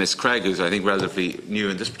Ms Craig, who's I think relatively new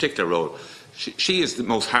in this particular role, she is the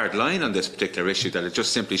most hard line on this particular issue, that it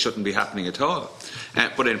just simply shouldn't be happening at all.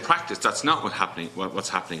 But in practice, that's not what's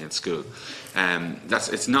happening in school.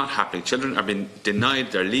 It's not happening. Children are being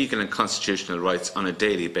denied their legal and constitutional rights on a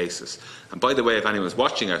daily basis. And by the way, if anyone's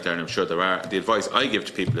watching out there, and I'm sure there are, the advice I give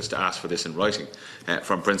to people is to ask for this in writing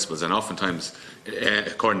from principals. And oftentimes,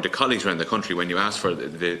 according to colleagues around the country, when you ask for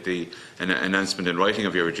an announcement in writing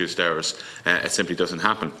of your reduced hours, it simply doesn't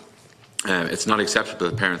happen. It's not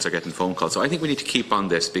acceptable that parents are getting phone calls. So I think we need to keep on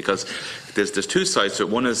this, because there's two sides to it.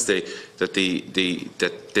 One is that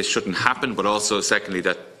this shouldn't happen, but also secondly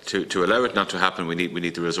that to allow it not to happen, we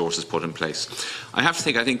need the resources put in place. I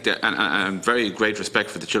think that, and very great respect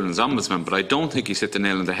for the Children's Ombudsman, but I don't think he's hit the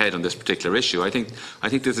nail on the head on this particular issue. I think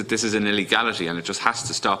this is an illegality, and it just has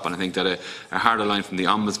to stop. And I think that a harder line from the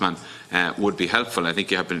Ombudsman would be helpful. I think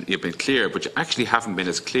you've been clear, but you actually haven't been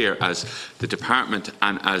as clear as the department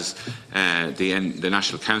and as the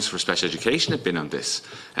National Council for Special Education have been on this.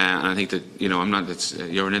 And I think that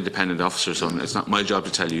you're an independent officer, so it's not my job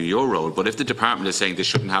to tell you your role. But if the department is saying this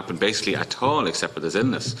shouldn't happen basically at all, except for this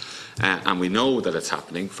illness, and we know that it's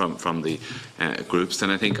happening from the groups, then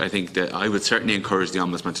I think that I would certainly encourage the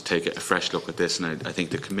Ombudsman to take a fresh look at this, and I think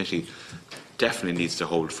the committee definitely needs to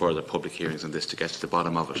hold further public hearings on this to get to the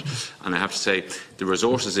bottom of it. And I have to say, the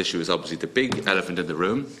resources issue is obviously the big elephant in the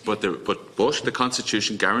room, but the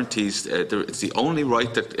Constitution guarantees, it's the only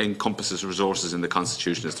right that encompasses resources in the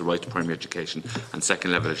Constitution is the right to primary education, and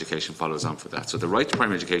second level education follows on for that. So the right to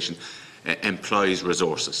primary education employs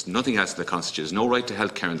resources. Nothing else in the Constitution. There's no right to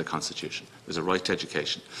healthcare in the Constitution. There's a right to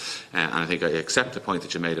education. And I think I accept the point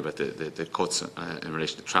that you made about the cuts in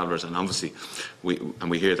relation to travellers, and obviously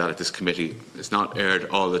we hear that at this committee. It's not aired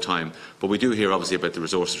all the time, but we do hear obviously about the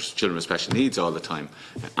resources for children with special needs all the time,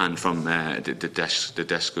 and from the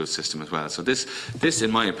deaf school system as well. So this,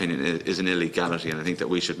 in my opinion, is an illegality, and I think that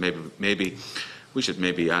we should maybe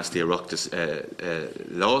ask the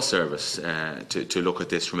Oireachtas Law Service to look at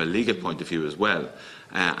this from a legal point of view as well,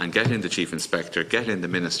 and get in the Chief Inspector, get in the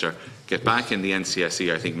Minister, get back in the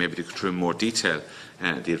NCSE, I think maybe to go through in more detail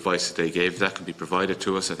the advice that they gave. That could be provided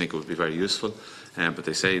to us. I think it would be very useful. But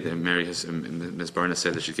they say that Ms Byrne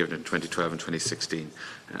said that she's given it in 2012 and 2016,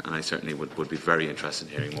 and I certainly would be very interested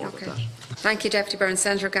in hearing more about that. Thank you, Deputy Byrne.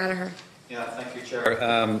 Senator Gallagher. Yeah, thank you, Chair.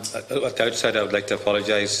 At the outset, I would like to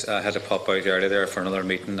apologise. I had to pop out earlier there for another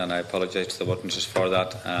meeting, and I apologise to the witnesses for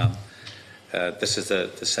that. This is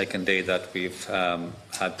the second day that we've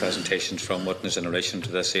had presentations from witnesses in relation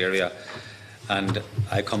to this area, and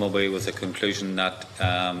I come away with the conclusion that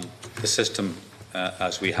the system,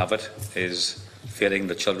 as we have it, is failing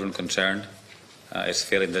the children concerned, is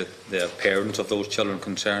failing the parents of those children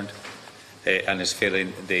concerned, and is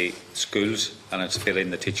failing the schools, and it's failing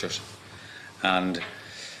the teachers. And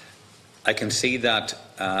I can see that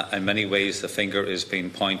in many ways the finger is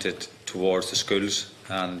being pointed towards the schools,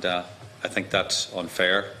 and I think that's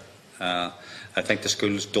unfair. I think the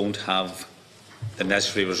schools don't have the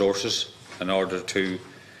necessary resources in order to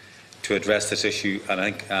address this issue, and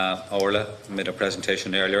I think Orla made a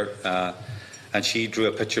presentation earlier, and she drew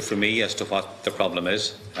a picture for me as to what the problem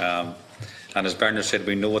is. And as Bernard said,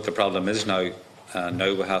 we know what the problem is now.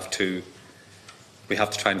 Now we have to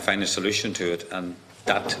try and find a solution to it, and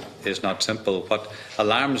that is not simple. What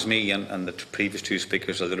alarms me, and the previous two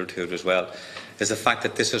speakers alluded to it as well, is the fact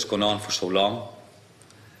that this has gone on for so long,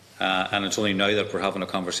 and it's only now that we're having a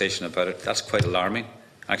conversation about it. That's quite alarming,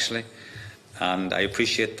 actually. And I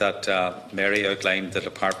appreciate that Mary outlined the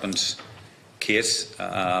department's case,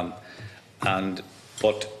 but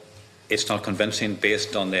it's not convincing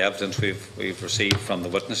based on the evidence we've received from the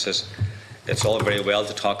witnesses. It's all very well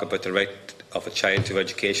to talk about the right of a child to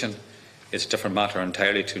education. It's a different matter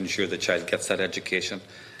entirely to ensure the child gets that education,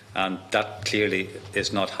 and that clearly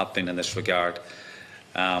is not happening in this regard.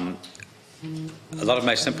 A lot of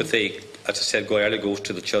my sympathy, as I said, goes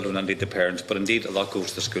to the children and indeed the parents, but indeed a lot goes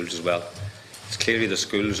to the schools as well. It's clearly the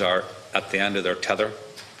schools are at the end of their tether,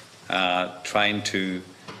 trying to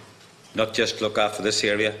not just look after this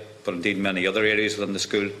area, but indeed many other areas within the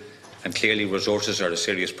school, and clearly resources are a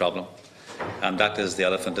serious problem, and that is the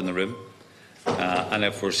elephant in the room. And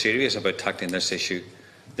if we're serious about tackling this issue,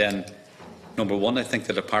 then number one, I think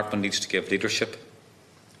the department needs to give leadership.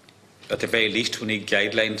 At the very least, we need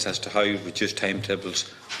guidelines as to how reduced timetables,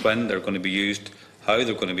 when they're going to be used, how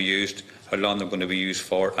they're going to be used, how long they're going to be used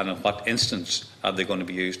for, and in what instance are they going to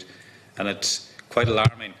be used. And it's quite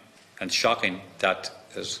alarming and shocking that,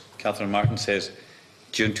 as Kathleen Martin says,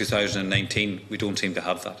 June 2019, we don't seem to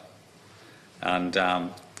have that. And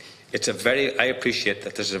I appreciate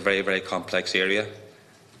that this is a very, very complex area,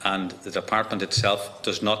 and the department itself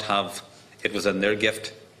does not have it within their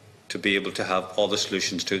gift to be able to have all the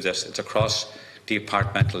solutions to this. It's a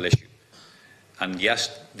cross-departmental issue. And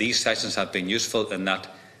yes, these sessions have been useful in that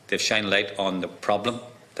they've shined light on the problem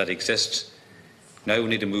that exists. Now we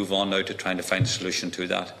need to move on now to trying to find a solution to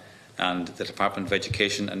that. And the Department of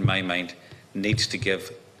Education, in my mind, needs to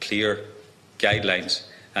give clear guidelines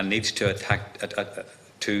and needs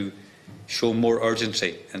to show more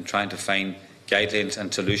urgency in trying to find guidelines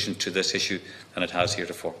and solutions to this issue than it has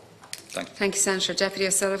heretofore. Thank you. Thank you, Senator. Deputy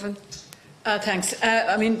O'Sullivan. Thanks.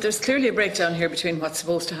 I mean, there's clearly a breakdown here between what's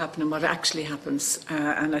supposed to happen and what actually happens,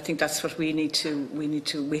 and I think that's what we need to.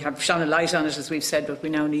 We have shone a light on it, as we've said, but we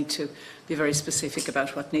now need to be very specific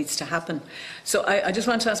about what needs to happen. So I just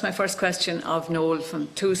want to ask my first question of Noel from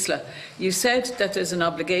Tusla. You said that there's an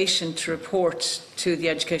obligation to report to the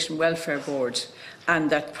Education Welfare Board, and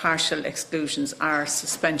that partial exclusions are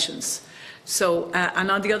suspensions. So, and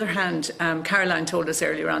on the other hand, Caroline told us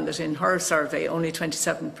earlier on that in her survey, only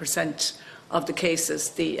 27% of the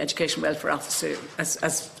cases, the Education Welfare Officer,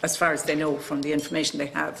 as far as they know from the information they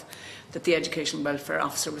have, that the Education Welfare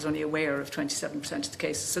Officer was only aware of 27% of the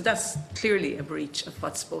cases. So that's clearly a breach of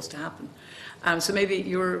what's supposed to happen. So maybe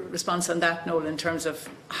your response on that, Noel, in terms of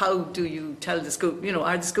how do you tell the school,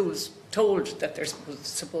 are the schools told that they're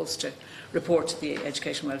supposed to report to the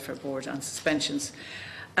Education Welfare Board on suspensions?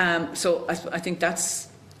 So I think that's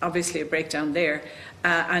obviously a breakdown there.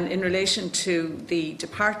 And in relation to the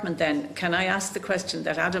department then, can I ask the question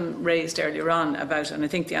that Adam raised earlier on about, and I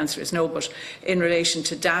think the answer is no, but in relation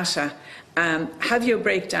to data, have you a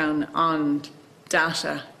breakdown on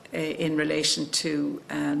data in relation to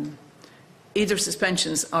either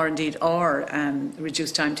suspensions or indeed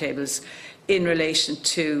reduced timetables in relation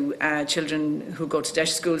to children who go to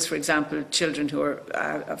DEIS schools, for example, children who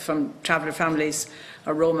are from traveller families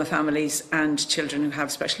or Roma families, and children who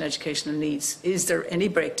have special educational needs? Is there any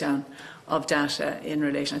breakdown of data in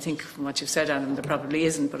relation? I think from what you've said, Adam, there probably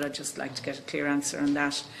isn't, but I'd just like to get a clear answer on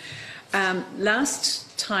that.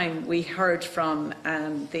 Last time we heard from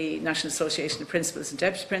the National Association of Principals and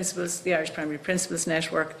Deputy Principals, the Irish Primary Principals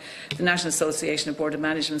Network, the National Association of Board of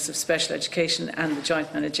Managements of Special Education, and the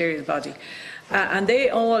Joint Managerial Body. And they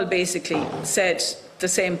all basically said the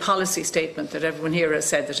same policy statement that everyone here has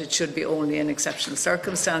said, that it should be only in exceptional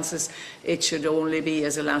circumstances, it should only be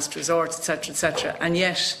as a last resort, etc., etc. And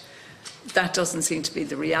yet that doesn't seem to be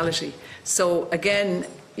the reality. So again,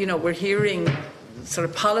 we're hearing sort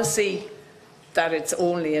of policy that it's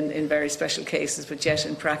only in very special cases, but yet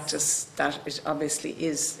in practice that it obviously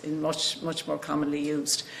is in much more commonly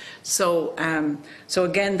used. So so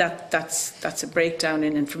again, that's a breakdown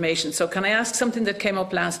in information. So can I ask something that came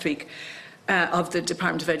up last week of the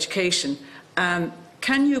Department of Education?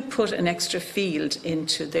 Can you put an extra field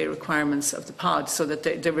into the requirements of the pod so that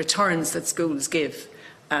the returns that schools give,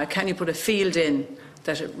 can you put a field in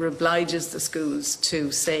that it obliges the schools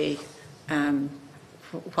to say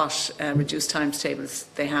what reduced timetables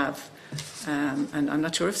they have? And I'm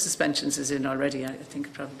not sure if suspensions is in already. I think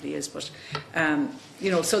it probably is, but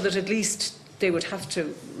so that at least they would have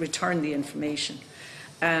to return the information.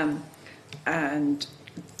 And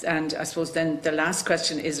I suppose then the last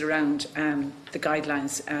question is around the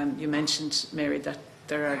guidelines. You mentioned, Mary, that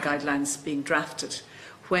there are guidelines being drafted.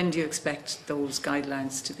 When do you expect those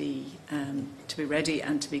guidelines to be ready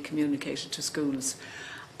and to be communicated to schools?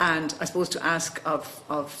 And I suppose to ask of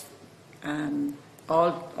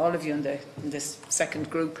all of you in this second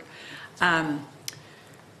group,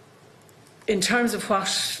 in terms of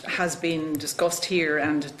what has been discussed here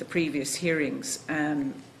and at the previous hearings,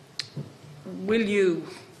 will you,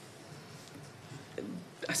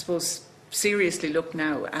 I suppose, seriously look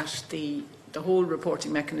now at the whole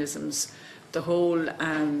reporting mechanisms, the whole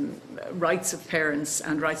rights of parents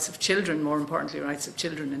and rights of children, more importantly rights of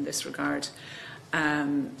children in this regard?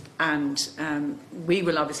 We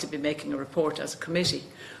will obviously be making a report as a committee,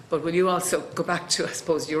 but will you also go back to, I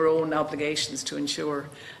suppose, your own obligations to ensure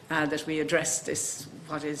that we address this,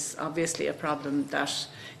 what is obviously a problem that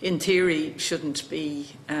in theory shouldn't be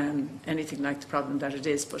anything like the problem that it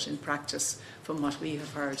is, but in practice, from what we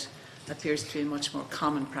have heard, appears to be a much more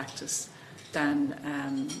common practice than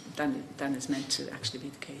is meant to actually be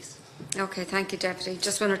the case. Okay, thank you, Deputy.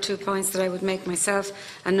 Just one or two points that I would make myself.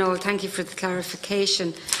 And Noel, thank you for the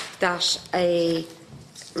clarification that a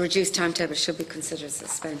reduced timetable should be considered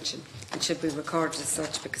suspension and should be recorded as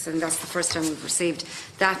such, because I think that's the first time we've received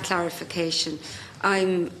that clarification.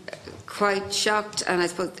 I'm quite shocked, and I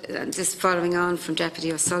suppose just following on from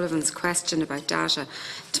Deputy O'Sullivan's question about data,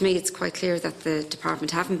 to me it's quite clear that the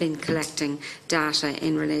department haven't been collecting data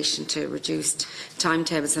in relation to reduced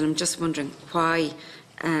timetables, and I'm just wondering why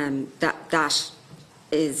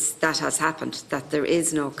that has happened, that there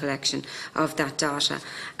is no collection of that data.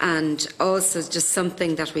 And also just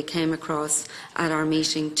something that we came across at our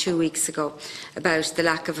meeting 2 weeks ago about the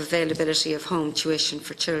lack of availability of home tuition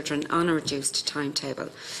for children on a reduced timetable.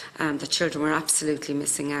 The children were absolutely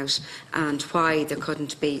missing out, and why there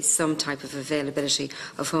couldn't be some type of availability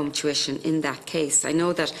of home tuition in that case. I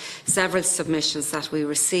know that several submissions that we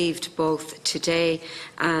received both today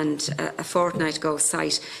and a fortnight ago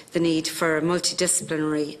cite the need for a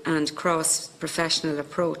multidisciplinary and cross-professional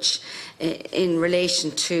approach in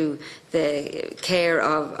relation to the care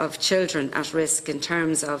of children at risk in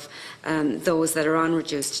terms of those that are on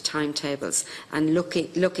reduced timetables, and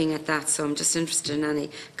looking at that. So I'm just interested in any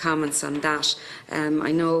comments on that.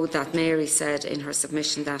 I know that Mary said in her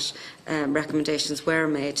submission that recommendations were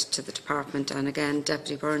made to the department, and again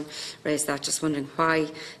Deputy Byrne raised that, just wondering why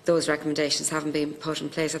those recommendations haven't been put in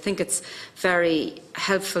place. I think it's very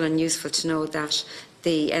helpful and useful to know that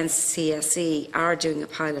the NCSE are doing a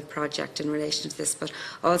pilot project in relation to this, but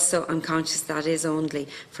also I'm conscious that is only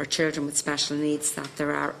for children with special needs, that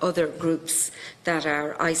there are other groups that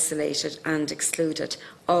are isolated and excluded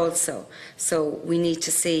also. So we need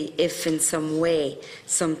to see if in some way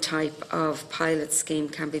some type of pilot scheme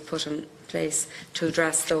can be put in place to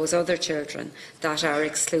address those other children that are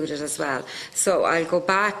excluded as well. So I'll go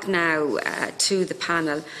back now to the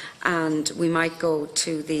panel, and we might go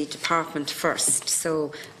to the department first.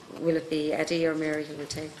 So will it be Eddie or Mary who will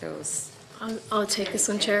take those? I'll take this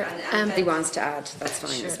one, Chair. If he wants to add, that's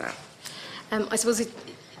fine sure. as well. I suppose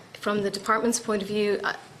from the department's point of view,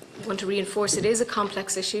 I want to reinforce it is a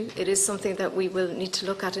complex issue. It is something that we will need to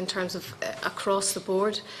look at in terms of across the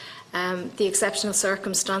board. The exceptional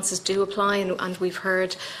circumstances do apply, and we've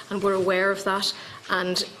heard and we're aware of that.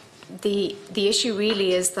 And the issue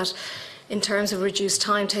really is that in terms of reduced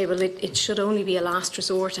timetable, it should only be a last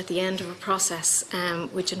resort at the end of a process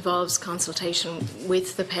which involves consultation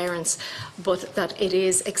with the parents, but that it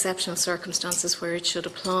is exceptional circumstances where it should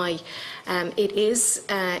apply. It is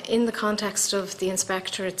in the context of the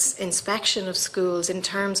Inspectorate's inspection of schools in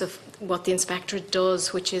terms of what the Inspectorate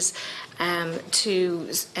does, which is to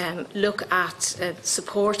look at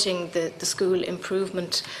supporting the school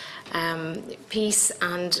improvement piece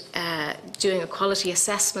and doing a quality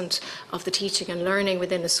assessment of the teaching and learning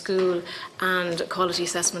within a school and a quality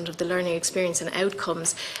assessment of the learning experience and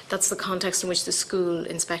outcomes. That's the context in which the school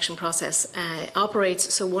inspection process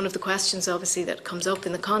operates. So one of the questions obviously that comes up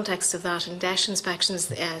in the context of that in DESH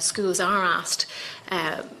inspections, schools are asked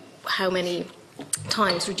how many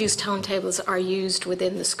times reduced timetables are used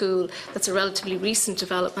within the school. That's a relatively recent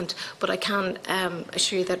development, but I can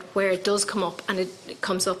assure you that where it does come up, and it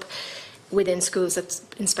comes up within schools, that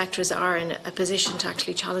inspectors are in a position to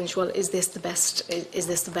actually challenge, well, is this the best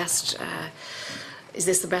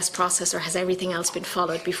process, or has everything else been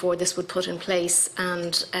followed before this would put in place?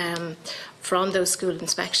 And from those school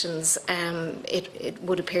inspections, it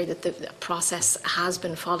would appear that the process has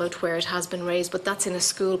been followed where it has been raised, but that's in a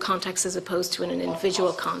school context as opposed to in an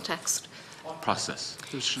individual context. Process.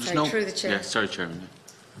 Through the Chair. Yeah, sorry, Chairman.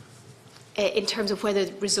 In terms of whether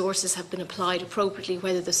resources have been applied appropriately,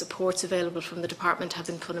 whether the supports available from the department have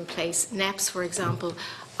been put in place. NEPs, for example,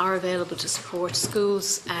 are available to support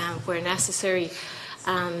schools where necessary,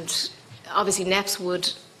 and obviously NEPs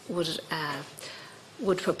would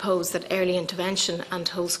propose that early intervention and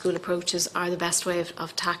whole school approaches are the best way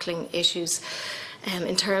of tackling issues.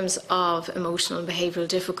 In terms of emotional and behavioural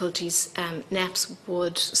difficulties, NEPs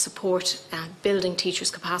would support building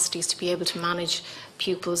teachers' capacities to be able to manage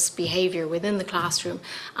pupils' behaviour within the classroom,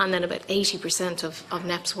 and then about 80% of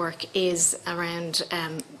NEPs work is around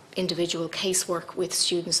individual casework with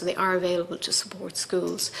students, so they are available to support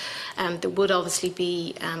schools. There would obviously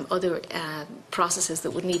be other processes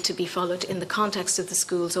that would need to be followed in the context of the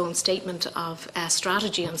school's own statement of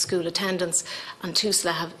strategy on school attendance, and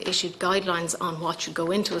TUSLA have issued guidelines on what should go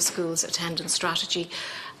into a school's attendance strategy.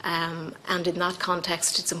 And in that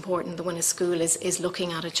context, it's important that when a school is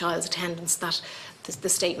looking at a child's attendance, that the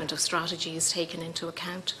statement of strategy is taken into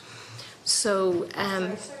account. So,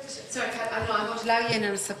 sorry, I want to allow you in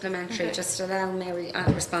on a supplementary. Okay. Just allow Mary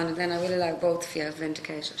to respond, and then I will allow both of you have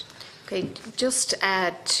indicated. Okay, just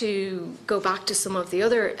to go back to some of the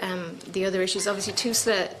other issues. Obviously,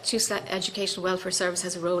 TUSLA Educational Welfare Service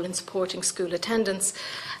has a role in supporting school attendance,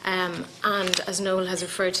 and as Noel has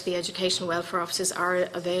referred to, the educational welfare officers are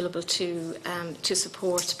available to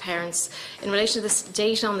support parents. In relation to this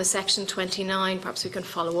data on the section 29, perhaps we can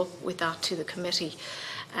follow up with that to the committee.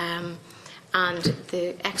 And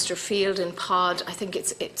the extra field in POD, I think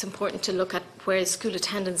it's important to look at where school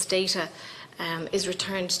attendance data is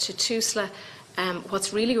returned to TUSLA.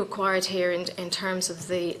 What's really required here in terms of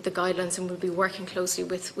the guidelines, and we'll be working closely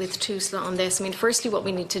with TUSLA on this. I mean, firstly, what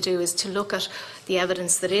we need to do is to look at the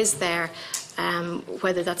evidence that is there,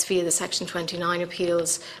 whether that's via the Section 29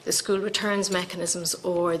 appeals, the school returns mechanisms,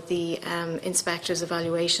 or the inspectors'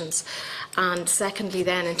 evaluations. And secondly,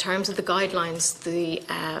 then, in terms of the guidelines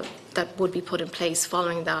that would be put in place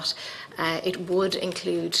following that, it would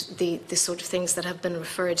include the sort of things that have been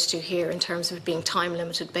referred to here in terms of it being time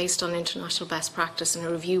limited based on international best practice, and a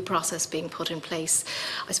review process being put in place.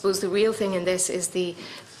 I suppose the real thing in this is the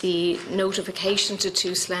notification to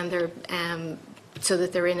TUSLA, so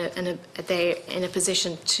that they're in a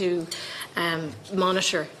position to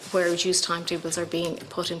monitor where reduced timetables are being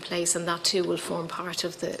put in place, and that too will form part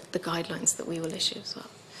of the guidelines that we will issue as well.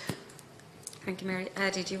 Thank you, Mary.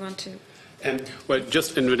 Eddie, do you want to? Well,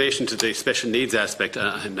 just in relation to the special needs aspect,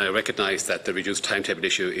 and I recognise that the reduced timetable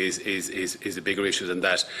issue is a bigger issue than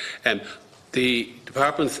that. The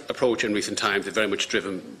Department's approach in recent times is very much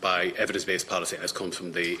driven by evidence-based policy, as comes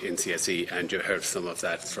from the NCSE, and you heard some of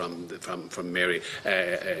that from Mary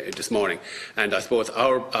this morning. And I suppose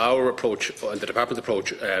our approach, and the Department's approach,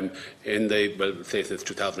 say since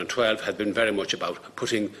 2012, has been very much about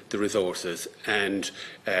putting the resources and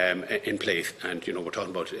in place. And we're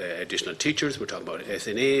talking about additional teachers, we're talking about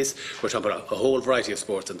SNAs, we're talking about a whole variety of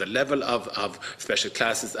sports, and the level of special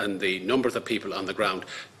classes and the numbers of people on the ground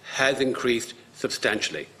has increased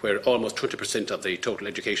substantially, where almost 20% of the total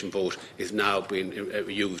education vote is now being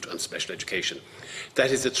used on special education. That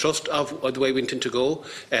is the thrust of the way we intend to go.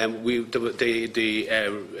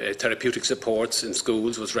 The therapeutic supports in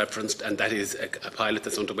schools was referenced, and that is a pilot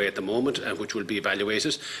that's underway at the moment, and which will be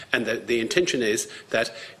evaluated. And the intention is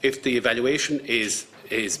that if the evaluation is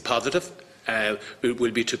positive,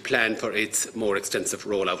 will be to plan for its more extensive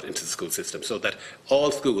rollout into the school system, so that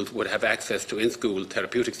all schools would have access to in-school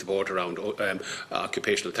therapeutic support around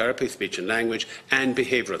occupational therapy, speech and language, and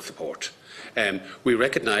behavioural support. We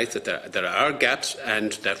recognise that there are gaps,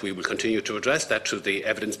 and that we will continue to address that through the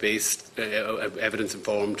evidence-based,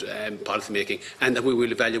 evidence-informed policy making, and that we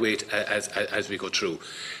will evaluate as we go through.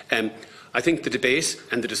 I think the debate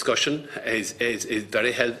and the discussion is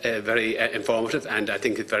very informative, and I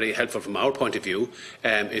think it's very helpful from our point of view.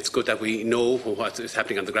 It's good that we know what is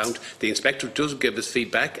happening on the ground. The inspector does give us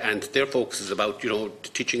feedback, and their focus is about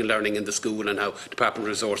teaching and learning in the school and how department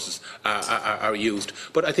resources are used.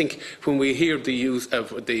 But I think when we hear the use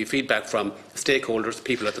of the feedback from stakeholders,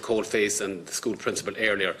 people at the coalface and the school principal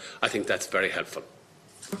earlier, I think that's very helpful.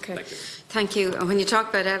 Okay. Thank you. And when you talk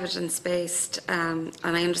about evidence-based, and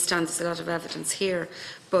I understand there's a lot of evidence here,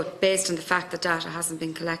 but based on the fact that data hasn't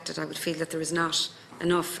been collected, I would feel that there is not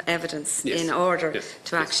enough evidence in order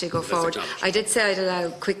to actually go forward. I did say I'd allow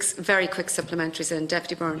very quick supplementaries in.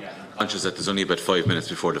 Deputy Byrne. I'm conscious that there's only about 5 minutes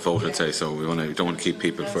before the vote, I'd say, so we don't want to keep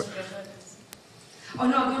people for... Oh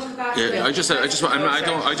no, I'm going to go back. Yeah, I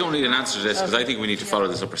don't need an answer to this, because I think we need to follow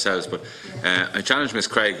this up ourselves. But I challenge Ms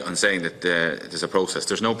Craig on saying that there's a process.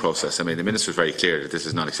 There's no process. I mean, the Minister is very clear that this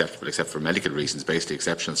is not acceptable except for medical reasons, basically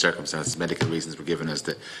exceptional circumstances. Medical reasons were given as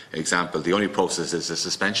the example. The only process is a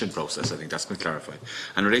suspension process. I think that's been clarified.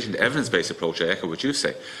 And in relation to evidence-based approach, I echo what you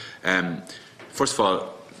say. First of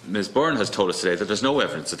all, Ms Byrne has told us today that there's no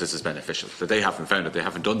evidence that this is beneficial, that they haven't found it, they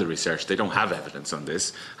haven't done the research, they don't have evidence on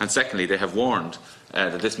this. And secondly, they have warned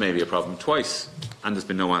that this may be a problem twice, and there's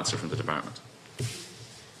been no answer from the department.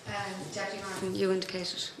 Deputy Martin, you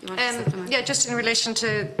indicated you want to supplement. Yeah, just in relation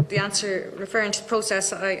to the answer referring to the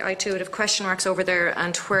process, I too would have question marks over there,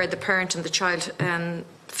 and where the parent and the child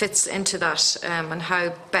fits into that, and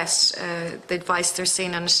how best the advice they're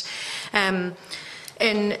seeing on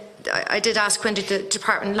it. I did ask, when did the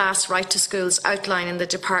department last write to schools outlining the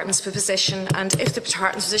department's position, and if the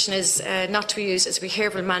department's position is not to be used as a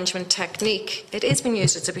behavioural management technique. It is being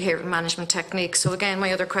used as a behavioural management technique. So again,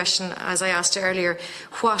 my other question, as I asked earlier,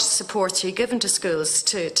 what supports are you given to schools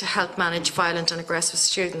to help manage violent and aggressive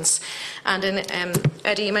students? And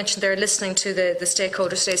Eddie, you mentioned there listening to the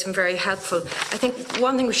stakeholders today has been very helpful. I think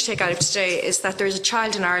one thing we should take out of today is that there is a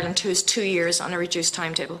child in Ireland who is 2 years on a reduced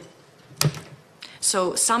timetable.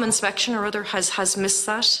 So some inspection or other has missed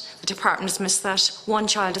that. The department has missed that. One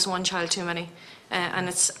child is one child too many. And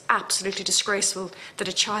it's absolutely disgraceful that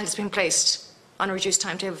a child has been placed on a reduced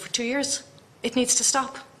timetable for 2 years. It needs to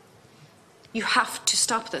stop. You have to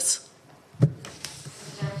stop this.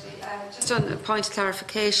 Just on a point of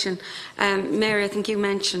clarification, Mary, I think you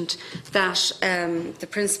mentioned that the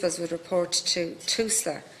principals would report to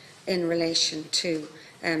TUSLA in relation to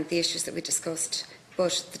the issues that we discussed,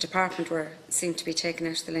 but the department seemed to be taken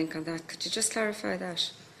out of the link on that. Could you just clarify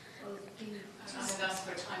that?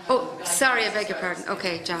 Oh, sorry, I beg your pardon.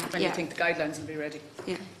 Okay, John. When you think the guidelines will be ready?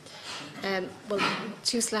 Yeah. Well,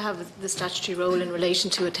 TUSLA have the statutory role in relation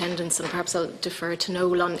to attendance, and perhaps I'll defer to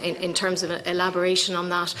Noel in terms of elaboration on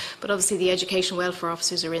that. But obviously the education welfare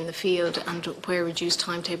officers are in the field, and where reduced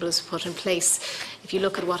timetable is put in place. If you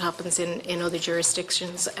look at what happens in other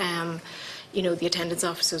jurisdictions, you know, the attendance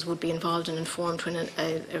officers would be involved and informed when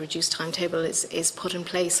a reduced timetable is put in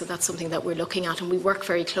place. So that's something that we're looking at, and we work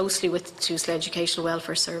very closely with TUSLA Educational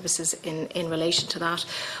Welfare Services in relation to that.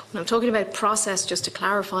 When I'm talking about process, just to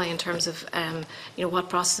clarify in terms of you know, what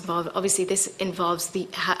process involved, obviously this involves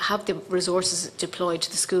have the resources deployed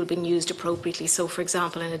to the school being used appropriately. So for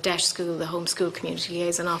example, in a DESH school, the home school community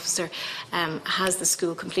liaison officer has the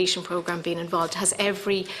school completion programme been involved, has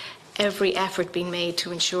every every effort being made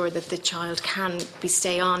to ensure that the child can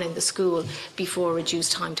stay on in the school before a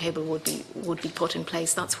reduced timetable would be put in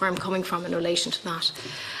place. That's where I'm coming from in relation to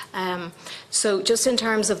that. So just in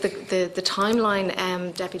terms of the timeline,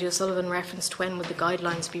 Deputy O'Sullivan referenced when would the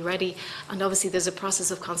guidelines be ready, and obviously there's a process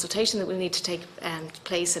of consultation that will need to take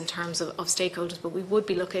place in terms of stakeholders, but we would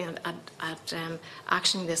be looking at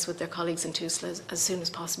actioning this with their colleagues in TUSLA as soon as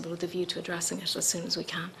possible with a view to addressing it as soon as we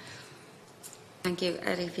can. Thank you.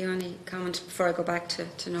 Eddie, have you any comment before I go back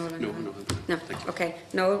to Noel? No. Okay.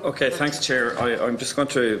 Noel? Okay, thanks, Chair. I'm just going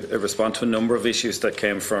to respond to a number of issues that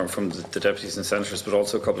came from the deputies and senators, but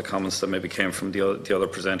also a couple of comments that maybe came from the other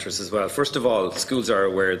presenters as well. First of all, schools are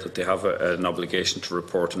aware that they have an obligation to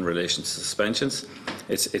report in relation to suspensions.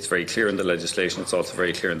 It's very clear in the legislation. It's also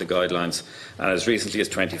very clear in the guidelines. And as recently as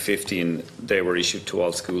 2015, they were issued to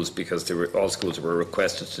all schools because all schools were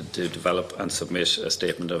requested to develop and submit a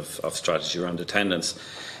statement of strategy around attendance.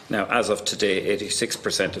 Now, as of today,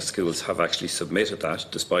 86% of schools have actually submitted that,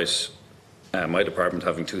 despite my department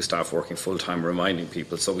having 2 staff working full-time reminding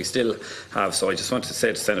people. So we still have, so I just want to say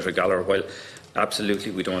to Senator Gallagher, while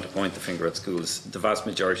absolutely we don't want to point the finger at schools, the vast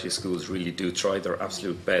majority of schools really do try their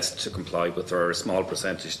absolute best to comply, but there are a small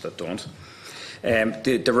percentage that don't.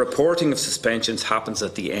 The reporting of suspensions happens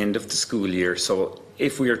at the end of the school year, so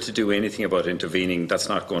if we are to do anything about intervening, that's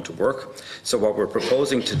not going to work. So what we're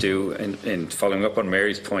proposing to do, in following up on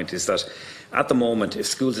Mary's point, is that at the moment, if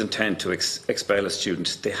schools intend to expel a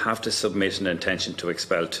student, they have to submit an intention to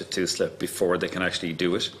expel to TUSLA before they can actually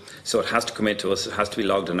do it. So it has to come into us, it has to be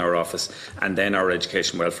logged in our office, and then our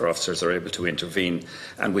education welfare officers are able to intervene.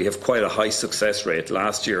 And we have quite a high success rate.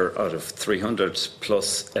 Last year, out of 300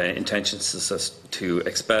 plus intentions to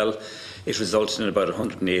expel, it resulted in about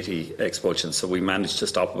 180 expulsions. So we managed to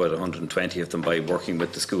stop about 120 of them by working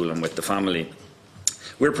with the school and with the family.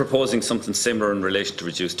 We're proposing something similar in relation to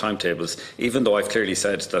reduced timetables. Even though I've clearly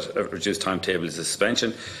said that a reduced timetable is a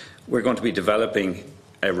suspension, we're going to be developing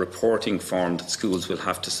a reporting form that schools will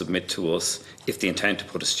have to submit to us if they intend to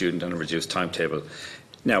put a student on a reduced timetable.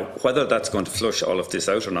 Now, whether that's going to flush all of this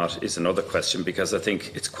out or not is another question, because I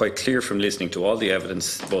think it's quite clear from listening to all the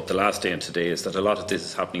evidence, both the last day and today, is that a lot of this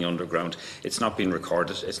is happening underground. It's not being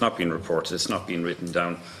recorded, it's not being reported, it's not being written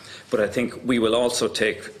down. But I think we will also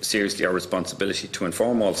take seriously our responsibility to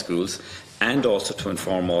inform all schools and also to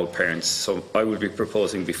inform all parents. So I will be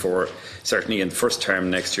proposing before, certainly in the first term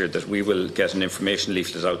next year, that we will get an information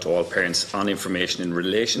leaflet out to all parents on information in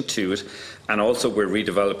relation to it. And also we're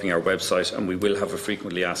redeveloping our website, and we will have a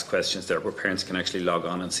frequently asked questions there where parents can actually log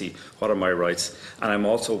on and see what are my rights. And I'm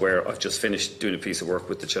also aware, I've just finished doing a piece of work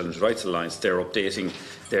with the Children's Rights Alliance. They're updating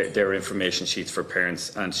their information sheets for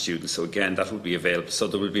parents and students. So again, that will be available. So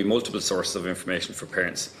there will be multiple sources of information for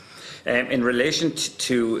parents. In relation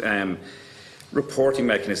to reporting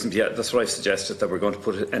mechanisms, yeah, that's what I've suggested, that we're going to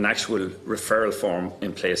put an actual referral form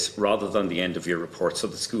in place rather than the end of year report, so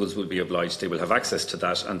the schools will be obliged, they will have access to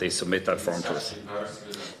that and they submit that form to us.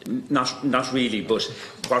 Not really, but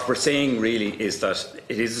what we're saying really is that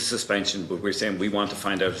it is a suspension, but we're saying we want to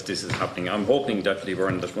find out if this is happening. I'm hoping, Deputy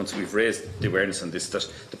Byrne, that once we've raised the awareness on this, that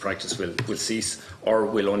the practice will cease or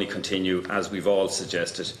will only continue, as we've all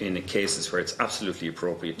suggested, in cases where it's absolutely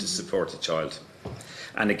appropriate to support a child.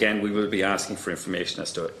 And again, we will be asking for information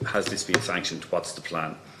as to, has this been sanctioned, what's the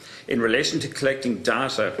plan? In relation to collecting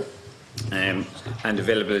data and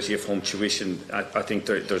availability of home tuition, I think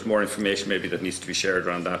there's more information maybe that needs to be shared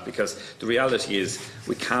around that, because the reality is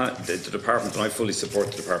we can't, the department, and I fully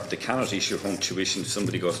support the department, they cannot issue home tuition if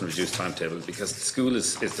somebody goes on a reduced timetable, because the school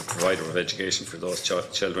is the provider of education for those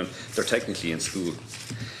children. They're technically in school.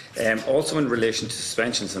 Also in relation to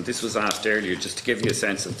suspensions, and this was asked earlier, just to give you a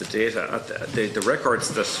sense of the data, the records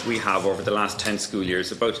that we have over the last 10 school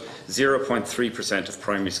years, about 0.3% of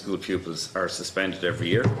primary school pupils are suspended every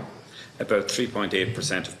year. About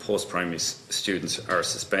 3.8% of post-primary students are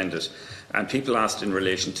suspended. And people asked in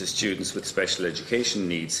relation to students with special education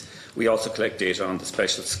needs. We also collect data on the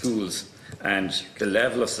special schools, and the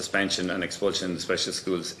level of suspension and expulsion in the special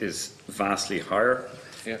schools is vastly higher.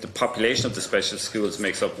 Yeah. The population of the special schools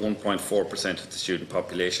makes up 1.4% of the student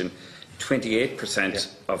population.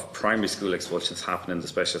 28% of primary school expulsions happen in the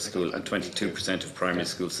special school, and 22% of primary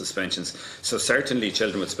school suspensions. So certainly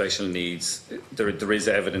children with special needs, there is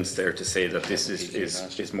evidence there to say that this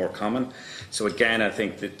is more common. So again, I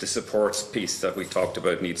think that the supports piece that we talked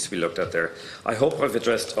about needs to be looked at there. I hope I've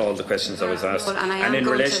addressed all the questions I was asked. Well, and in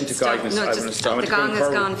relation to guidance, the gong has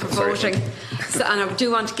gone for voting. So, and I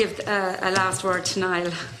do want to give a last word to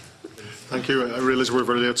Niall. Thank you. I realise we're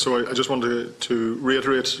very late, so I just wanted to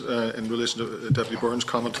reiterate in relation to Deputy Byrne's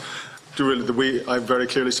comment. I've very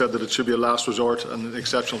clearly said that it should be a last resort and in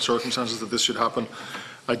exceptional circumstances that this should happen.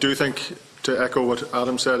 I do think, to echo what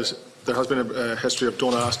Adam said, there has been a history of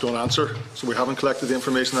don't ask, don't answer, so we haven't collected the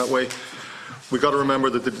information that way. We've got to remember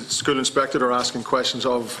that the school inspector are asking questions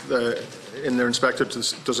of, in their inspector,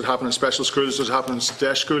 does it happen in special schools, does it happen in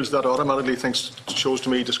DESH schools? That automatically shows to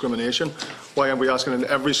me discrimination. Why aren't we asking in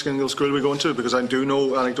every single school we go into? Because I do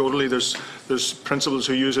know anecdotally there's principals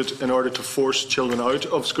who use it in order to force children out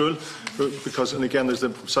of school, because, and again, there's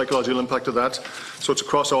the psychological impact of that. So it's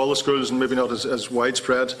across all the schools and maybe not as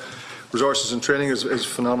widespread. Resources and training is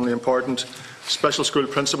phenomenally important. Special school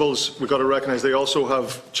principals, we've got to recognise they also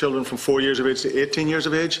have children from 4 years of age to 18 years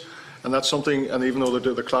of age, and that's something, and even though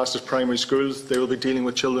they're classed as primary schools, they will be dealing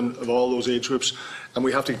with children of all those age groups, and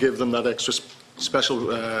we have to give them that extra special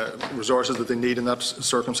resources that they need in that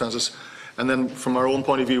circumstances. And then from our own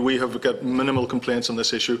point of view, we have got minimal complaints on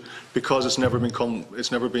this issue because it's never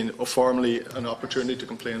been formally an opportunity to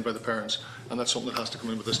complain by the parents, and that's something that has to come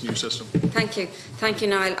in with this new system. Thank you,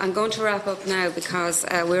 Niall. I'm going to wrap up now because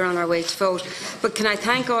we're on our way to vote. But can I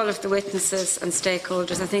thank all of the witnesses and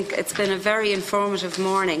stakeholders? I think it's been a very informative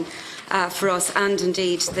morning for us, and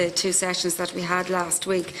indeed the two sessions that we had last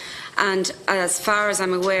week. And as far as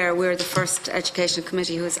I'm aware, we're the first Education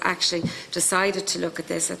Committee who has actually decided to look at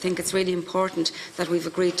this. I think it's really important that we've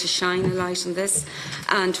agreed to shine a light on this.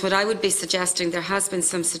 And what I would be suggesting, there has been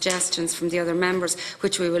some suggestions from the other members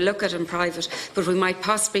which we will look at in private, but we might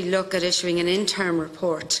possibly look at issuing an interim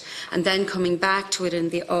report and then coming back to it in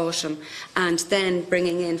the autumn and then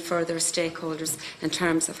bringing in further stakeholders in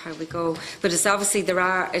terms of how we go. But it's obvious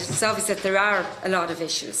that there are a lot of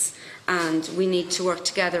issues, and we need to work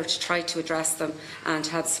together to try to address them and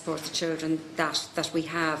help support the children that we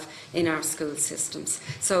have in our school systems.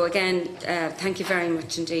 So again, thank you very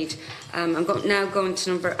much indeed. I'm now going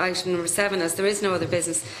to item number 7. As there is no other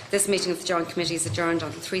business, this meeting of the Joint Committee is adjourned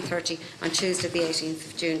until 3:30 on Tuesday the 18th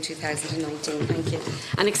of June 2019. Thank you.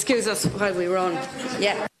 And excuse us while we run.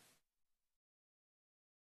 Yeah.